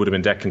line, who would have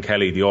been Declan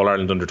Kelly, the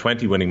All-Ireland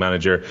under-20 winning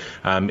manager,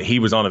 he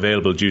was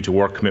unavailable due to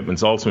work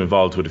commitments, also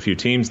involved with a few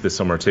teams this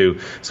summer too,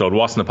 so it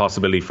wasn't a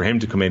possibility for him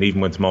to come in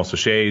even when Tomás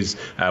O'Shea's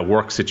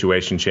work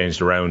situation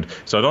changed around.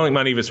 So I don't think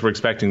many of us were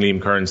expecting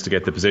Liam Kearns to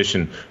get the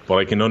position, but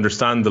I can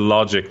understand the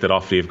logic that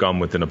Offaly have gone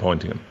with in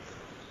appointing him.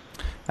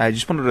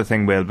 Just one other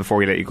thing, Will, before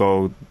we let you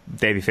go.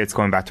 Davy Fitz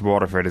going back to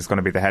Waterford is going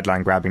to be the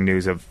headline grabbing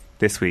news of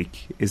this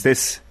week. Is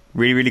this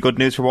really, really good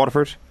news for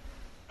Waterford?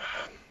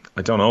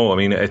 I don't know. I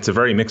mean, it's a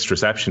very mixed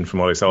reception from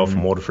what I saw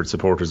from Waterford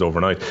supporters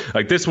overnight.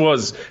 Like, this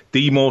was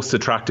the most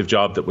attractive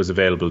job that was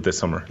available this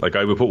summer. Like,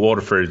 I would put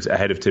Waterford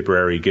ahead of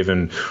Tipperary,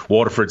 given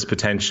Waterford's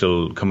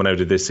potential coming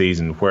out of this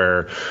season,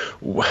 where,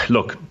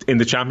 look, in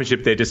the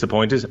Championship they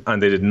disappointed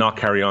and they did not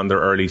carry on their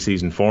early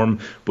season form,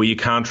 but you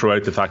can't throw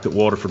out the fact that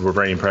Waterford were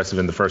very impressive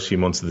in the first few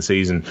months of the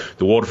season.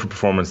 The Waterford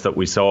performance that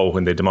we saw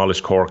when they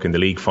demolished Cork in the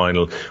league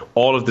final,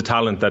 all of the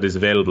talent that is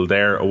available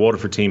there, a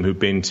Waterford team who've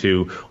been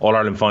to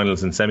All-Ireland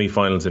finals and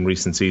semi-finals in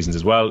recent seasons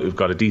as well, who've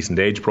got a decent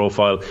age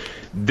profile.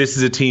 This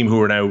is a team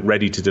who are now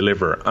ready to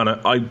deliver, and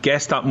I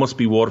guess that must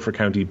be Waterford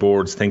County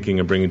Board's thinking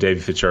of bringing Davy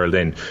Fitzgerald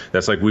in.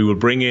 That's like, we will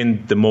bring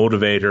in the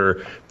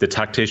motivator, the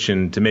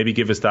tactician, to maybe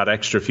give us that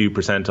extra few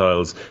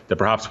percentiles that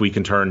perhaps we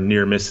can turn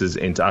near misses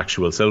into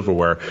actual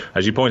silverware.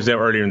 As you pointed out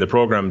earlier in the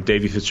programme,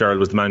 Davy Fitzgerald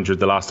was the manager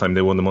the last time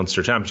they won the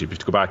Munster Championship. You have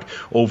to go back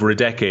over a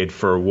decade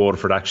for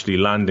Waterford actually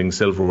landing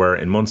silverware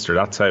in Munster.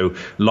 That's how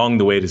long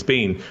the wait has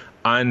been.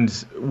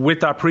 And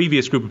with that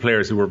previous group of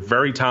players who were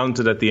very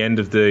talented at the end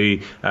of the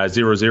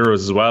 0-0s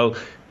as well,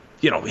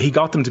 he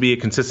got them to be a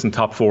consistent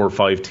top 4 or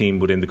 5 team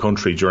within the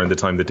country during the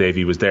time that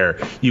Davy was there.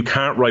 You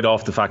can't write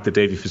off the fact that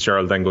Davy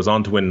Fitzgerald then goes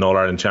on to win an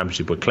All-Ireland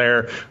Championship with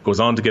Clare, goes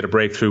on to get a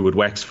breakthrough with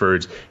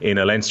Wexford in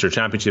a Leinster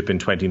Championship in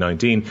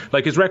 2019.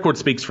 Like, his record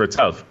speaks for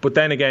itself. But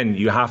then again,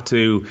 you have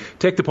to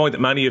take the point that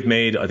many have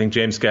made. I think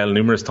James Skell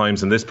numerous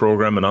times in this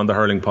programme and on the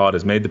Hurling Pod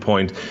has made the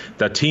point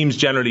that teams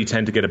generally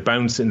tend to get a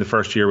bounce in the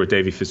first year with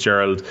Davy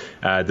Fitzgerald.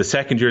 The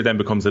second year then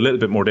becomes a little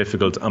bit more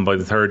difficult, and by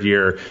the third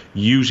year,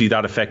 usually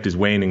that effect is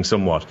waning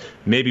somewhat.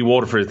 Maybe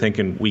Waterford are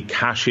thinking, we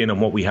cash in on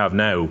what we have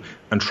now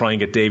and try and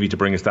get Davy to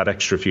bring us that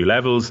extra few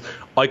levels.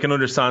 I can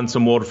understand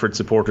some Waterford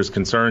supporters'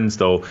 concerns,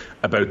 though,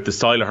 about the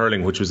style of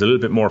hurling, which was a little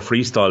bit more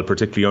freestyle,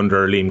 particularly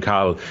under Liam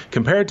Cahill,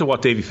 compared to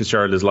what Davy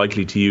Fitzgerald is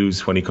likely to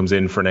use when he comes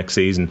in for next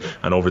season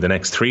and over the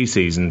next 3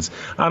 seasons.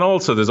 And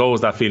also, there's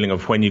always that feeling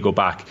of when you go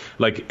back.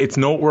 Like, it's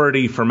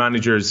noteworthy for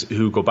managers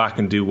who go back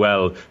and do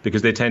well,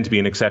 because they tend to be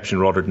an exception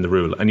rather than the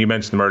rule. And you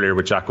mentioned them earlier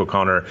with Jack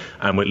O'Connor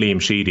and with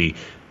Liam Sheedy.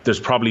 There's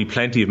probably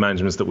plenty of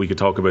managements that we could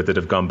talk about that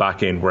have gone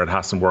back in where it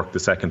hasn't worked the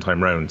second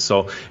time round.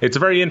 So it's a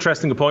very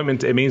interesting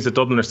appointment. It means that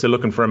Dublin are still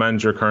looking for a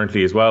manager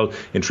currently as well.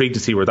 Intrigued to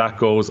see where that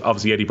goes.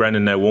 Obviously, Eddie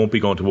Brennan now won't be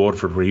going to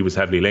Waterford, where he was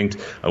heavily linked.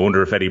 I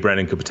wonder if Eddie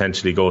Brennan could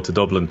potentially go to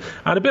Dublin.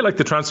 And a bit like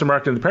the transfer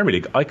market in the Premier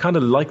League, I kind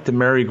of like the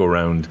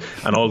merry-go-round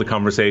and all the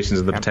conversations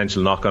and the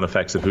potential knock-on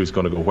effects of who's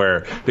going to go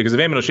where. Because if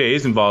Eamon O'Shea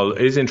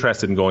is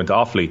interested in going to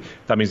Offaly,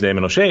 that means that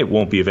Eamon O'Shea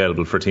won't be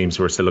available for teams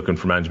who are still looking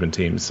for management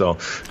teams. So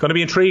it's going to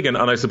be intriguing.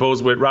 And I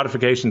suppose with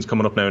ratifications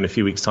coming up now in a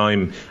few weeks'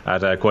 time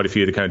at quite a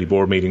few of the county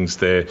board meetings,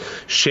 the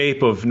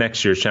shape of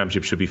next year's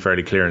championship should be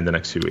fairly clear in the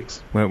next few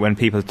weeks. When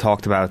people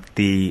talked about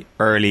the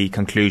early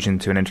conclusion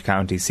to an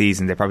inter-county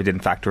season, they probably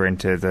didn't factor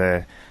into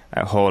the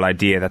whole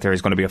idea that there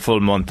is going to be a full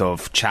month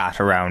of chat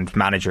around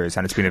managers,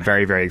 and it's been a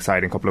very, very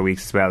exciting couple of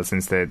weeks as well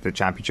since the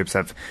championships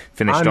have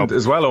finished up. And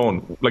as well,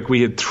 Owen, like,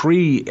 we had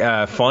 3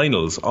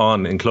 finals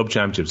on in club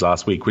championships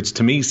last week, which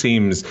to me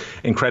seems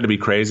incredibly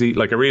crazy.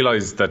 Like, I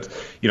realise that,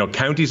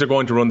 counties are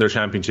going to run their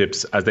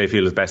championships as they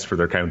feel is best for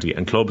their county,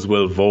 and clubs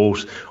will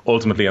vote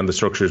ultimately on the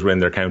structures within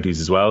their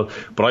counties as well.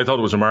 But I thought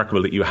it was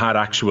remarkable that you had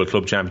actual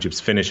club championships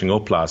finishing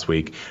up last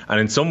week, and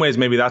in some ways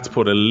maybe that's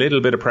put a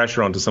little bit of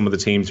pressure onto some of the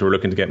teams who are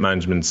looking to get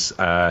managements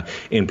campaigns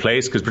in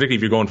place, because particularly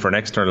if you're going for an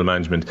external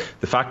management,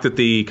 the fact that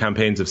the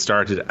campaigns have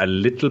started a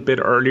little bit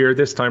earlier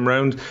this time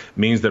round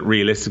means that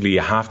realistically you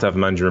have to have a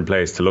manager in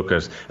place to look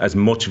at as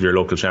much of your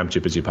local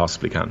championship as you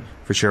possibly can.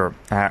 For sure.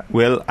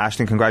 Will,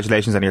 Aisling,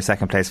 congratulations on your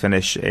second place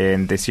finish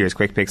in this year's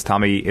Quick Picks.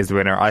 Tommy is the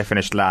winner. I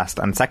finished last,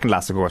 and second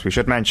last, of course, we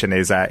should mention,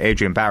 is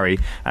Adrian Barry,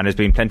 and there's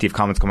been plenty of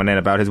comments coming in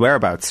about his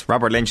whereabouts.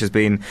 Robert Lynch has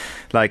been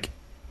like,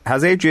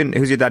 has Adrian,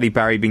 who's your daddy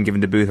Barry, been given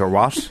the boot or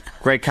what?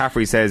 Greg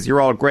Caffrey says, you're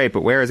all great,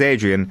 but where is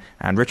Adrian?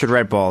 And Richard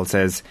Redball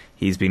says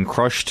he's been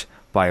crushed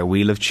by a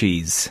wheel of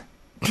cheese.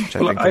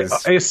 Well, I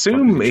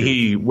assume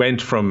he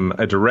went from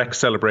a direct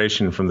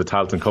celebration from the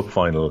Tailteann Cup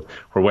final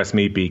where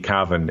Westmeath beat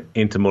Cavan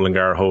into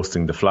Mullingar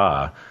hosting the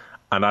Fleadh,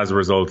 and as a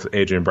result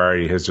Adrian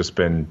Barry has just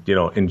been, you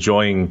know,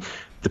 enjoying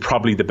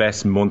probably the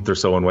best month or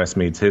so in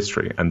Westmeath's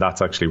history, and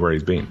that's actually where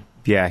he's been.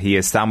 Yeah, he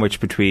is sandwiched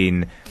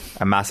between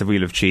a massive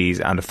wheel of cheese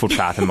and a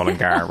footbath in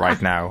Mullingar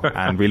right now,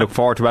 and we look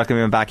forward to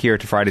welcoming him back here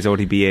to Friday's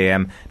OTB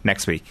AM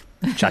next week.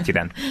 Chat to you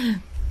then.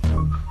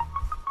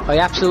 I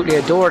absolutely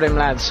adore them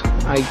lads.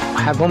 I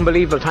have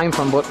unbelievable time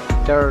for them, but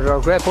they're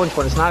a great bunch,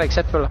 but it's not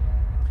acceptable.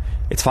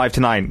 It's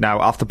 5-9. Now,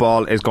 Off the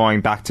Ball is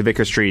going back to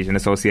Vicar Street in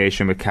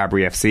association with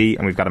Cabri FC,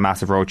 and we've got a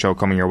massive roadshow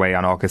coming your way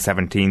on August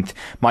 17th.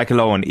 Michael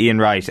Owen, Ian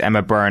Wright,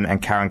 Emma Byrne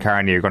and Karen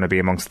Carney are going to be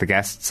amongst the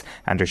guests,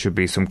 and there should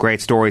be some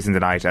great stories in the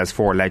night as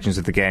four legends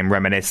of the game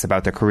reminisce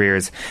about their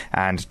careers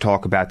and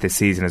talk about this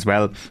season as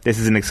well. This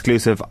is an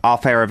exclusive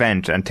off-air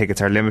event, and tickets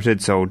are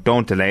limited, so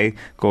don't delay.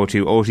 Go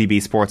to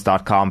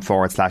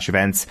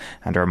otbsports.com/events,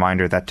 and a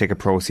reminder that ticket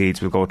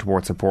proceeds will go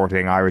towards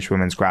supporting Irish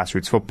women's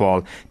grassroots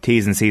football.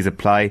 T's and C's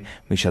apply.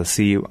 We shall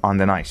see you on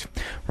the night.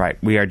 Right,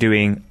 we are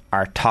doing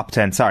our top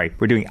 10,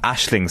 we're doing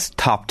Aisling's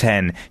top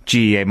 10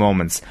 GAA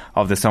moments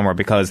of the summer,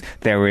 because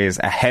there is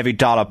a heavy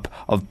dollop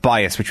of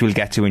bias which we'll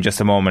get to in just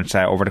a moment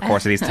over the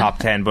course of these top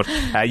 10, but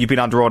you've been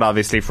on the road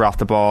obviously for Off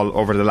the Ball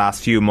over the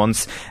last few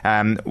months.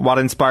 What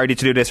inspired you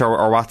to do this,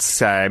 or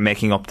what's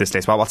making up this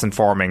list? What's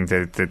informing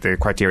the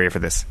criteria for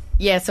this?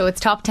 Yeah, so it's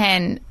top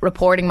 10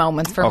 reporting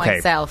moments for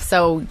myself.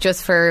 So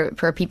just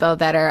for people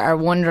that are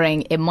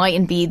wondering, it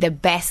mightn't be the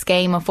best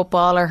game of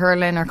football or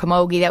hurling or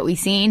camogie that we've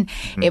seen.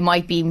 It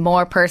might be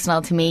more personal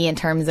to me in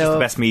terms of... the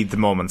best Meath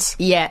moments.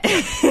 Yeah.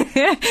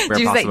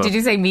 Did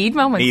you say Meath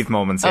moments? Meath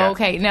moments, yeah.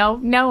 Okay, no,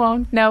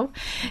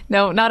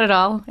 not at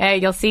all.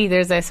 You'll see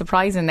there's a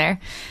surprise in there.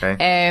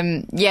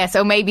 Okay. Yeah,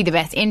 so maybe the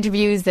best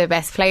interviews, the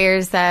best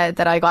players that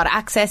I got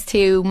access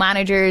to,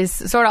 managers,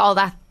 sort of all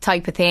that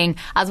type of thing,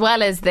 as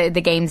well as the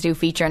games do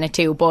feature in it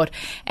too, but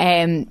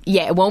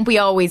yeah, it won't be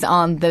always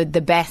on the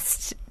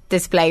best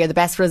display or the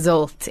best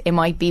result. It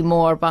might be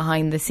more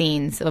behind the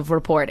scenes of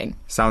reporting.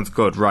 Sounds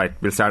good. Right,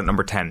 we'll start at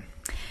number 10.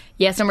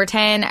 Yes, number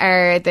 10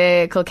 are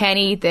the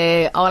Kilkenny,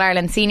 the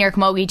All-Ireland Senior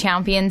Camogie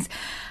Champions.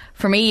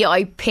 For me,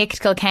 I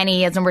picked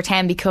Kilkenny as number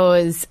 10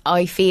 because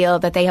I feel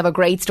that they have a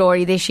great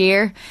story this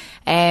year.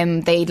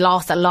 They'd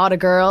lost a lot of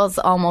girls,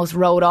 almost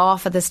rode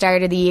off at the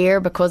start of the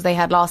year because they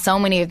had lost so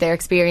many of their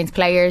experienced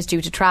players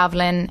due to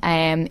travelling,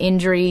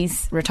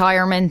 injuries,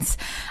 retirements,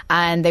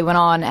 and they went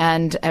on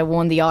and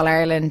won the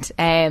All-Ireland.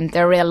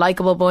 They're a real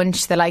likeable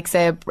bunch. The likes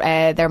of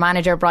their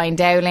manager Brian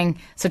Dowling,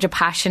 such a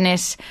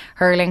passionate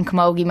hurling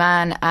camogie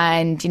man,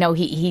 and you know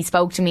he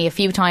spoke to me a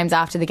few times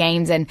after the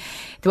games, and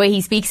the way he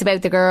speaks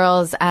about the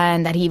girls,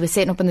 and that he was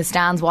sitting up in the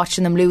stands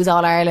watching them lose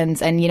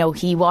All-Irelands, and you know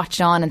he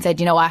watched on and said,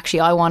 you know,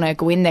 actually I want to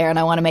go in there and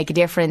I want to make a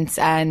difference.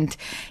 And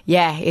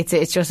yeah,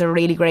 it's just a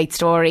really great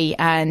story,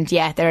 and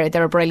yeah,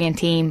 they're a brilliant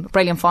team.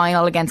 Brilliant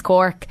final against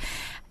Cork.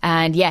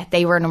 And yeah,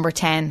 they were number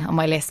 10 on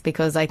my list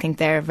because I think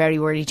they're very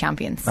worthy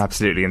champions.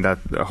 Absolutely, and that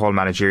whole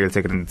managerial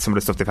ticket and some of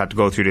the stuff they've had to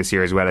go through this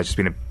year as well has just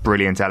been a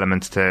brilliant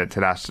element to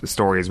that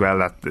story as well,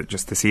 that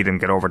just to see them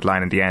get over the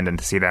line in the end and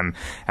to see them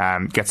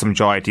get some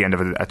joy at the end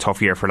of a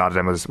tough year for a lot of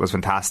them was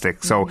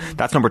fantastic. So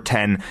that's number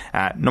 10.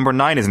 Number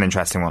 9 is an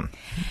interesting one.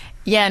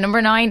 Yeah,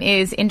 number 9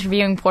 is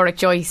interviewing Pádraig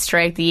Joyce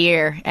throughout the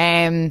year.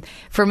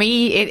 For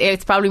me,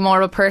 it's probably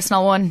more of a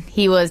personal one.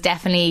 He was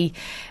definitely...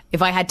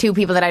 If I had two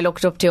people that I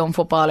looked up to in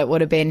football, it would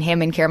have been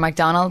him and Ciara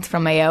MacDonald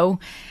from Mayo.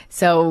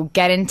 So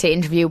getting to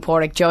interview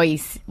Pádraig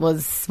Joyce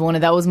was one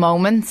of those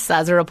moments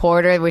as a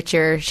reporter, which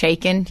you're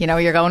shaking. You know,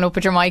 you're going up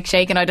with your mic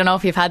shaking. I don't know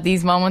if you've had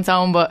these moments,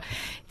 Owen, but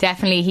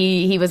definitely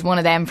he was one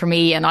of them for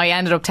me. And I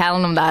ended up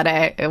telling him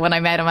that when I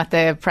met him at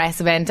the press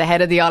event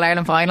ahead of the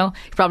All-Ireland final.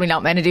 You're probably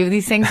not meant to do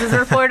these things as a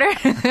reporter.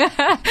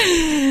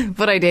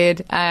 But I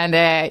did. And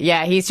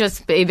yeah,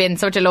 he's been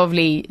such a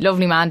lovely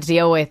man to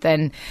deal with.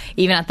 And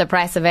even at the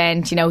press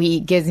event, you know, he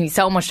gives me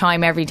so much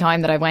time every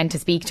time that I went to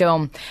speak to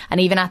him. And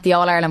even at the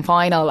All-Ireland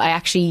final, I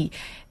actually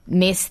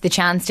missed the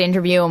chance to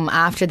interview him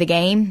after the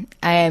game.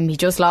 He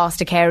just lost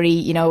to Kerry,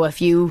 you know, a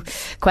few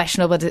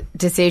questionable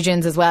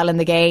decisions as well in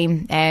the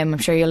game. I'm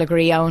sure you'll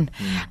agree, Owen.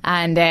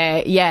 And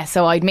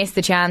so I'd missed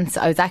the chance.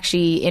 I was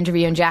actually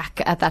interviewing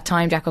Jack at that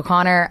time, Jack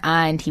O'Connor,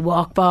 and he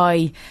walked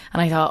by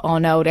and I thought, oh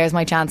no, there's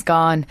my chance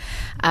gone.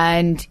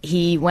 And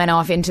he went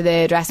off into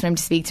the dressing room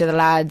to speak to the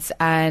lads,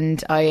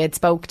 and I had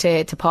spoke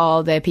to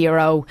Paul, the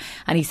PRO,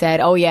 and he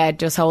said, oh yeah,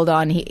 just hold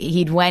on.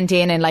 He'd went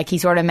in and like he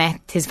sort of met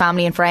his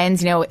family and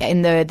friends, you know,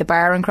 in the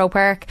bar in Croke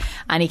Park,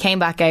 and he came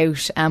back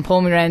out and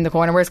pulled me around the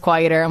corner where it's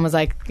quieter and was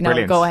like, no,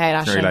 brilliant. Go ahead,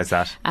 Aisling. I realise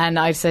that. And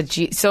I've said,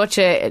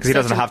 because he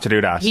doesn't have to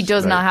do that. He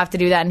does not have to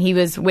do that, and he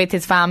was with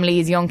his family,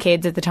 his young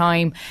kids at the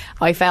time.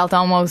 I felt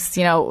almost,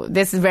 you know,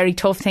 this is a very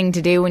tough thing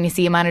to do when you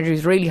see a manager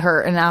who's really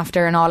hurting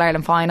after an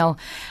All-Ireland final.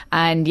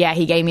 And yeah,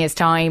 he gave me his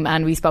time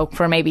and we spoke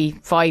for maybe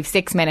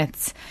 5-6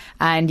 minutes.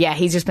 And yeah,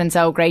 he's just been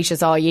so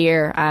gracious all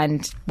year,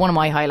 and one of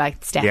my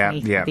highlights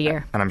definitely of the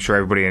year. And I'm sure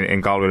everybody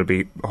in Galway will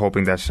be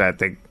hoping that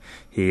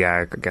he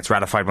gets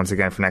ratified once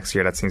again for next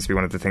year. That seems to be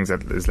one of the things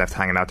that is left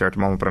hanging out there at the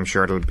moment, but I'm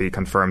sure it'll be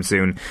confirmed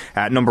soon.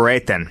 Number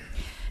 8 then.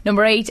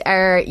 Number 8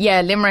 are,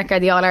 Limerick are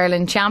the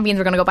All-Ireland champions.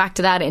 We're going to go back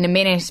to that in a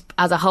minute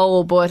as a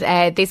whole, but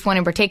this one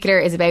in particular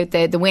is about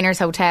the Winners'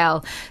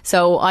 Hotel.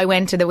 So I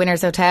went to the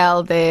Winners'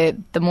 Hotel the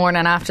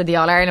morning after the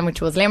All-Ireland, which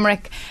was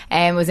Limerick,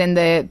 and was in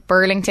the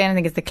Burlington, I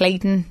think it's the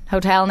Clayton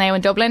Hotel now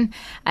in Dublin.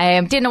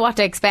 Didn't know what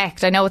to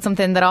expect. I know it's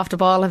something that Off the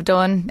Ball have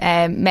done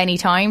many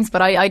times,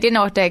 but I didn't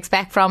know what to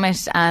expect from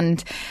it.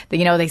 And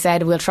they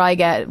said we'll try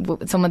get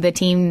some of the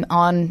team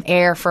on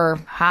air for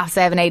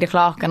 7:30, 8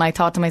 o'clock, and I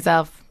thought to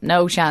myself,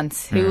 no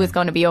chance. Who was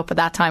going to be up at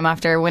that time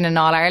after winning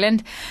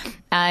All-Ireland?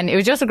 And it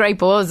was just a great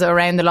buzz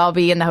around the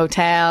lobby in the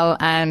hotel,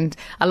 and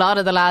a lot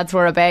of the lads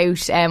were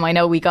about. I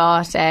know we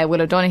got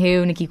Will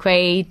O'Donoghue, Nicky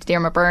Quaid,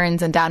 Dermot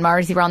Burns and Dan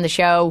Morrissey were on the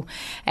show.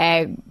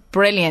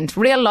 Brilliant,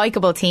 real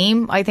likeable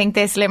team, I think,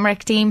 this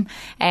Limerick team.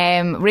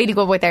 Really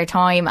good with their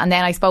time. And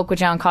then I spoke with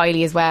John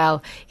Kiley as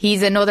well.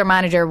 He's another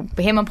manager.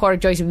 Him and Pádraig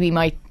Joyce would be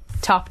my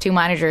top 2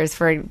 managers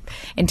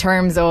in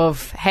terms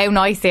of how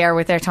nice they are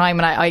with their time,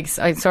 and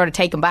I'm sort of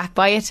taken back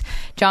by it.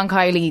 John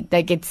Kiley,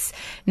 like, it's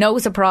no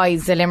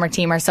surprise the Limerick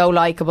team are so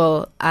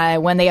likeable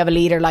when they have a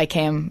leader like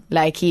him.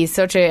 Like, he's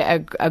such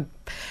a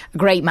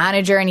great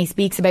manager, and he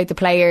speaks about the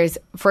players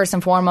first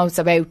and foremost,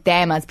 about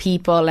them as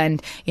people.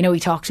 And he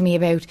talked to me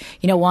about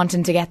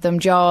wanting to get them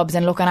jobs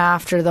and looking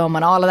after them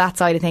and all of that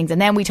side of things.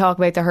 And then we talk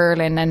about the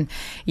hurling, and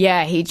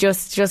yeah, he's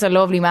just a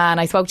lovely man.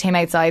 I spoke to him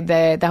outside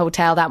the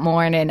hotel that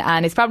morning,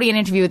 and it's probably an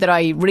interview that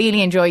I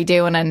really enjoy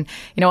doing. And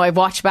I've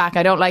watched back.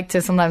 I don't like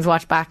to sometimes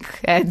watch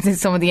back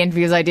some of the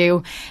interviews I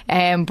do,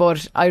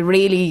 but I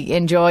really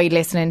enjoy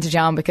listening to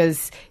John,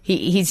 because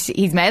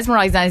he's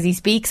mesmerised as he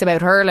speaks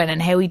about hurling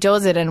and how he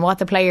does it and what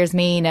the players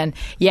mean. And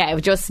yeah,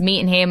 just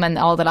meeting him and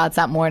all the lads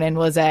that morning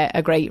was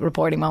a great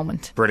reporting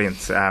moment.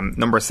 Brilliant.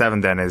 Number 7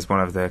 then is one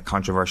of the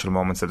controversial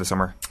moments of the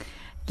summer.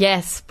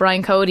 Yes,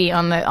 Brian Cody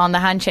on the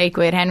handshake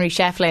with Henry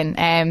Shefflin.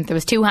 There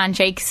was 2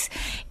 handshakes.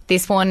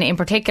 This one in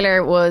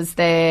particular was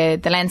the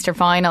Leinster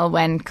final,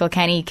 when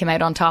Kilkenny came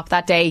out on top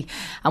that day,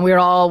 and we were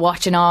all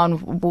watching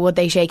on. Would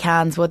they shake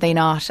hands? Would they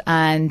not?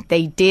 And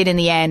they did in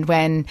the end,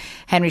 when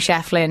Henry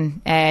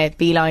Shefflin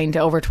beelined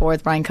over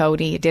towards Brian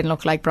Cody. It didn't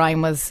look like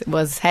Brian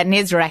was heading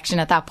his direction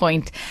at that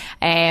point.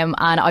 And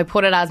I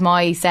put it as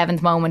my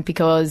 7th moment,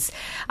 because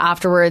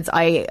afterwards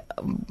I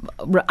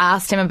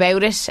asked him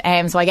about it.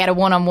 So I get a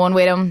one-on-one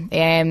with him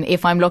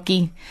if I'm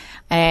lucky.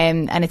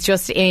 And it's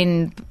just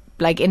in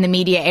the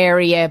media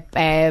area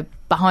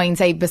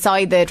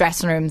beside the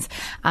dressing rooms.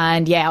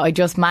 And yeah, I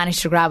just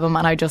managed to grab him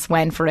and I just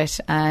went for it.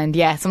 And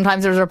yeah,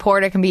 sometimes as a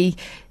reporter it can be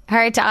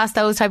hard to ask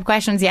those type of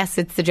questions. Yes,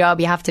 it's the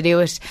job, you have to do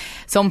it.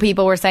 Some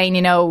people were saying,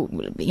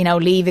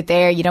 leave it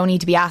there, you don't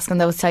need to be asking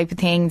those type of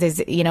things.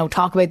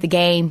 Talk about the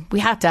game. We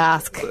had to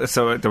ask.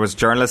 So there was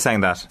journalists saying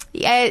that?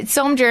 Yeah,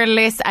 some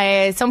journalists,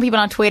 some people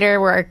on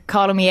Twitter were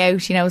calling me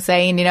out,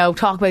 saying,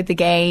 talk about the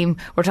game,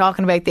 we're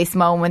talking about this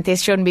moment,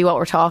 this shouldn't be what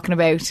we're talking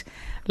about.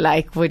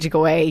 Like, would you go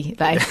away?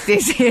 Like,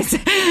 this is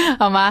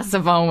a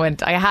massive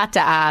moment. I had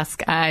to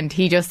ask, and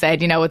he just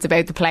said, it's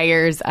about the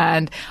players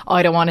and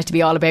I don't want it to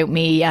be all about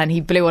me, and he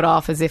blew it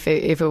off as if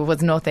it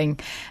was nothing.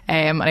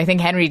 And I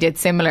think Henry did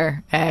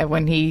similar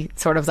when he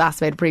sort of was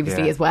asked about it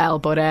previously as well.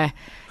 But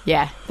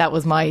that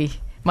was my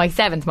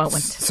 7th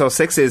moment. So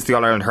 6 is the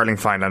All-Ireland hurling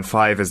final and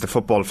 5 is the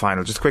football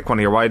final. Just a quick one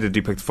here, why did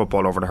you pick the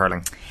football over the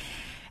hurling?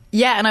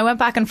 Yeah, and I went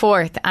back and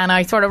forth, and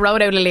I sort of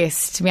wrote out a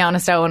list, to be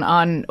honest, Owen,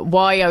 on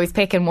why I was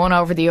picking one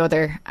over the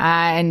other.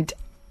 And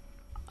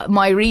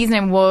my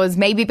reasoning was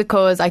maybe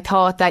because I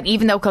thought that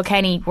even though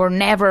Kilkenny were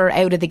never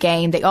out of the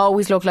game, they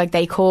always looked like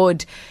they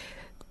could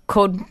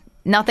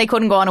not they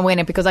couldn't go on and win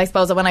it, because I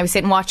suppose that when I was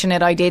sitting watching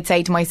it, I did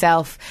say to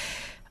myself,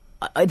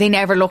 they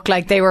never looked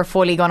like they were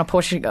fully going to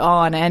push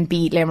on and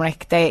beat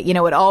Limerick.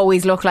 It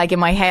always looked like, in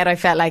my head, I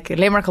felt like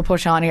Limerick will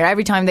push on here.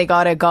 Every time they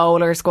got a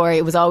goal or a score,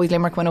 it was always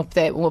Limerick went up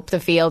the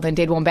field and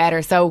did one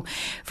better. So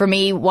for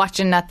me,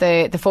 watching at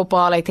the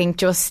football, I think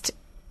just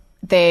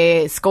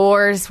the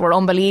scores were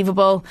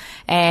unbelievable.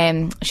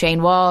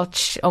 Shane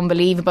Walsh,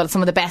 unbelievable.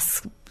 Some of the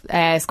best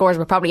scores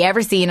we've probably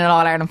ever seen in an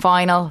All-Ireland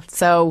final.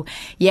 So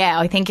yeah,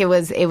 I think it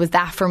was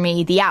that for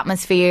me. The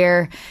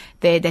atmosphere,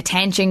 the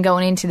tension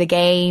going into the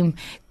game.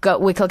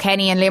 With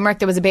Kilkenny and Limerick,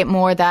 there was a bit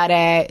more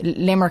that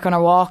Limerick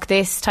gonna walk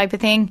this type of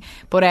thing.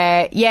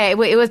 But yeah,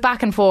 it was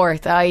back and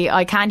forth.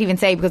 I can't even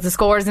say, because the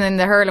scores in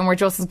the hurling were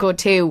just as good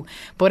too.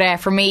 But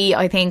for me,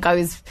 I think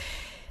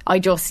I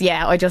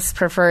just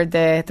preferred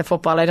the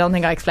football. I don't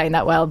think I explained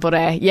that well,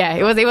 but yeah,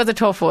 it was a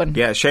tough one.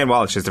 Yeah, Shane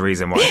Walsh is the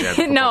reason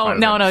why.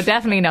 No,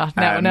 definitely not.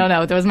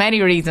 No. There was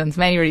many reasons.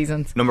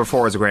 Number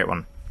 4 is a great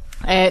one.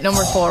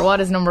 Number 4. What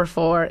is number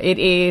 4? It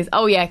is,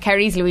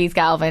 Kerry's Louise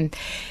Galvin.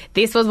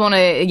 This was one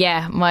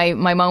of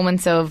my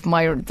moments of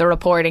the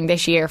reporting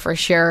this year for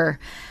sure.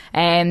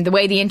 The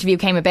way the interview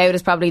came about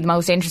is probably the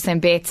most interesting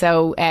bit.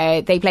 So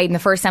they played in the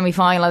first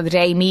semi-final of the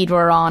day. Meath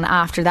were on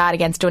after that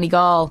against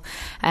Donegal,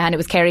 and it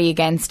was Kerry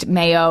against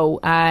Mayo,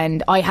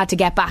 and I had to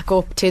get back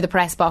up to the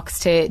press box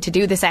to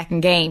do the second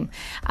game,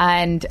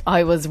 and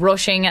I was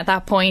rushing at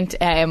that point.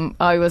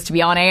 I was to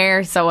be on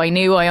air, so I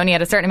knew I only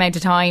had a certain amount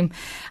of time.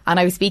 And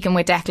I was speaking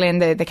with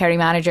Declan, the Kerry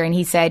manager, and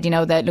he said,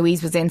 that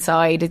Louise was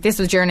inside. This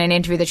was during an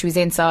interview that she was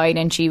inside,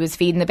 and she was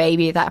feeding the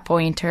baby at that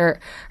point, her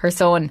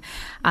son.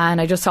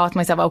 And I just thought to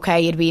myself,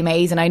 okay, it'd be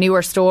amazing. I knew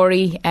her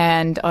story,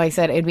 and I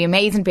said it'd be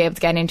amazing to be able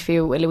to get an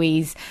interview with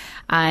Louise.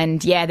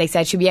 And yeah, they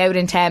said she'd be out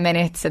in 10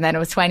 minutes, and then it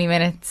was 20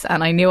 minutes,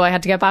 and I knew I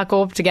had to get back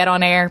up to get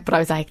on air. But I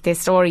was like, this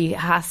story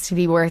has to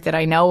be worth it.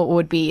 I know it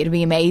would be. It'd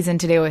be amazing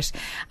to do it.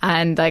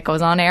 And I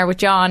was on air with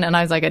John, and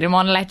I was like, I didn't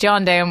want to let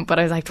John down, but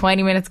I was like,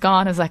 20 minutes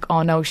gone. I was like,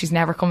 oh no, she's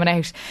never coming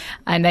out.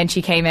 And then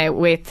she came out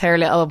with her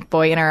little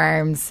boy in her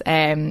arms,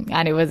 and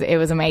it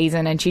was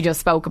amazing. And she just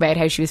spoke about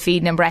how she was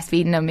feeding him,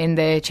 breastfeeding him in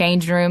the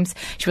changing rooms.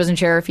 She wasn't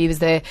sure if he was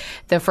the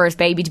first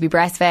baby to be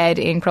breastfed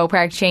in Croke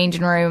Park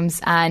changing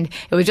rooms, and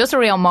it was just a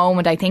real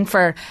moment, I think,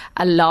 for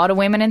a lot of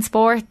women in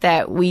sport,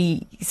 that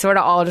we sort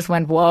of all just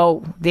went,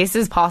 whoa, this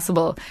is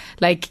possible.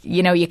 Like,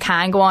 you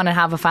can go on and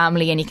have a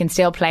family and you can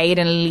still play at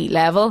an elite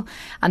level.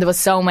 And there was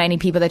so many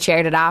people that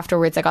shared it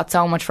afterwards. I got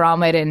so much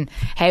from it, and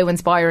how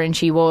inspiring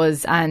she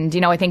was. And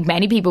I think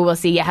many people will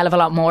see a hell of a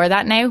lot more of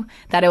that now,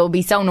 that it will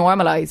be so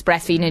normalised,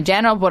 breastfeeding in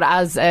general, but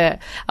as a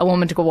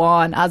woman to go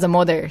on, as a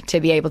mother, to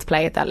be able to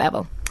play at that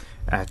level.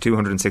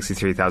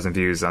 263,000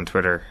 views on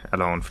Twitter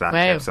alone for that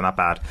clip, so not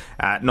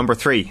bad. Number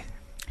 3.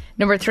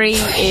 Number 3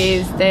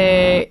 is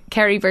the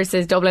Kerry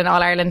versus Dublin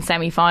All-Ireland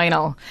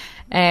semi-final.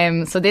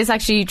 So this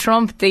actually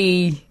trumped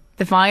the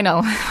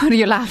final. What are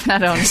you laughing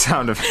at, Owen?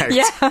 Sound effects.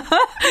 Yeah.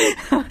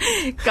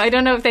 I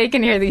don't know if they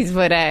can hear these,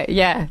 but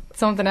yeah,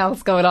 something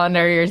else going on in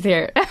their ears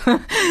here.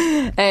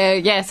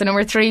 So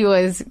number 3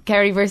 was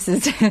Kerry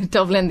versus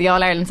Dublin, the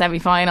All-Ireland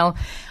semi-final.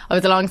 I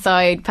was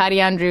alongside Paddy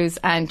Andrews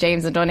and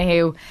James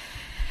O'Donoghue.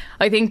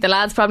 I think the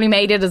lads probably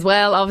made it as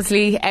well.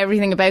 Obviously,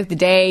 everything about the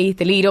day,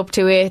 the lead up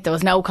to it, there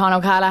was no Con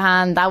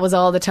O'Callaghan. That was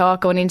all the talk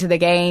going into the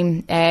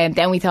game.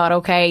 Then we thought,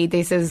 okay,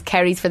 this is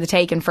Kerry's for the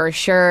taking for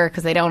sure,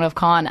 because they don't have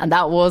Con. And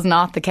that was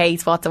not the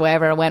case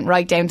whatsoever. It went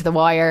right down to the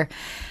wire.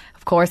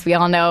 Of course, we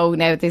all know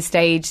now at this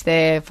stage,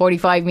 the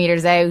 45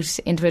 metres out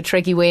into a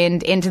tricky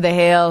wind, into the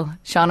hill.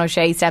 Sean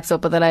O'Shea steps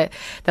up at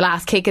the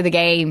last kick of the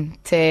game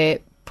to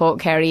put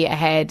Kerry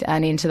ahead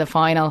and into the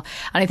final.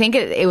 And I think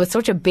it was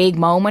such a big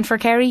moment for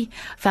Kerry.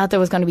 I felt there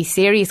was going to be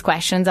serious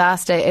questions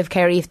asked of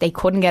Kerry if they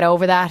couldn't get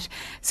over that.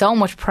 So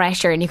much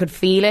pressure, and you could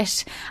feel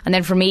it. And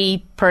then for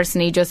me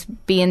personally, just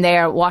being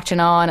there watching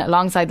on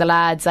alongside the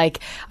lads, like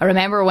I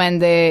remember when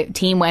the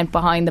team went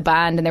behind the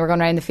band and they were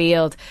going around the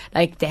field,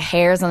 like the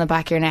hairs on the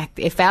back of your neck,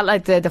 it felt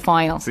like the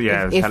final. So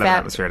yeah, it felt,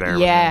 atmosphere there.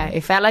 Yeah,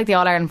 it felt like the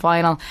All-Ireland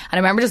final. And I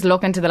remember just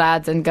looking to the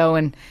lads and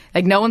going,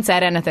 like, no one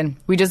said anything.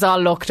 We just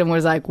all looked and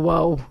was like,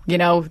 whoa,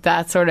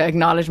 that sort of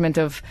acknowledgement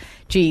of,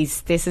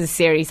 geez, this is a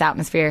serious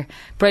atmosphere.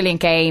 Brilliant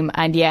game.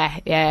 And yeah,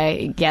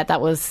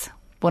 that was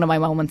one of my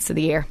moments of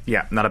the year.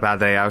 Yeah, not a bad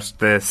day out.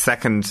 The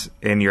second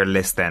in your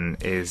list then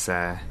is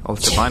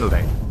Ulster Final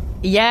Day.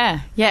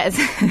 Yeah,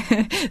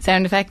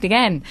 sound effect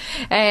again.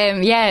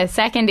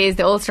 Second is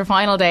the Ulster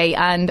Final Day,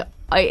 and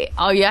I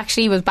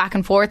actually was back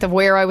and forth of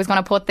where I was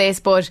going to put this,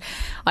 but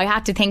I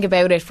had to think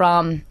about it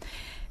from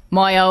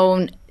my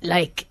own,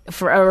 like,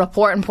 for a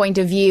reporting point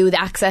of view,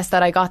 the access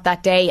that I got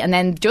that day, and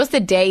then just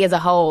the day as a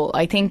whole.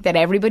 I think that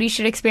everybody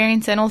should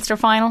experience an Ulster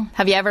Final.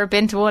 Have you ever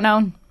been to one,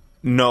 Owen?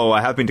 No,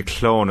 I have been to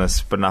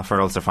Clonus, but not for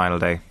an Ulster Final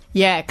Day.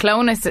 Yeah,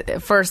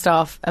 Clonus, first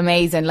off,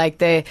 amazing. Like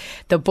the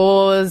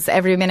buzz,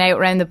 everyone out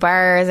around the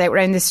bars, out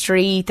around the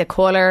street, the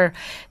colour.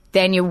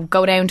 Then you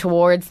go down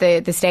towards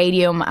the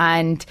stadium,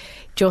 and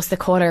just the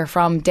colour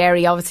from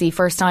Derry. Obviously,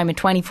 first time in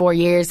 24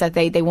 years that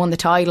they won the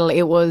title.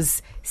 It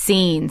was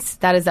scenes.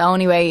 That is the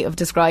only way of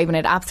describing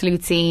it.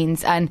 Absolute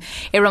scenes. And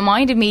it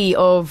reminded me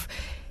of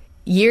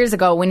years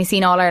ago when you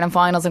seen All-Ireland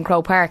finals in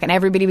Croke Park and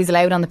everybody was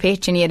allowed on the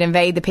pitch and you'd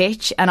invade the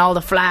pitch and all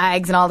the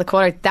flags and all the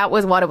colour, that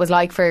was what it was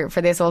like for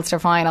this Ulster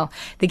final.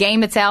 The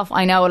game itself,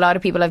 I know a lot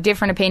of people have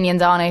different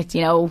opinions on it.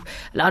 You know,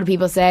 a lot of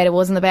people said it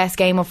wasn't the best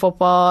game of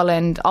football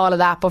and all of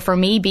that, but for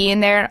me being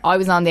there, I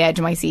was on the edge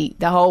of my seat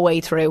the whole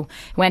way through.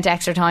 Went to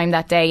extra time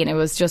that day and it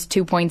was just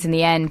 2 points in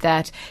the end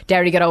that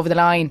Derry got over the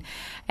line.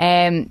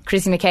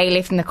 Chrissy McKay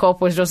lifting the cup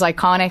was just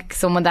iconic,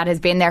 someone that has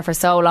been there for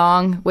so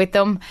long with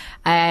them,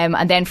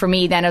 and then for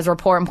me then as a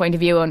reporting point of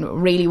view,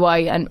 and really why,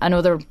 and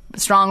another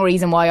strong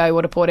reason why I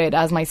would have put it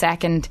as my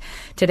second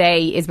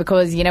today is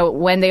because, you know,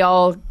 when they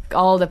all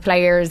the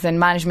players and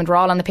management were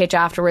all on the pitch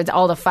afterwards,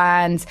 all the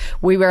fans,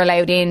 we were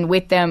allowed in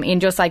with them, in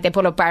just like they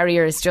put up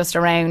barriers just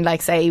around,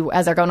 like say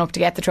as they're going up to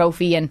get the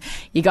trophy, and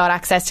you got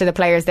access to the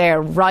players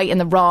there right in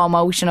the raw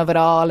emotion of it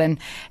all. And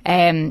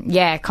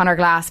Conor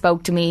Glass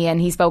spoke to me and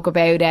he spoke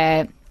about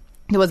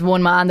there was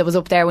one man that was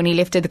up there when he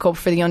lifted the cup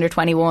for the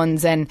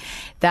under-21s, and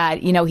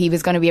that, you know, he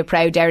was going to be a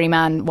proud Derry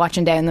man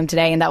watching down them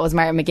today, and that was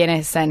Martin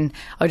McGuinness. And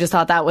I just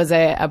thought that was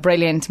a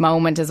brilliant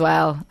moment as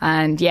well.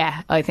 And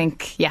I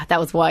think that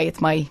was why it's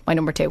my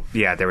number 2.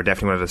 Yeah, they were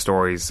definitely one of the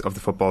stories of the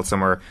football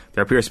summer.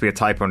 There appears to be a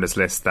typo on this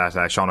list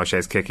that Sean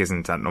O'Shea's kick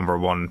isn't at number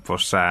 1,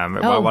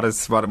 but what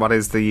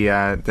is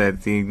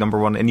the number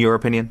 1 in your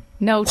opinion?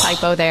 No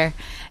typo there.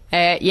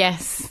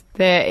 Yes,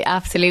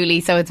 absolutely.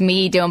 So it's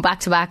me doing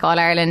back-to-back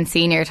All-Ireland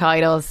senior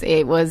titles.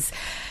 It was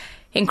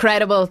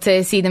incredible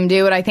to see them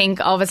do it. I think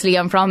obviously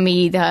I'm from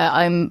Meath.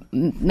 I'm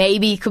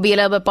maybe could be a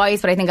little bit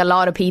biased, but I think a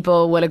lot of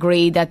people will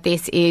agree that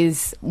this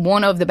is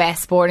one of the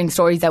best sporting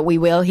stories that we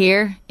will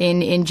hear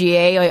in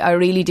GA. I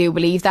really do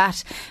believe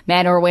that,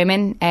 men or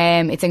women.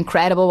 It's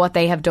incredible what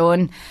they have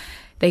done.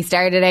 They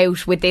started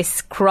out with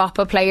this crop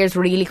of players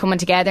really coming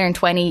together in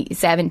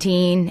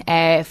 2017.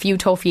 A few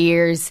tough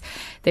years.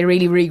 They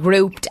really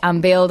regrouped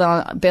and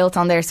built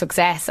on their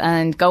success,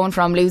 and going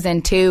from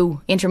losing 2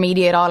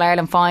 intermediate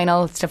All-Ireland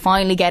finals to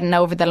finally getting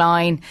over the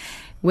line,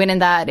 winning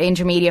that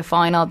intermediate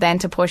final, then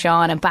to push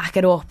on and back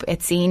it up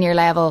at senior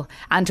level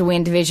and to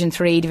win Division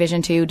 3,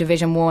 Division 2,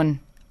 Division 1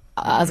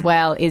 as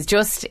well is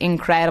just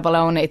incredible.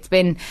 And it's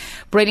been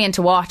brilliant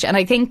to watch, and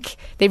I think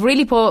they've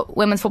really put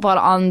women's football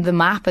on the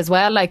map as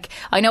well. Like,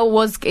 I know it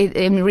was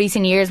in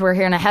recent years we're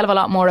hearing a hell of a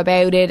lot more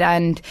about it,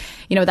 and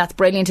you know, that's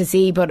brilliant to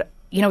see. But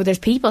you know, there's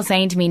people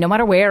saying to me, no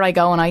matter where I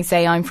go and I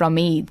say I'm from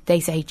Meath, they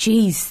say,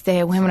 geez,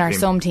 the women are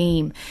some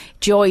team.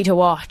 Joy to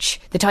watch,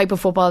 the type of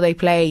football they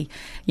play.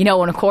 You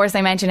know, and of course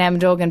I mentioned Emma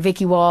Duggan,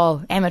 Vicky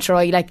Wall, Emma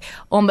Troy, like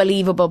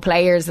unbelievable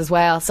players as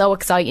well. So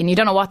exciting. You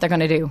don't know what they're going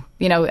to do.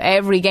 You know,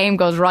 every game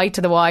goes right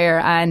to the wire,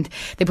 and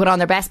they put on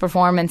their best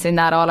performance in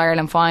that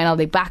All-Ireland final.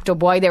 They backed up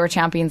why they were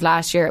champions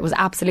last year. It was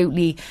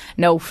absolutely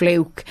no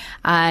fluke,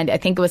 and I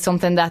think it was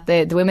something that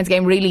the women's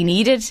game really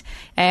needed.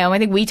 I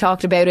think we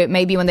talked about it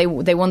maybe when they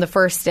won the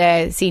first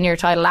senior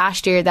title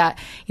last year, that,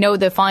 you know,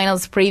 the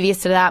finals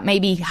previous to that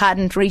maybe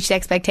hadn't reached the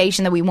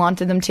expectation that we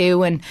wanted them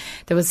to, and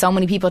there was so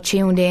many people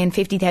tuned in,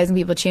 50,000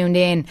 people tuned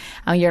in,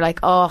 and you're like,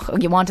 oh,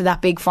 you wanted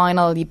that big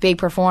final, big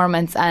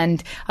performance.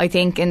 And I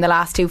think in the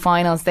last 2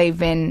 finals they've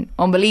been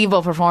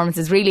unbelievable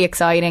performances, really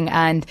exciting.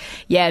 And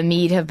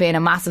Meath have been a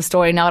massive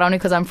story, not only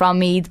because I'm from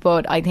Meath,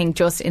 but I think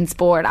just in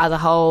sport as a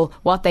whole,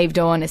 what they've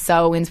done is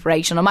so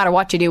inspirational. No matter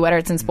what you do, whether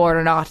it's in sport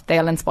or not,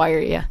 they'll inspire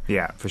you.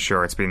 Yeah, for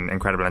sure. It's been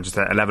incredible, and just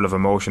a level of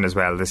emotion as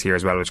well this year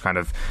as well, which kind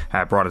of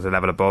brought it a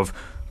level above.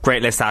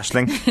 Great list,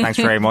 Aisling. Thanks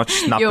very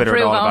much. Not bitter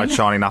at all about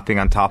Shawnee not being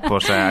on top,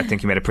 but I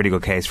think you made a pretty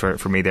good case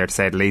for me there, to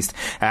say the least.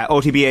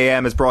 OTB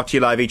AM is brought to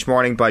you live each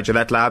morning by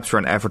Gillette Labs for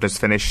an effortless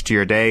finish to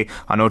your day.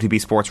 On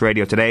OTB Sports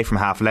Radio today from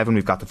 11:30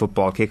 we've got the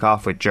football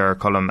kick-off with Ger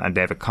Cullum and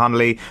David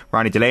Connolly.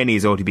 Ronnie Delaney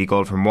is OTB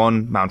goal from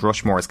 1. Mount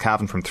Rushmore is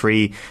Cavan from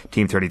 3.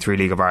 Team 33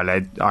 League of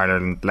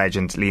Ireland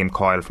legend Liam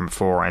Coyle from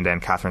 4. And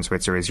then Catherine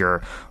Switzer is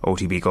your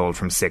OTB goal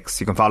from 6.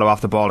 You can follow Off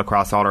the Ball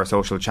across all our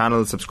social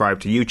channels, subscribe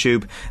to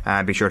YouTube,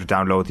 and be sure to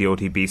download the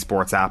OTB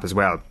Sports app as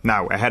well.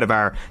 Now, ahead of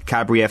our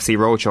Cadbury FC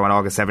Roadshow on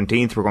August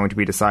 17th, we're going to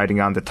be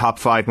deciding on the top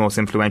 5 most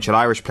influential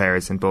Irish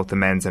players in both the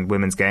men's and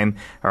women's game.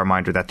 A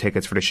reminder that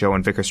tickets for the show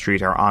in Vicar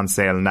Street are on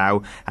sale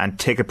now, and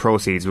ticket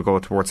proceeds will go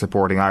towards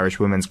supporting Irish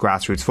women's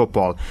grassroots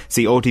football.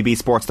 See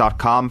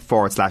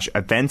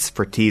otbsports.com/events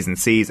for T's and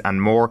C's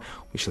and more.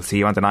 We shall see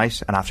you on the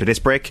night, and after this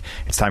break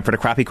it's time for the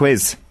crappy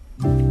quiz.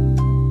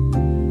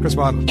 Chris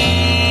Waddle.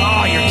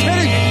 Oh, you're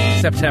kidding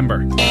me.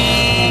 September.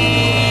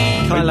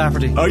 Kyle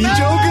Lafferty. Are you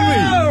joking me?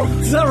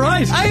 Is that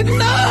right? I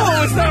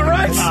know, it's not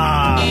right.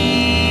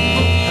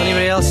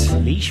 Anybody else?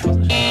 Leash, was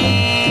it?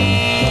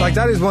 Like,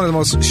 that is one of the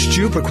most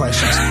stupid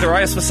questions.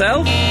 Darius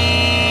Vassell?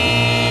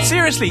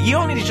 Seriously, you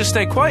all need to just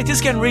stay quiet. This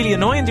is getting really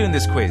annoying doing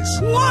this quiz.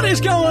 What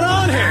is going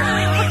on here?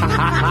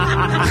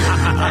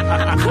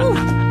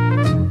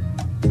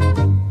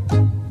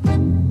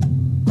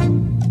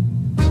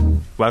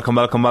 Welcome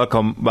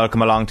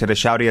along to the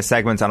shoutiest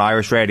segment on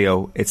Irish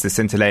radio. It's the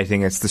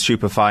scintillating, it's the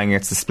stupefying,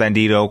 it's the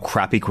splendido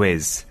crappy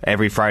quiz.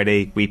 Every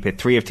Friday we pit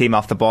 3 of Team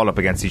Off the Ball up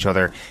against each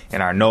other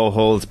in our no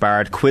holds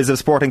barred quiz of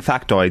sporting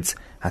factoids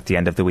at the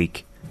end of the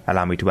week.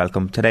 allow me to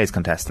welcome today's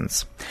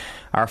contestants.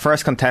 Our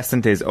first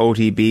contestant is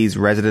OTB's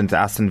resident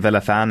Aston Villa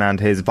fan, and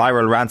his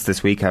viral rants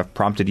this week have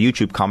prompted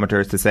YouTube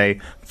commenters to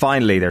say,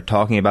 finally they're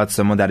talking about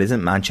someone that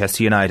isn't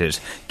Manchester United.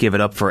 Give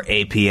it up for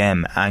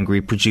APM,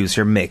 angry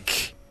producer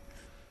Mick.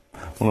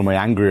 One of my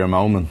angrier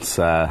moments.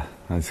 I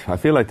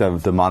feel like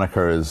the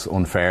moniker is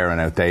unfair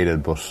and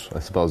outdated, but I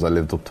suppose I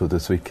lived up to it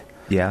this week.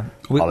 Yeah.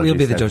 We'll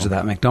be the judge of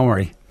that, Mick, don't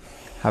worry.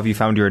 Have you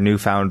found your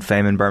newfound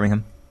fame in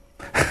Birmingham?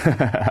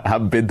 I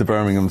haven't been to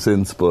Birmingham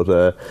since,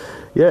 but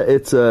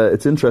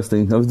it's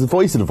interesting. I was the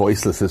voice of the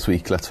voiceless this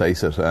week, let's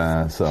face it.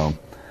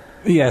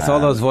 Yes, all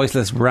those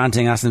voiceless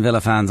ranting Aston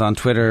Villa fans on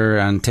Twitter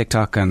and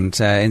TikTok and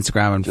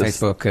Instagram and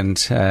Facebook, and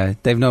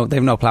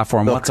they've no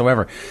platform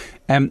whatsoever.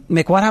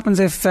 Mick, what happens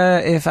if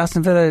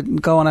Aston Villa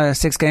go on a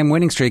 6-game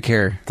winning streak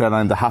here? Then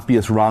I'm the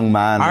happiest wrong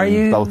man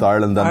in both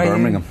Ireland and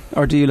Birmingham.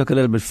 Or do you look a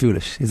little bit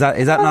foolish? Is that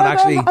not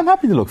actually? I'm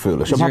happy to look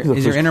foolish.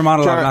 Is your inner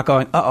monologue not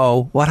going,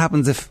 uh-oh, what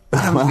happens if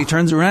he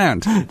turns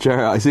around?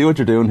 Ger, I see what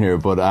you're doing here,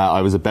 but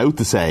I was about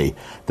to say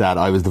that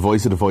I was the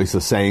voice of the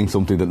voiceless saying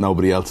something that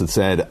nobody else had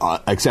said,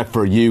 except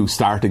for you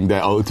starting the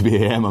OTB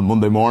AM on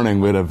Monday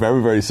morning with a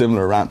very, very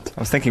similar rant.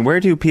 I was thinking,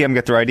 where do PM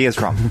get their ideas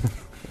from?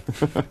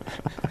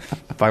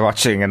 By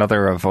watching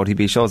another of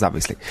OTB's shows,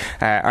 obviously.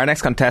 Our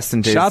next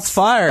contestant is... Shots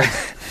fired!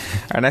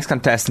 Our next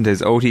contestant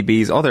is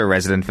OTB's other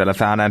resident Villa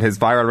fan, and his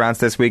viral rants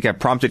this week have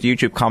prompted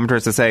YouTube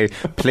commenters to say,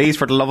 please,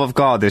 for the love of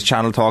God, this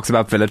channel talks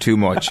about Villa too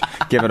much.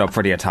 Give it up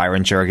for the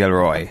tyrant Ger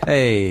Gilroy.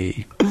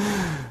 Hey.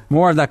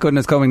 More of that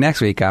goodness coming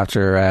next week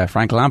after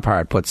Frank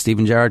Lampard puts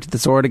Steven Gerrard to the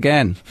sword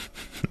again.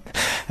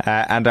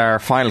 And our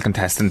final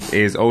contestant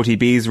is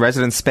OTB's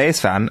resident space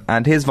fan,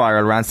 and his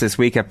viral rants this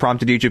week have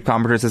prompted YouTube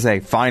commenters to say,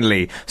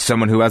 finally,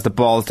 someone who has the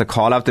balls to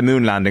call out the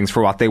moon landings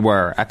for what they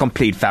were, a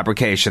complete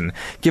fabrication.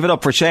 Give it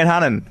up for Shane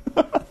Hannon.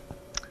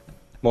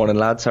 Morning,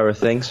 lads. How are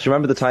things? Do you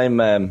remember the time,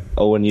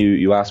 Owen,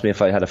 you asked me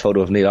if I had a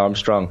photo of Neil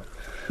Armstrong?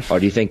 Or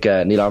do you think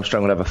Neil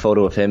Armstrong would have a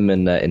photo of him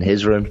in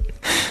his room?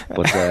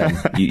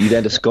 But you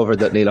then discovered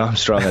that Neil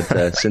Armstrong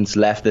had since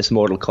left this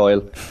mortal coil.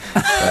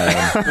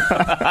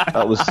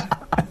 That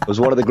was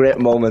one of the great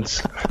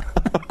moments.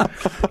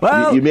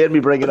 Well, you made me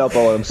bring it up,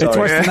 Owen. I'm sorry. It's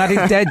worse than that.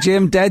 He's dead,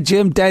 Jim. Dead,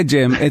 Jim. Dead,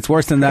 Jim. It's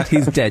worse than that.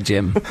 He's dead,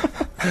 Jim.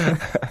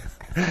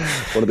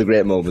 One of the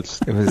great moments.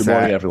 Good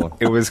morning, everyone.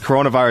 It was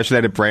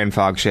coronavirus-related brain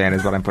fog, Shane,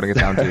 is what I'm putting it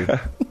down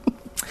to.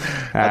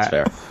 That's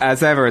fair.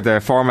 As ever, the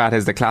format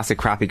is the classic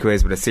crappy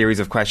quiz with a series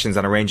of questions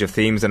on a range of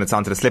themes, and it's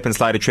on to the slip and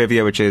slide of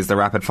trivia, which is the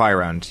rapid fire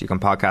round. You can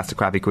podcast the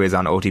crappy quiz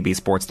on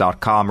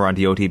otbsports.com or on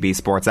the OTB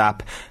Sports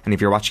app, and if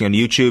you're watching on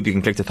YouTube, you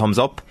can click the thumbs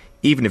up.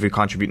 Even if you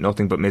contribute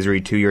nothing but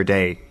misery to your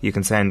day, you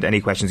can send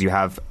any questions you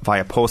have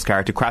via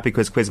postcard to Crappy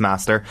Quiz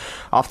Quizmaster,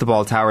 Off the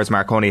Ball Towers,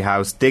 Marconi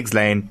House, Diggs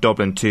Lane,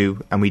 Dublin 2.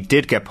 And we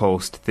did get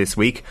post this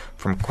week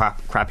from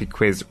Crappy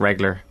Quiz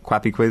regular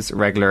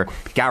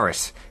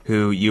Garrett,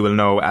 who you will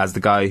know as the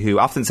guy who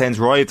often sends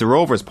Roy of the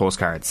Rovers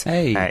postcards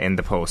in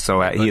the post.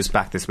 So he is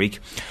back this week.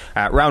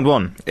 Round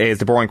 1 is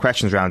the boring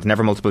questions round,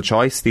 never multiple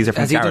choice. These are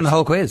from Has he done the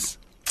whole quiz?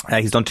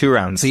 He's done 2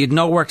 rounds. So you'd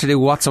no work to do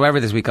whatsoever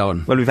this week,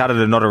 Owen? Well, we've added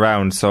another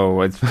round,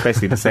 so it's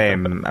basically the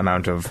same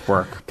amount of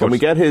work. Can we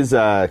get his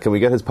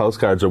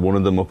postcards or one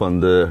of them up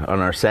on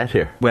our set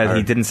here? Well,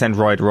 he didn't send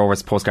Roy the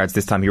Rovers postcards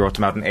this time. He wrote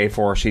them out in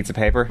A4 sheets of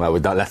paper. Well,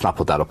 let's not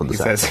put that up on the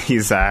set. Says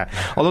he's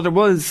although there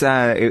was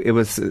it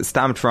was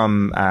stamped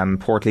from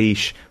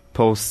Portlaoise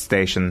Post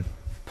Station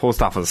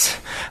Post Office,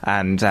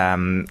 and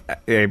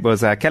it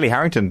was a Kelly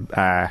Harrington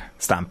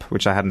stamp,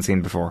 which I hadn't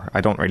seen before. I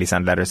don't really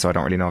send letters, so I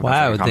don't really know.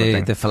 Wow,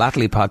 the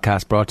Philately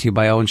podcast brought to you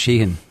by Owen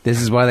Sheehan. This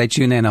is why they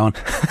tune in, Owen.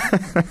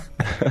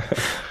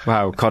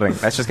 Wow, cutting.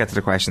 Let's just get to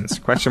the questions.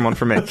 Question 1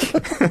 for Mick.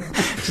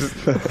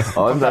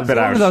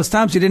 One of those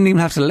stamps you didn't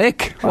even have to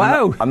lick.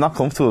 Wow. I'm not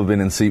comfortable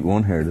being in seat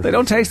 1 here. They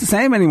don't taste the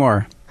same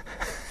anymore.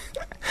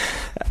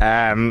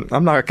 I'm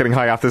not getting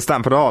high off this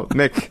stamp at all.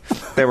 Nick,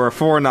 there were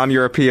 4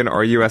 non-European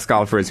or US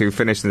golfers who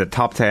finished in the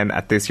top 10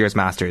 at this year's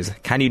Masters.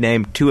 Can you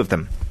name 2 of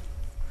them?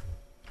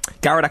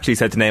 Garrett actually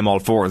said to name all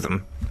 4 of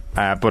them,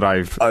 but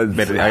I've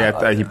admitted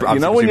you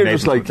know when you're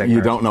just like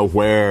you don't know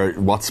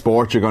what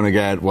sport you're going to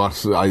get.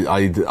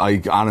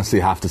 I honestly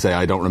have to say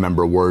I don't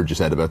remember a word you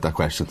said about that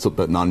question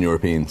about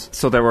non-Europeans.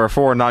 So there were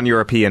 4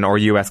 non-European or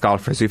US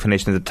golfers who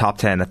finished in the top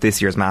 10 at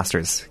this year's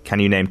Masters. Can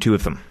you name 2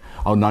 of them?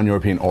 Oh,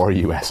 non-European or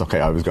US.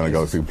 Okay, I was going to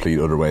go the complete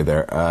other way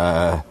there.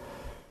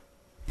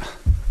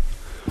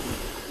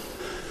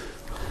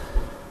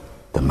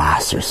 The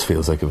Masters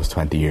feels like it was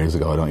 20 years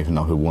ago. I don't even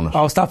know who won it.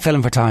 Oh, stop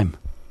filling for time.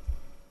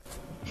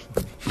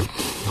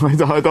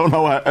 I don't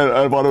know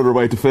what other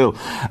way to fill.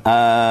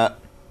 I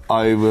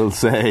will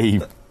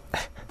say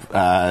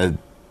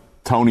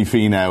Tony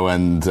Finau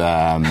and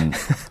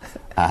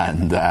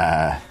American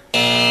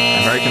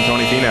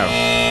Tony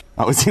Finau.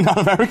 Oh, is he not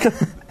American?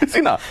 Is he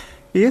not?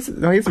 He is.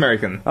 No, he's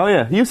American. Oh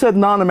yeah, you said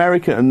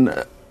non-American.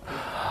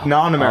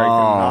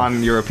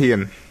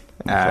 Non-European.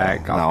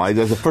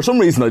 No, for some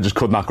reason I just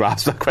could not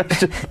grasp that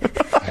question.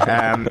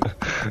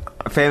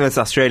 Famous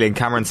Australian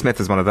Cameron Smith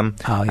is one of them.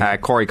 Oh, yeah.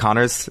 Corey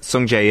Connors,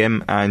 Sung Jae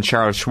Im, and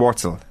Charles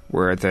Schwartzel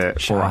were the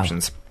 4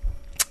 options.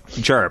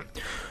 Ger.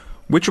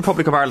 Which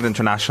Republic of Ireland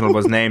international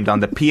was named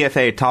on the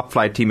PFA Top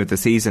Flight Team of the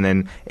Season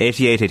in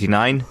 88-89,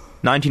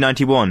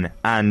 1991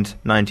 and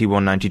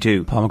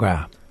 91-92? Paul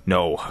McGrath.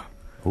 No.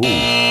 Ooh.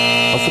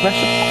 What's the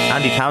question?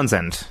 Andy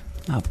Townsend.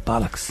 Oh,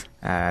 bollocks.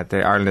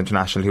 The Ireland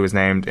international who was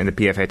named in the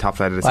PFA Top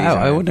Flight of the Season. Wow,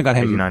 I wouldn't have got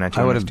him. 89,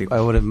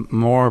 I would have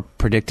more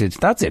predicted.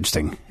 That's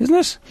interesting, isn't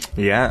it?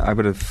 Yeah, I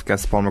would have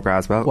guessed Paul McGrath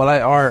as well. Well,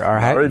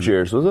 Norwich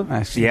years, was it?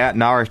 Actually. Yeah,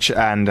 Norwich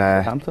and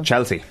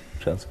Chelsea.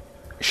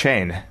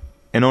 Shane.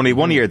 In only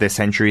 1 year this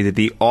century did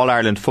the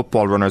All-Ireland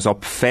football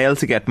runners-up fail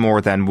to get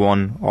more than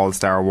one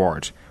All-Star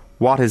award.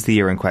 What is the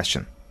year in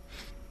question?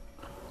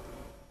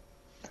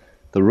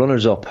 The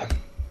runners-up.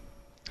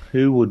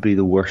 Who would be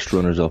the worst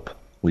runners-up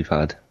we've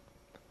had?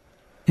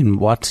 In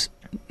what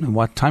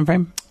time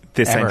frame?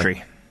 This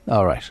century.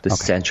 All right. This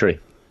century.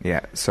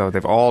 Yeah, so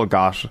they've all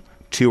got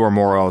 2 or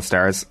more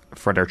All-Stars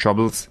for their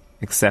troubles,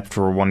 except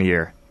for 1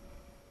 year.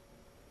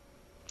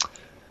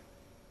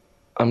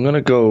 I'm going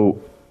to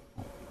go...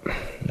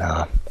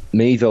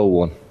 Meath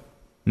 01.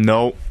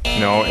 No,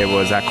 it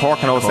was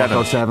Cork in 07.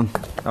 Cork 07.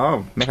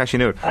 Oh, Mick actually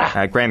knew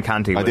it. Graham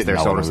Canty was their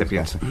sole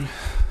recipient.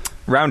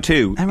 Round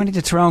 2. How many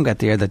did Tyrone get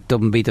the year that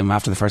Dublin beat them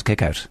after the first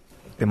kick out?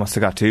 They must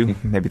have got 2,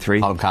 maybe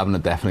 3. Colin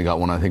Cabinet definitely got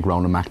one. I think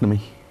Ronan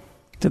McNamee.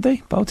 Did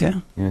they? Both, yeah.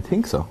 Yeah, I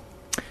think so.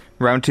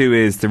 Round 2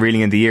 is the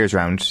Reeling in the Years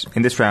round.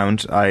 In this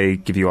round, I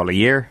give you all a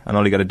year, and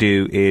all you got to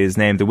do is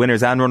name the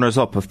winners and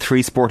runners-up of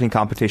 3 sporting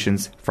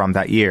competitions from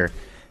that year.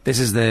 This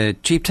is the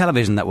cheap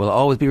television that will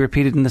always be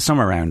repeated in the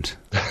summer round.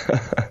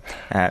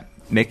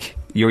 Nick,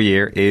 your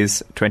year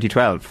is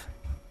 2012.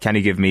 Can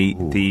you give me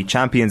the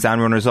champions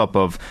and runners-up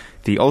of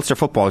the Ulster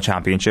Football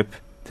Championship,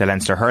 the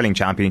Leinster Hurling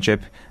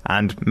Championship,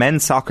 and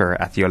men's soccer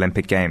at the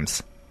Olympic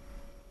Games?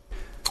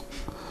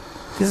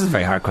 This is a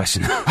very hard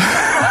question.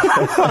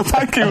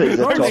 Thank you.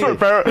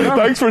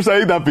 Thanks for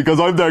saying that, because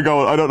I'm there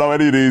going, I don't know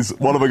any of these.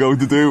 What am I going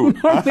to do?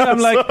 Normally I'm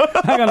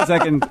like, hang on a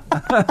second.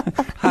 Ha ha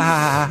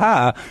ha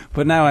ha.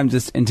 But now I'm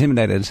just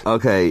intimidated.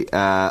 Okay,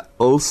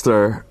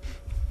 Ulster,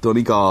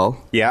 Donegal.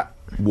 Yeah.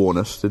 Won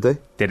it, did they?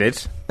 They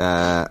did.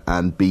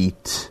 And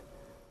beat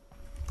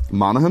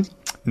Monaghan?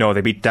 No,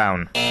 they beat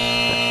Down.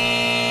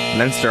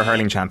 Leinster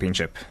Hurling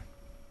Championship.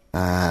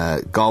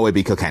 Galway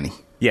beat Kilkenny.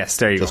 Yes,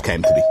 there you go. Just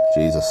came to me.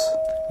 Jesus.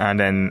 And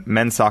then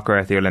men's soccer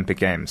at the Olympic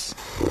Games.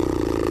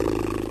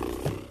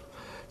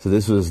 So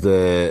this was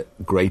the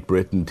Great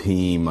Britain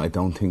team. I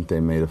don't think they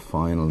made a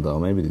final, though.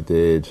 Maybe they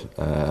did.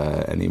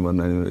 Anyone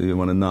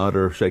want to nod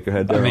or shake your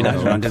head there? I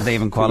mean, did they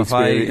even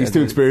qualify? He's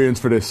too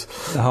experienced for this.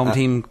 The home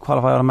team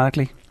qualify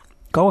automatically?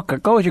 Go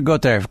with your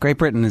gut there. If Great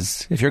Britain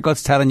is... If your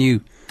gut's telling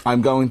you...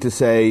 I'm going to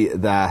say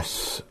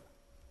that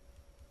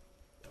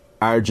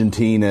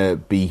Argentina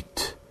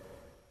beat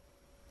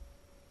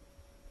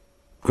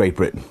Great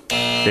Britain.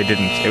 They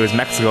didn't. It was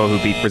Mexico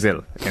who beat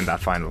Brazil in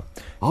that final.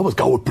 Always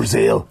go with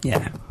Brazil.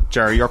 Yeah.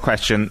 Jerry, your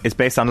question is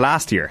based on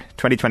last year,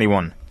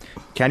 2021.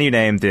 Can you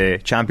name the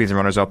champions and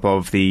runners-up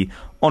of the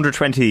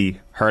Under-20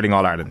 Hurling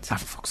All-Ireland, for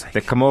fuck's sake,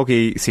 the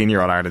Camogie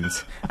Senior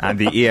All-Irelands, and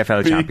the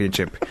EFL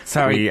Championship?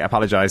 Sorry. We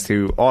apologise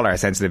to all our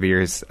sensitive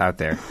ears out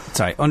there.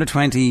 Sorry,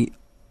 Under-20...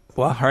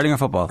 What? Hurling or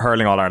football?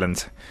 Hurling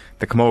All-Ireland,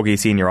 the Camogie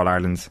Senior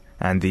All-Irelands,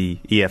 and the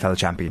EFL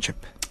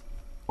Championship.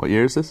 What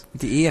year is this?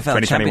 The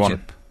EFL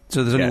Championship.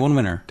 So there's only one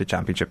winner? The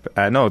championship.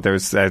 No,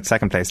 there's a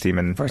second place team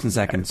in... First and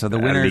second. So the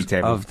winners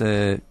of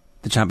the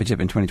championship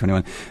in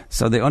 2021.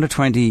 So the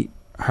under-20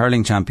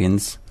 hurling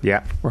champions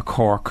were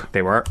Cork.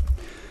 They were.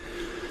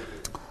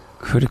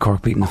 Who did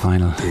Cork beat in the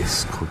final?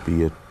 This could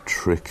be a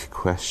trick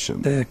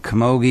question. The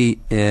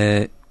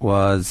Camogie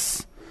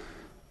was...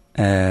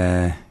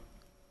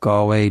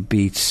 Galway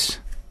beat...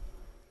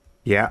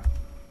 Yeah.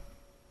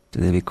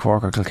 Did they beat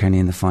Cork or Kilkenny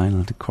in the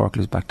final? Did Cork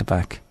lose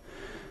back-to-back?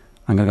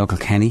 I'm going to go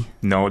Kilkenny.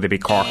 No, they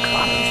beat Cork.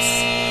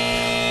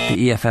 The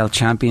EFL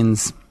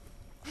champions.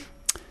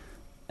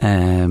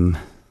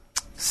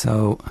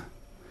 So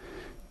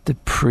the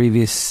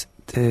previous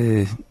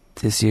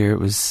this year it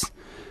was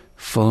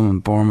Fulham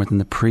and Bournemouth,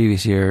 and the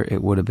previous year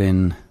it would have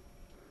been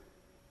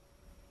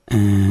so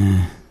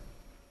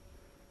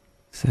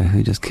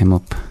who just came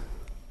up?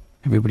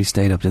 Everybody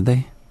stayed up, did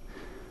they?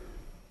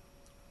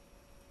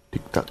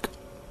 Tick tock.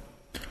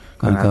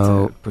 Gonna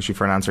go push you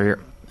for an answer here.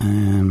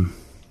 I'm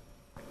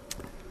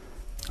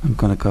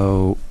gonna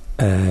go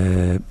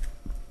the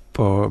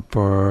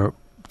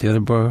other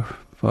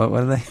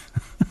what are they?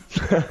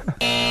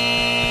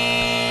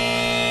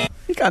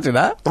 You can't do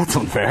that. That's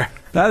unfair.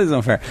 That is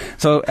unfair.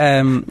 So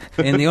in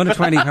the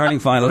under-20 hurling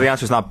final, the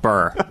answer is not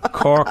Burr.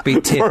 Cork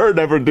beat Burr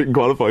never didn't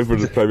qualify for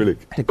the Premier League.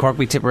 Did Cork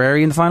beat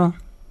Tipperary in the final?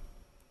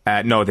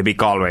 No, they beat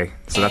Galway,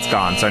 so that's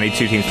gone. So I need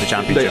 2 teams for the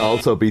championship. They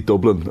also beat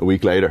Dublin a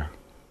week later.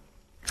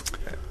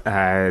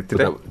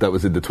 That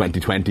was in the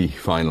 2020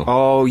 final.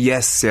 Oh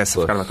yes, I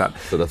forgot about that.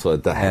 So that's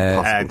what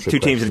that 2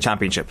 teams in the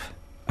championship.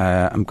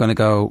 I'm going to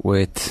go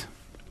with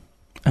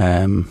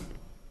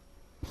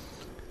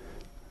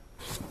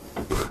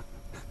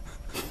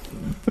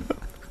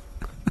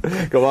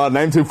Come on,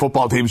 name 2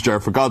 football teams, Ger,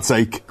 for God's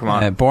sake. Come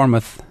on.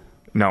 Bournemouth.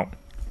 No.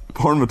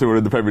 Bournemouth, who are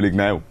in the Premier League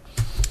now.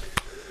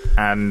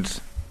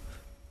 and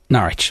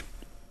Norwich.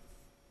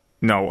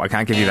 No, I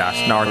can't give you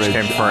that. Norwich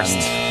came first.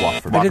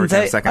 Watford came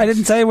second. I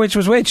didn't say which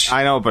was which.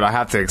 I know, but I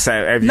have to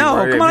accept.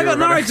 No, come on, I got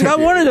Norwich. I got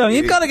one of them.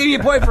 You've got to give me a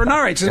point for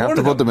Norwich. You have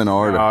to put them in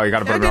order. Oh, you got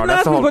to put them in order.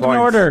 That's the whole point.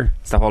 Order.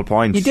 It's the whole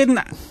point. You didn't.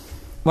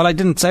 Well, I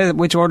didn't say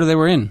which order they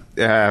were in.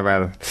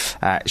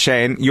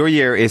 Shane, your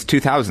year is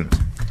 2000.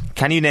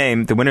 Can you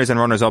name the winners and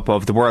runners-up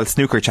of the World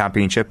Snooker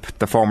Championship,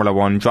 the Formula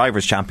 1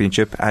 Drivers'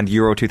 Championship, and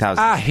Euro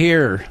 2000?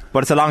 Here.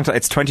 But it's a long time.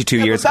 It's 22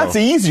 years ago. That's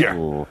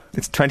easier.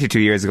 It's 22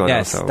 years ago.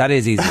 Yes, though, so. That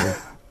is easier.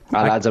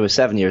 Lads, I was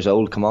 7 years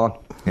old. Come on.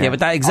 Yeah, but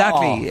that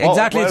exactly the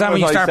time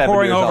when you start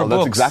poring over books.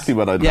 That's exactly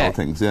what I'd know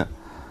things. Yeah.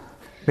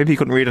 Maybe he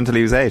couldn't read until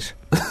he was 8.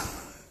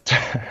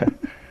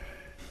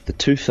 The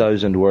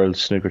 2000 World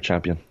Snooker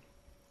Champion.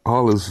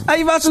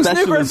 You've asked him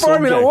snooker in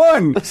Formula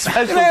 1. I've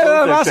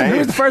asked him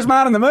who's the first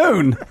man on the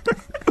moon.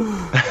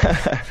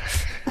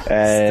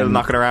 Still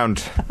knocking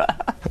around.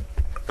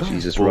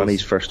 Jesus,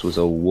 Ronnie's first was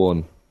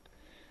 01.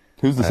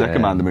 Who's the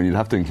second man on the moon? You'd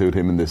have to include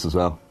him in this as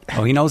well.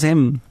 Oh, he knows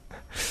him.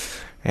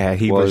 Yeah,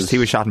 he was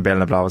shot in Bale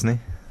in a Blah, wasn't he?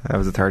 That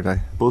was the third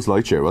guy. Buzz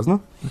Lightyear,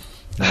 wasn't it?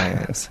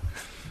 Yes.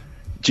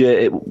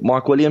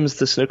 Mark Williams,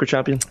 the snooker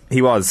champion?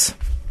 He was.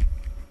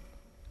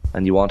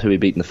 And you want who he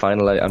beat in the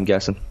final, I'm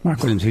guessing? Mark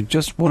Williams, who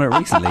just won it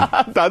recently.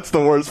 That's the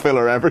worst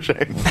filler ever,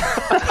 Shane.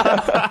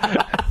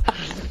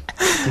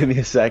 Give me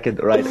a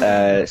second.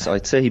 Right, so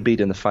I'd say he beat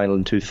in the final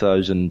in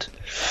 2000.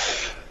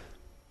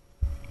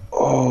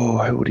 Oh,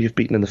 who would he have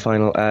beaten in the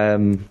final?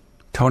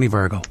 Tony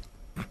Virgo.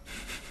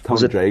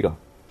 Was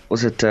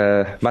it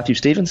Matthew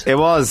Stevens? It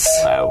was.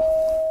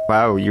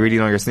 Wow, you really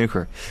know your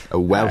snooker.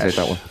 I'll take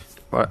that one.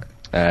 What?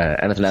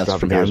 Anything else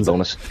from here is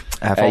bonus.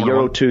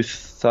 Euro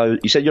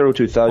 2000. You said Euro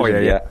 2000. Oh,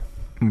 yeah.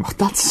 Oh,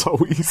 that's so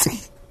easy.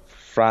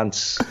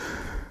 France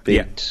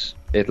beat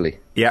Italy.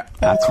 Yeah.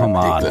 Come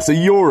on. It's a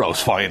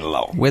Euros final,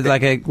 though. With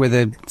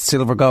a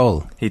silver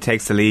goal. He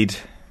takes the lead.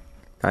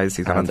 Guys,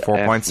 he's got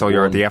 4 points, so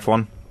you're at the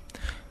F1.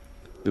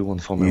 Who won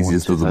Formula 1?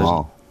 Easiest of them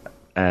all.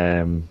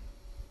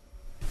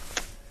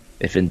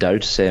 If in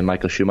doubt, say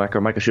Michael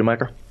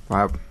Schumacher.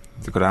 Wow,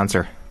 that's a good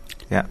answer.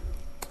 Yeah.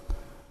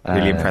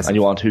 Really impressive. And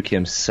you want who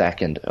came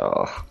second?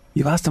 Oh.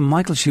 You've asked him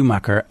Michael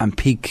Schumacher and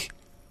peak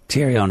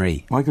Thierry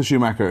Henry. Michael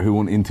Schumacher, who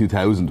won in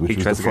 2000, which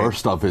was the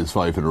first of his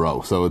 5 in a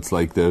row. So it's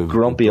like the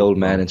grumpy old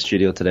man in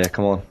studio today.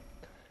 Come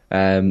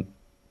on.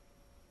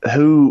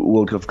 Who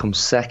would have come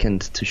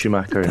second to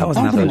Schumacher?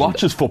 Nobody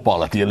watches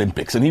football at the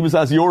Olympics, and he was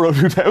as Euro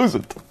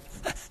 2000.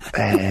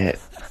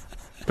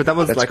 But that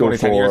was let's like go only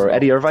 10 years for ago.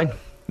 Eddie Irvine.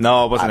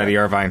 No, it wasn't Eddie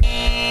Irvine.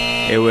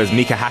 It was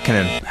Mika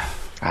Hakkinen.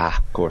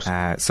 Of course.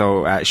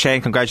 So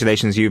Shane,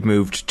 congratulations, you've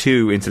moved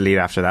 2 into the lead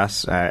after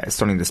that.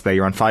 Stunning display.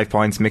 You're on 5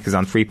 points, Mick is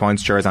on 3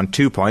 points, Ger is on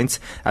 2 points.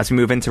 As we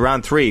move into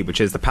round 3,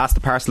 which is the Pass the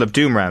Parcel of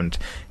Doom round.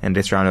 In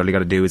this round, all you got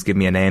to do is give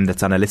me a name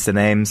that's on a list of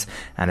names,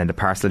 and then the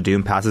Parcel of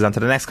Doom passes on to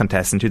the next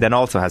contestant, who then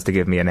also has to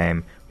give me a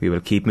name. We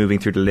will keep moving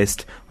through the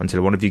list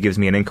until one of you gives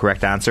me an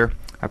incorrect answer,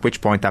 at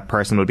which point that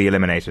person will be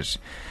eliminated.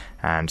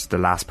 And the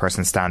last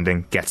person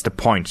standing gets the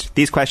point.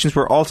 These questions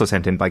were also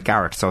sent in by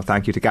Garrett, so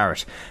thank you to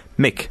Garrett.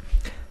 Mick,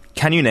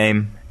 can you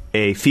name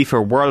a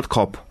FIFA World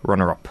Cup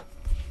runner-up?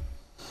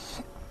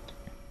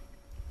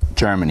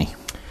 Germany.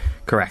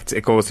 Correct.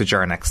 It goes to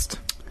Ger next.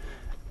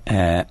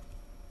 The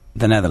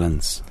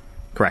Netherlands.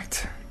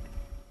 Correct.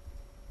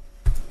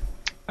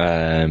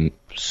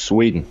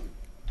 Sweden.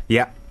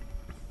 Yeah.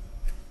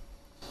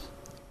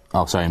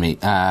 Oh, sorry, me.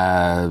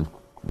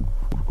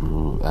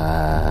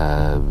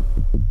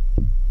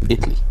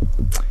 Italy.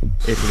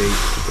 Italy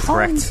is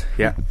correct.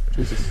 Yeah.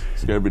 Jesus.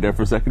 Scared me there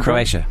for a second.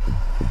 Croatia.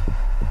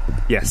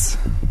 Yes.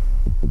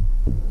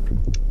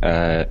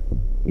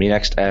 Me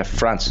next.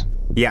 France.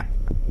 Yeah.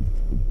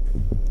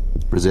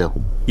 Brazil.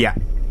 Yeah.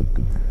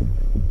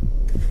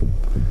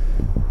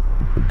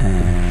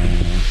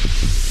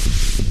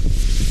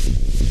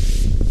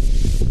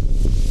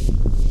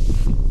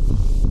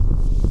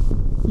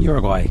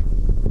 Uruguay.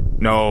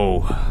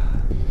 No.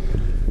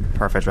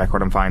 Perfect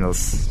record in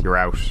finals. You're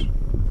out.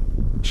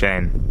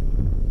 Shane.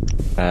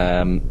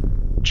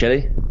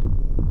 Chile.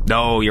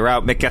 No, you're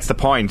out. Mick gets the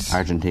point.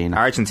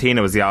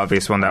 Argentina was the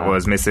obvious one that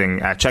was missing.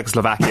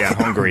 Czechoslovakia and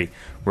Hungary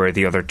were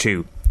the other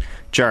 2.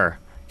 Ger,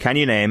 can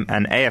you name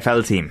an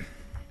AFL team?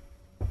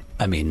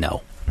 I mean,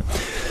 no.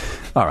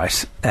 All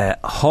right.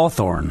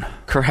 Hawthorn.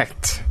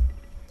 Correct.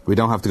 We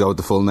don't have to go with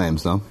the full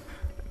names, no?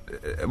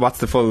 What's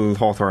the full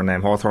Hawthorn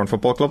name? Hawthorn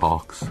Football Club?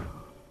 Hawks.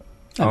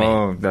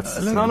 That's...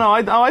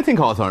 I think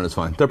Hawthorn is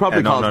fine. They're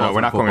probably called No,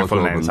 we're not going with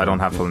full names. I don't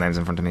have full full names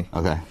in front of me.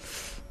 Okay.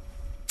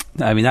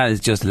 I mean, that is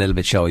just a little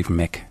bit showy from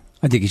Mick.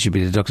 I think he should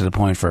be deducted a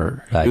point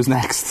for... Who's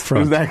next?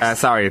 Who's next?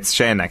 Sorry, it's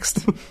Shane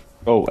next.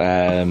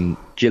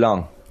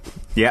 Geelong.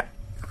 Yeah,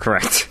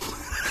 correct.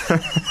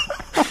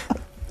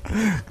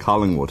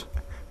 Collingwood,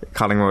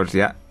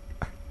 yeah.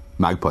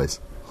 Magpies.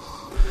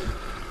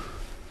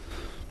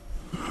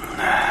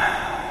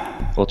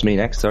 What's me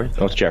next? Sorry.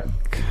 Oh, it's Ger.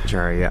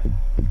 Ger, yeah.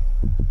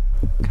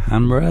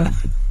 Canberra.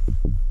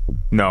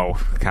 No,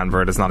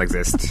 Canberra does not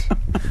exist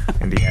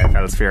in the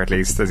AFL sphere, at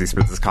least, as he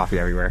spills his coffee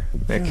everywhere.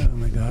 Nick. Oh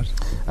my god.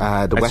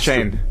 The That's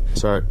Western.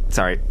 Shane.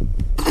 Sorry.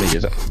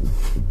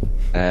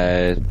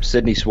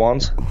 Sydney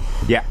Swans.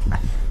 Yeah.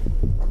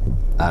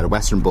 The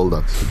Western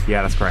Bulldogs.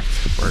 Yeah, that's correct.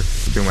 We're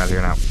doing well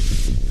here now.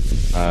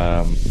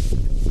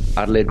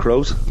 Adelaide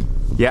Crows.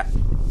 Yeah.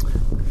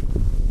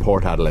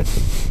 Port Adelaide.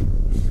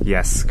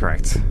 Yes,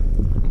 correct.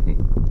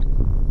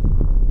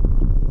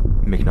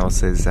 Mick knows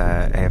his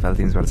AFL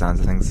teams by the sounds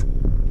of things.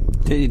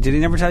 Did he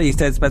never tell you he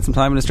spent some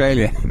time in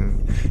Australia?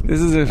 This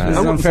is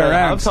unfair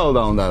round. I've told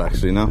on that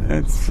actually. No,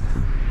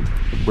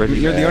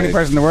 you're the only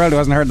person in the world who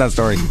hasn't heard that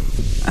story.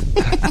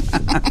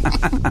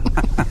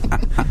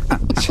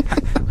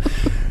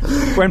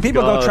 When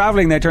people go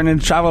travelling, they turn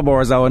into travel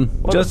bores, Owen.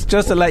 Just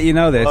to let you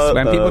know this.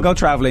 When people go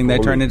travelling, they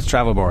turn into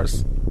travel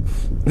bores.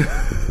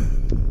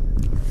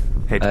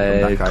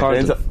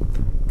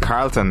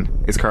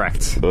 Carlton is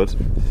correct. Good.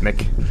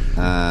 Mick.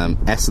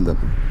 Essendon.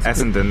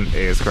 Essendon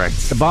is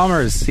correct. The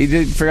Bombers.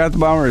 He forgot the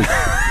Bombers.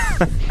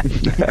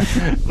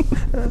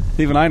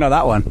 Even I know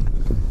that one.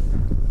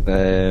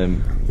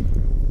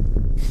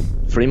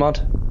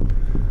 Fremont.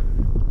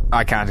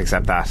 I can't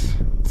accept that.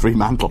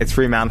 Fremantle. It's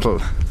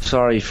Fremantle.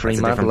 Sorry,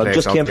 Fremantle. I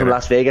just came from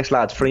Las Vegas,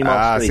 lads.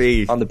 Fremont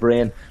Street, on the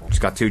brain. Just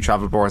got 2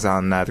 travel boards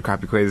on the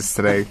crappy quiz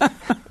today. The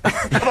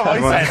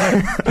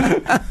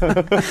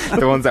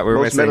ones that we were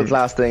Most missing. middle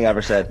class thing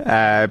ever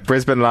said.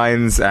 Brisbane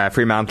Lions,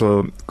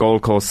 Fremantle,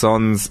 Gold Coast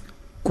Suns,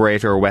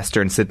 Greater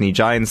Western Sydney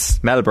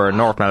Giants, Melbourne,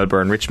 North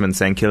Melbourne, Richmond,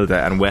 St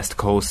Kilda, and West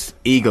Coast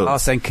Eagles. Oh,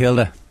 St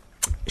Kilda.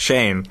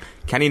 Shane,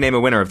 can you name a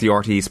winner of the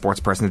RTE Sports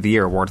Person of the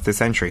Year award this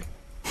century?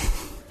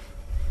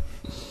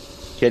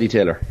 Katie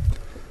Taylor.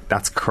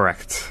 That's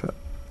correct.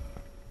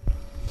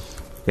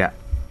 Yeah.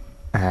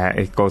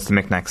 It goes to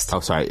Mick next.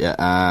 Oh, sorry.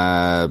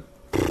 Yeah.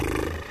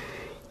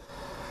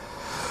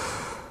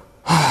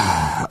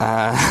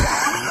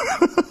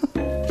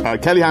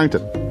 Kelly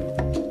Harrington.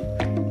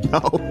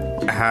 No.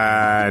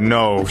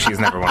 No, she's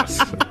never won it.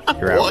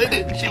 You're out. Why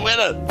didn't she win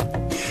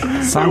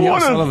it? Sonia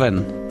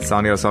O'Sullivan.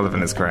 Sonia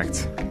O'Sullivan is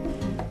correct.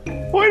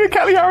 Why did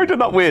Kelly Harrington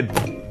not win?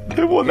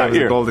 Who won that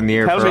year? Golden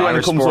year. Tell for me when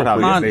Irish it comes sport,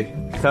 up.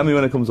 obviously. Tell me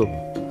when it comes up.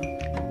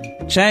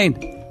 Shane.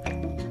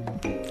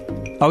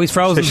 Oh, he's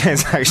frozen.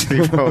 Shane's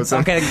actually frozen.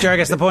 Okay, Ger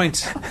gets the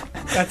point.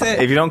 That's it.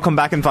 If you don't come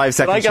back in 5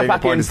 seconds, I get Shane,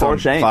 back your point in is for done.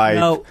 Shane? 5,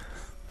 No.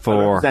 4.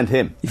 I'll represent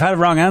him. You've had a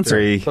wrong answer.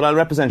 3. But I'll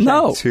represent Shane.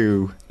 No.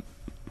 2,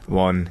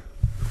 1.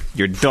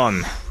 You're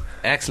done.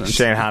 Excellent.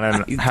 Shane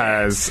Hannon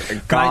has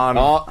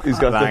gone. He's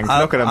got blank.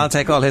 I'll, Look at him. I'll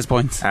take all his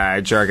points.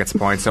 Ger gets a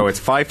point, so it's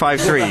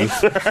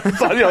 5-5-3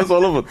 Sonia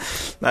O'Sullivan.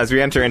 as we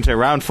enter into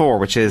round 4,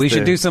 which is We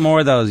should do some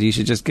more of those. You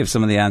should just give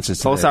some of the answers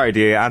to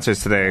the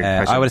answers today.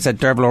 I would have said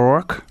Derval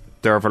O'Rourke.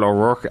 Derval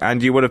O'Rourke,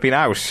 and you would have been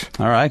out.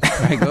 All right,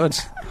 very good.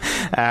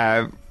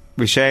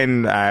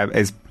 Shane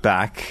is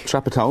back.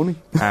 Trapattoni.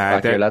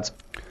 Back here, lads.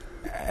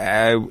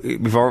 Are we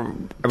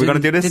going to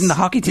do this? Didn't the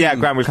hockey team? Yeah,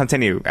 Graham, we'll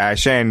continue.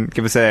 Shane,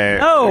 give us a...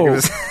 No!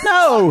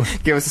 No!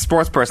 Give us a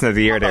sports person of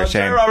the year there,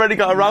 Shane. You already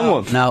got a wrong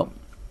one. No.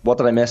 What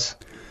did I miss?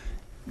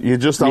 You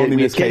just We only had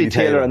missed Katie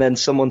Taylor, and then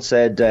someone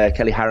said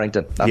Kelly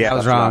Harrington. Yeah, That was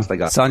that's the wrong. last I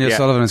got. Sonia Yeah.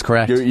 Sullivan is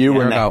correct. You were Here we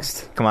go.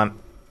 next. Come on.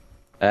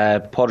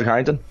 Padraig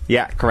Harrington.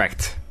 Yeah,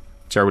 correct.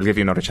 Ger, we'll give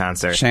you another chance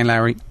there. Shane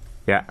Lowry.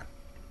 Yeah.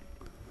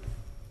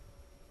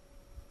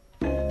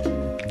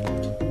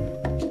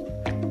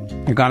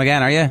 You're gone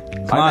again, are you?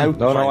 Come on.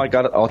 No, I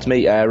got it. Oh, it's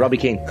me. Robbie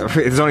Keane.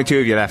 There's only 2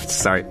 of you left,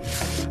 sorry.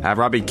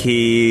 Robbie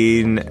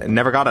Keane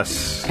never got it.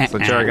 So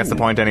Ger gets the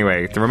point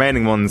anyway. The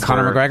remaining ones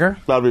Conor were...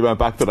 McGregor. Glad we went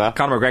back to that.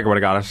 Conor McGregor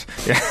would have got it.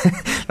 Yeah,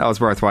 that was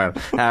worthwhile.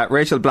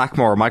 Rachel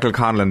Blackmore, Michael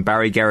Conlon,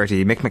 Barry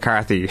Geraghty, Mick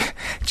McCarthy,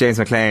 James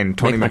McLean,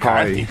 Tony Mick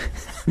McCarthy,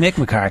 Mick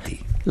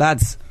McCarthy.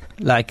 Lads,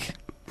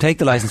 take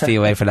the licence fee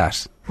away for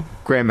that.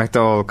 Graham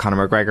McDowell,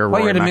 Conor McGregor. What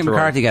Rory year did Mick McIlroy.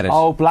 McCarthy get it?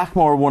 Oh,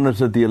 Blackmore won it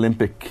at the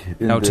Olympic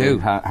in the 02.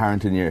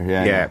 Harrington year.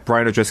 Yeah.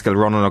 Brian O'Driscoll,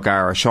 Ronan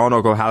O'Gara, Sean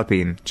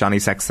O'Halpine, Johnny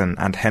Sexton,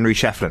 and Henry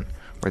Shefflin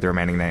were the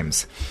remaining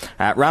names.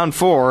 Round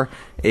 4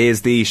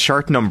 is the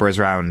shirt numbers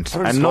round.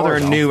 Another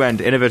new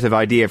and innovative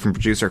idea from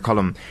producer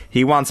Cullum.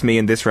 He wants me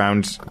in this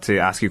round to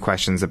ask you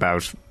questions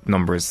about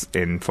numbers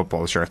in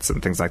football shirts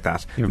and things like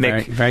that. You're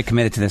Mick, very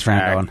committed to this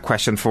round, Owen.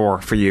 question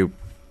 4 for you.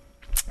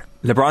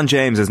 LeBron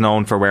James is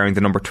known for wearing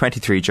the number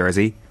 23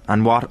 jersey,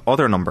 and what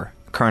other number?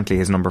 Currently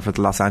his number for the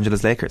Los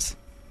Angeles Lakers.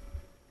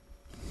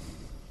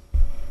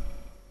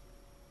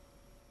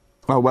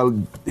 Oh,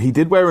 well, he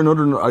did wear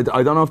another... I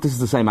don't know if this is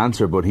the same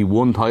answer, but he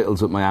won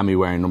titles with Miami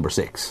wearing number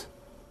 6.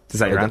 Is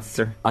that your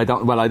answer? I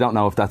don't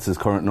know if that's his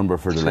current number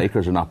for the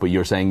Lakers or not, but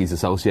you're saying he's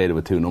associated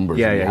with 2 numbers.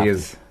 Yeah, he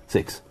is.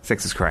 6.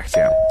 6 is correct,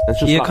 yeah.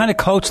 You kind of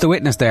coached the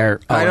witness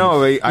there. I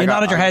know. You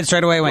nodded your head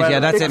straight away. Went,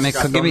 yeah, that's it, Mick.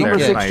 Give me number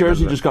 6 Yeah.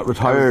 jersey just got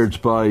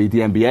retired by the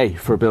NBA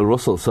for Bill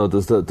Russell. So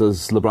does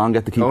LeBron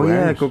get to keep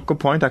wearing it? good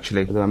point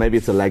actually. I don't know, maybe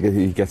it's a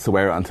legacy. He gets to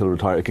wear it until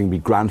retired. It can be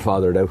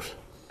grandfathered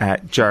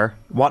out. Ger,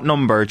 what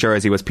number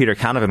jersey was Peter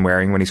Canavan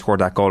wearing when he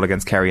scored that goal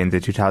against Kerry in the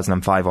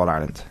 2005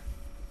 All-Ireland?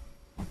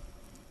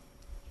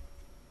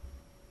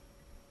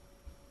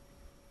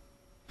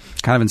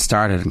 Canavan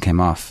started and came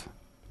off.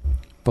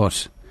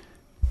 But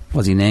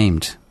was he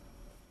named?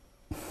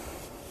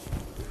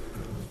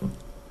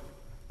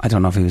 I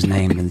don't know if he was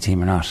named in the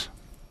team or not.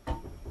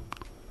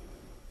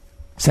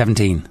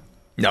 17.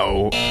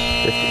 No.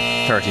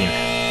 13.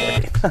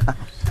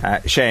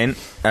 Shane,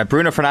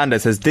 Bruno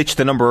Fernandes has ditched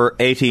the number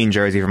 18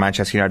 jersey for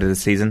Manchester United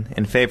this season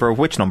in favour of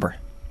which number?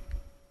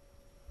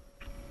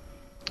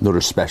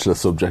 Another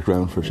specialist subject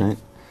round for Shane.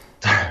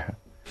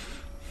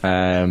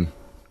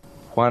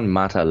 Juan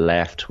Mata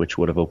left, which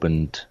would have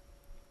opened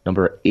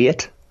number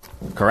 8.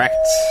 Correct.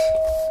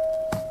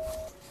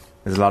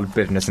 There's a lot of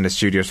bitterness in the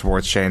studio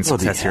towards Shane's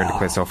success here in the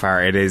quiz so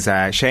far. It is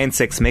Shane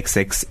 6, Mick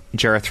 6,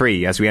 Gerard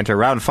 3. As we enter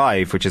round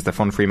 5, which is the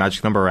fun free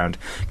magic number round,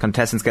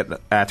 contestants get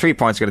 3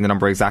 points for getting the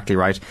number exactly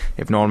right.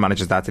 If no one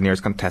manages that, the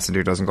nearest contestant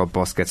who doesn't go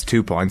bust gets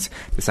 2 points.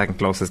 The second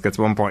closest gets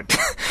 1 point.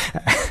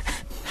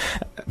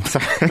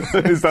 Sorry.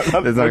 Is that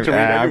not what you mean?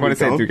 I'm going to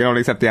say you can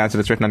only accept the answer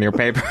that's written on your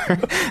paper.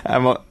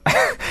 I'm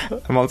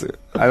also,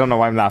 I don't know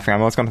why I'm laughing.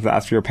 I'm also going to have to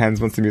ask for your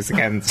pens once the music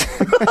ends.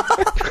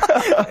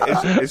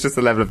 It's just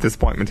a level of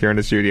disappointment here in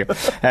the studio.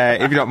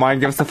 If you don't mind,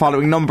 give us the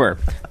following number.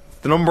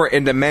 The number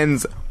in the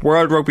men's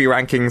World Rugby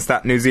rankings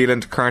that New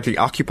Zealand currently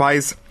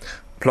occupies,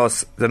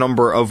 plus the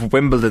number of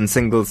Wimbledon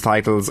singles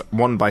titles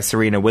won by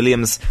Serena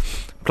Williams,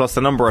 plus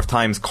the number of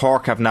times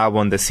Cork have now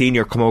won the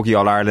Senior Camogie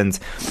All-Ireland,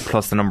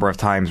 plus the number of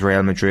times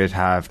Real Madrid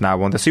have now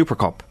won the Super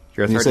Cup.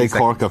 You say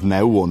Cork have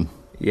now won?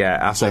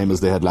 Yeah. Same as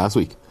they had last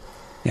week.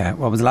 Yeah,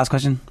 what was the last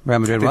question? Real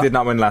Madrid They did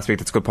not win last week,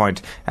 that's a good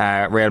point.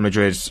 Real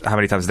Madrid, how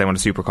many times have they won the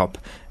Super Cup?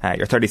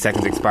 Your 30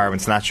 seconds expire when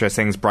Sinatra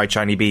sings Bright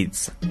Shiny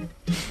Beads.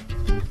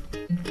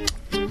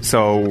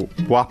 So,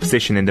 what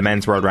position in the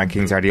men's world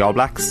rankings are the All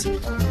Blacks?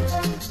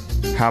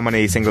 How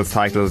many singles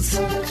titles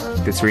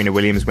did Serena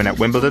Williams win at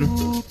Wimbledon?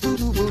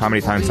 How many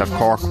times have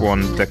Cork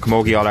won the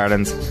Camogie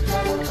All-Ireland?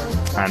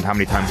 And how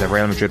many times have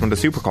Real Madrid won the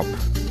Super Cup?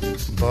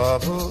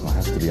 I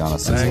have to be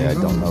honest and say I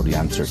don't know the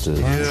answer to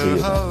 3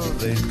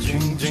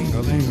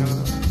 of them.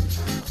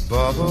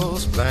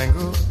 Bubbles,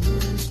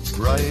 bangles,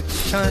 bright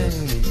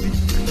shiny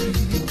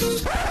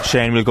beads.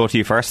 Shane, we'll go to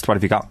you first. What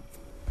have you got?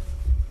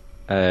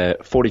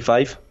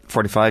 45.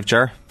 45,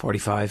 Ger?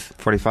 45.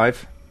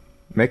 45.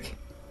 Mick?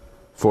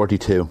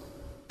 42.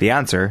 The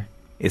answer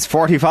is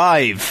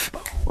 45.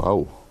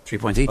 Wow. 3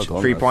 points each.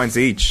 3 points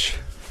each.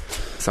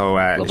 So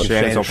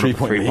Shane is up for a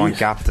 3 point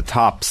gap at the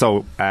top.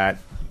 So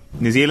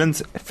New Zealand,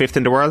 5th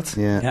in the world.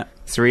 Yeah.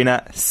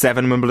 Serena,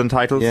 7 Wimbledon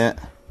titles. Yeah.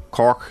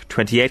 Cork,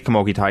 28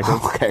 Camogie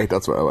titles. Okay,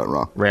 that's where I went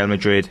wrong. Real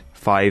Madrid,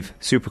 5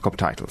 Super Cup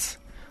titles.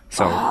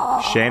 So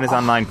Shane is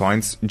on 9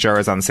 points, Ger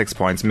is on 6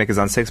 points, Mick is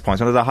on 6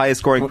 points. One of the highest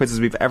scoring quizzes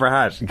we've ever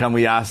had. Can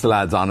we ask the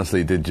lads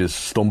honestly, did you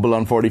stumble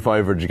on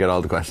 45 or did you get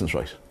all the questions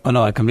right? Oh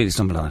no, I completely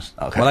stumbled on it.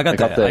 Okay. Well, I got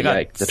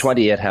the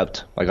 28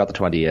 helped. I got the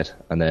 28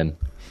 and then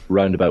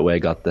roundabout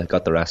way got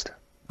the rest.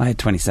 I had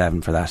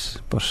 27 for that,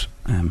 but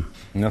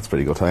that's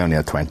pretty good. I only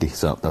had 20,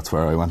 so that's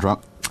where I went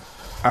wrong.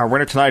 Our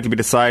winner tonight will be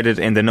decided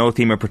in the no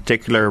theme in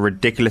particular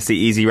ridiculously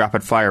easy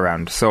rapid fire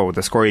round. So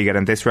the score you get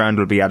in this round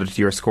will be added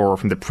to your score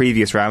from the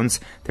previous rounds.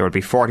 There will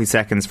be 40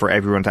 seconds for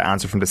everyone to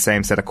answer from the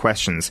same set of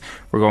questions.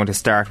 We're going to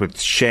start with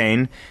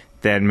Shane,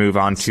 then move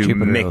on to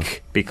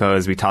Mick,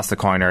 because we tossed a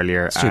coin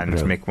earlier and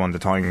Mick won the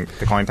coin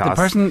toss. The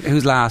person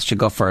who's last should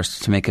go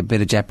first to make a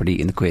bit of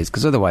jeopardy in the quiz,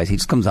 because otherwise he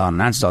just comes on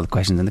and answers all the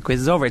questions and the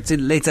quiz is over. It's a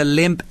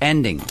limp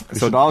ending.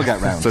 So should all get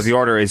rounds. So the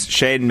order is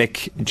Shane,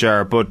 Mick,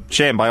 Ger. But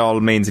Shane, by all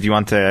means, if you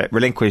want to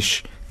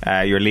relinquish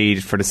your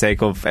lead for the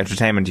sake of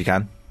entertainment, you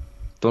can.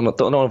 Don't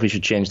know if we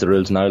should change the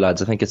rules now,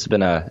 lads. I think it's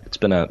been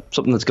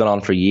something that's gone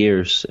on for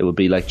years. It would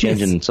be like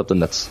changing something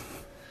that's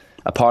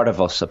a part of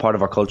us, a part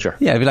of our culture.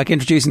 Yeah, it'd be like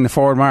introducing the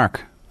forward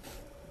mark.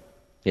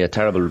 Yeah,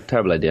 terrible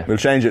idea. We'll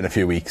change it in a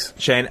few weeks.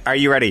 Shane, are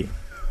you ready?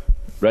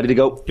 Ready to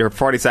go. Your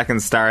 40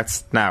 seconds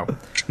starts now.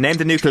 Name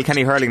the new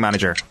Kilkenny hurling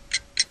manager.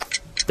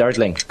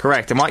 Dertling.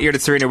 Correct. In what year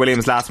did Serena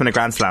Williams last win a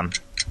Grand Slam?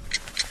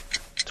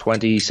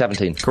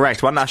 2017.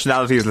 Correct. What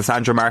nationality is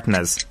Lissandra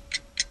Martinez?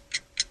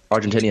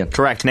 Argentinian.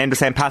 Correct. Name the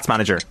St. Pat's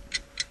manager.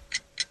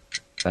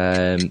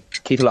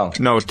 Keith Long.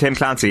 No, Tim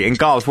Clancy. In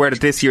golf, where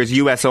did this year's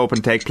US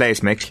Open take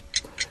place, Mick?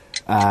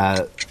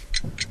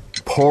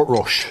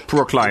 Portrush.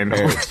 Brookline.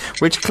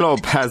 Which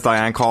club has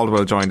Diane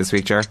Caldwell joined this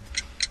week, Ger?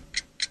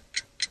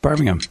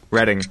 Birmingham.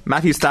 Reading.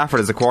 Matthew Stafford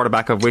is the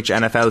quarterback of which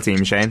NFL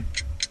team, Shane?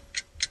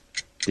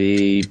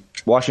 The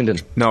Washington.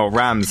 No,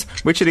 Rams.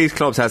 Which of these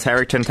clubs has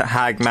Harrington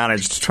Hag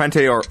managed?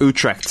 Twente or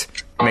Utrecht?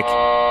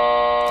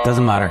 Mick?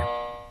 Doesn't matter.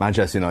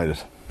 Manchester United.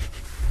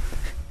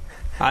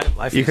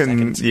 You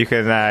can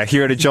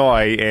hear the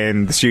joy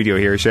in the studio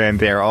here, Shane.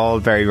 They're all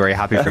very, very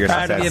happy for your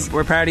success.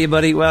 We're proud of you,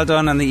 buddy. Well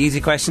done on the easy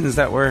questions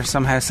that were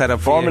somehow set up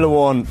for Formula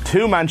 1,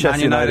 2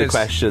 Manchester United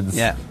questions.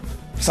 Yeah.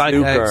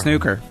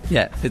 Snooker.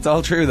 Yeah, it's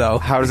all true though.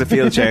 How does it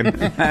feel, Shane?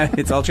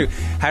 It's all true.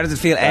 How does it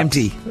feel?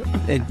 Empty.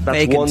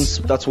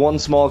 That's one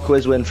small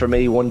quiz win for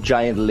me. One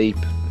giant leap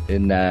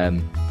in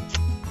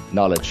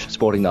knowledge,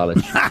 sporting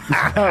knowledge.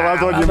 Well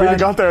done, you really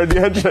got there at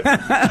the end.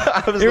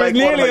 It was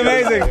nearly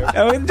amazing.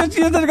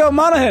 You had to go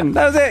Monaghan.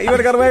 That was it. You would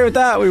have got away with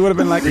that. We would have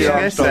been like,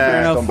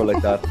 don't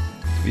like that.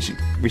 We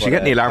should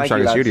get Neil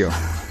Armstrong in the studio.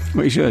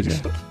 We should,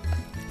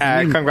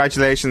 yeah.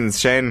 Congratulations,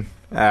 Shane,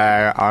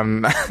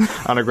 on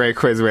a great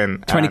quiz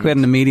win. 20 quid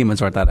in the medium would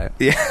sort that out.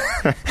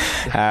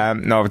 Yeah.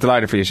 No,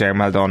 delighted for you, Shane.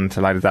 Well done.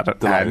 Delighted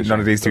that none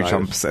of these two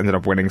chumps ended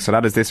up winning. So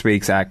that is this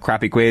week's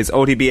crappy quiz.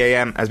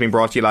 OTBAM has been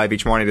brought to you live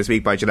each morning this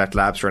week by Gillette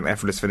Labs for an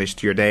effortless finish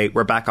to your day.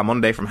 We're back on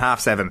Monday from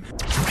 7:30.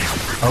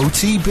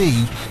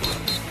 OTB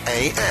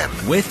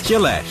AM with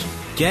Gillette.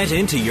 Get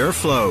into your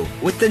flow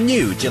with the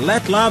new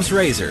Gillette Labs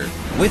Razor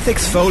with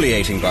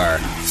exfoliating bar.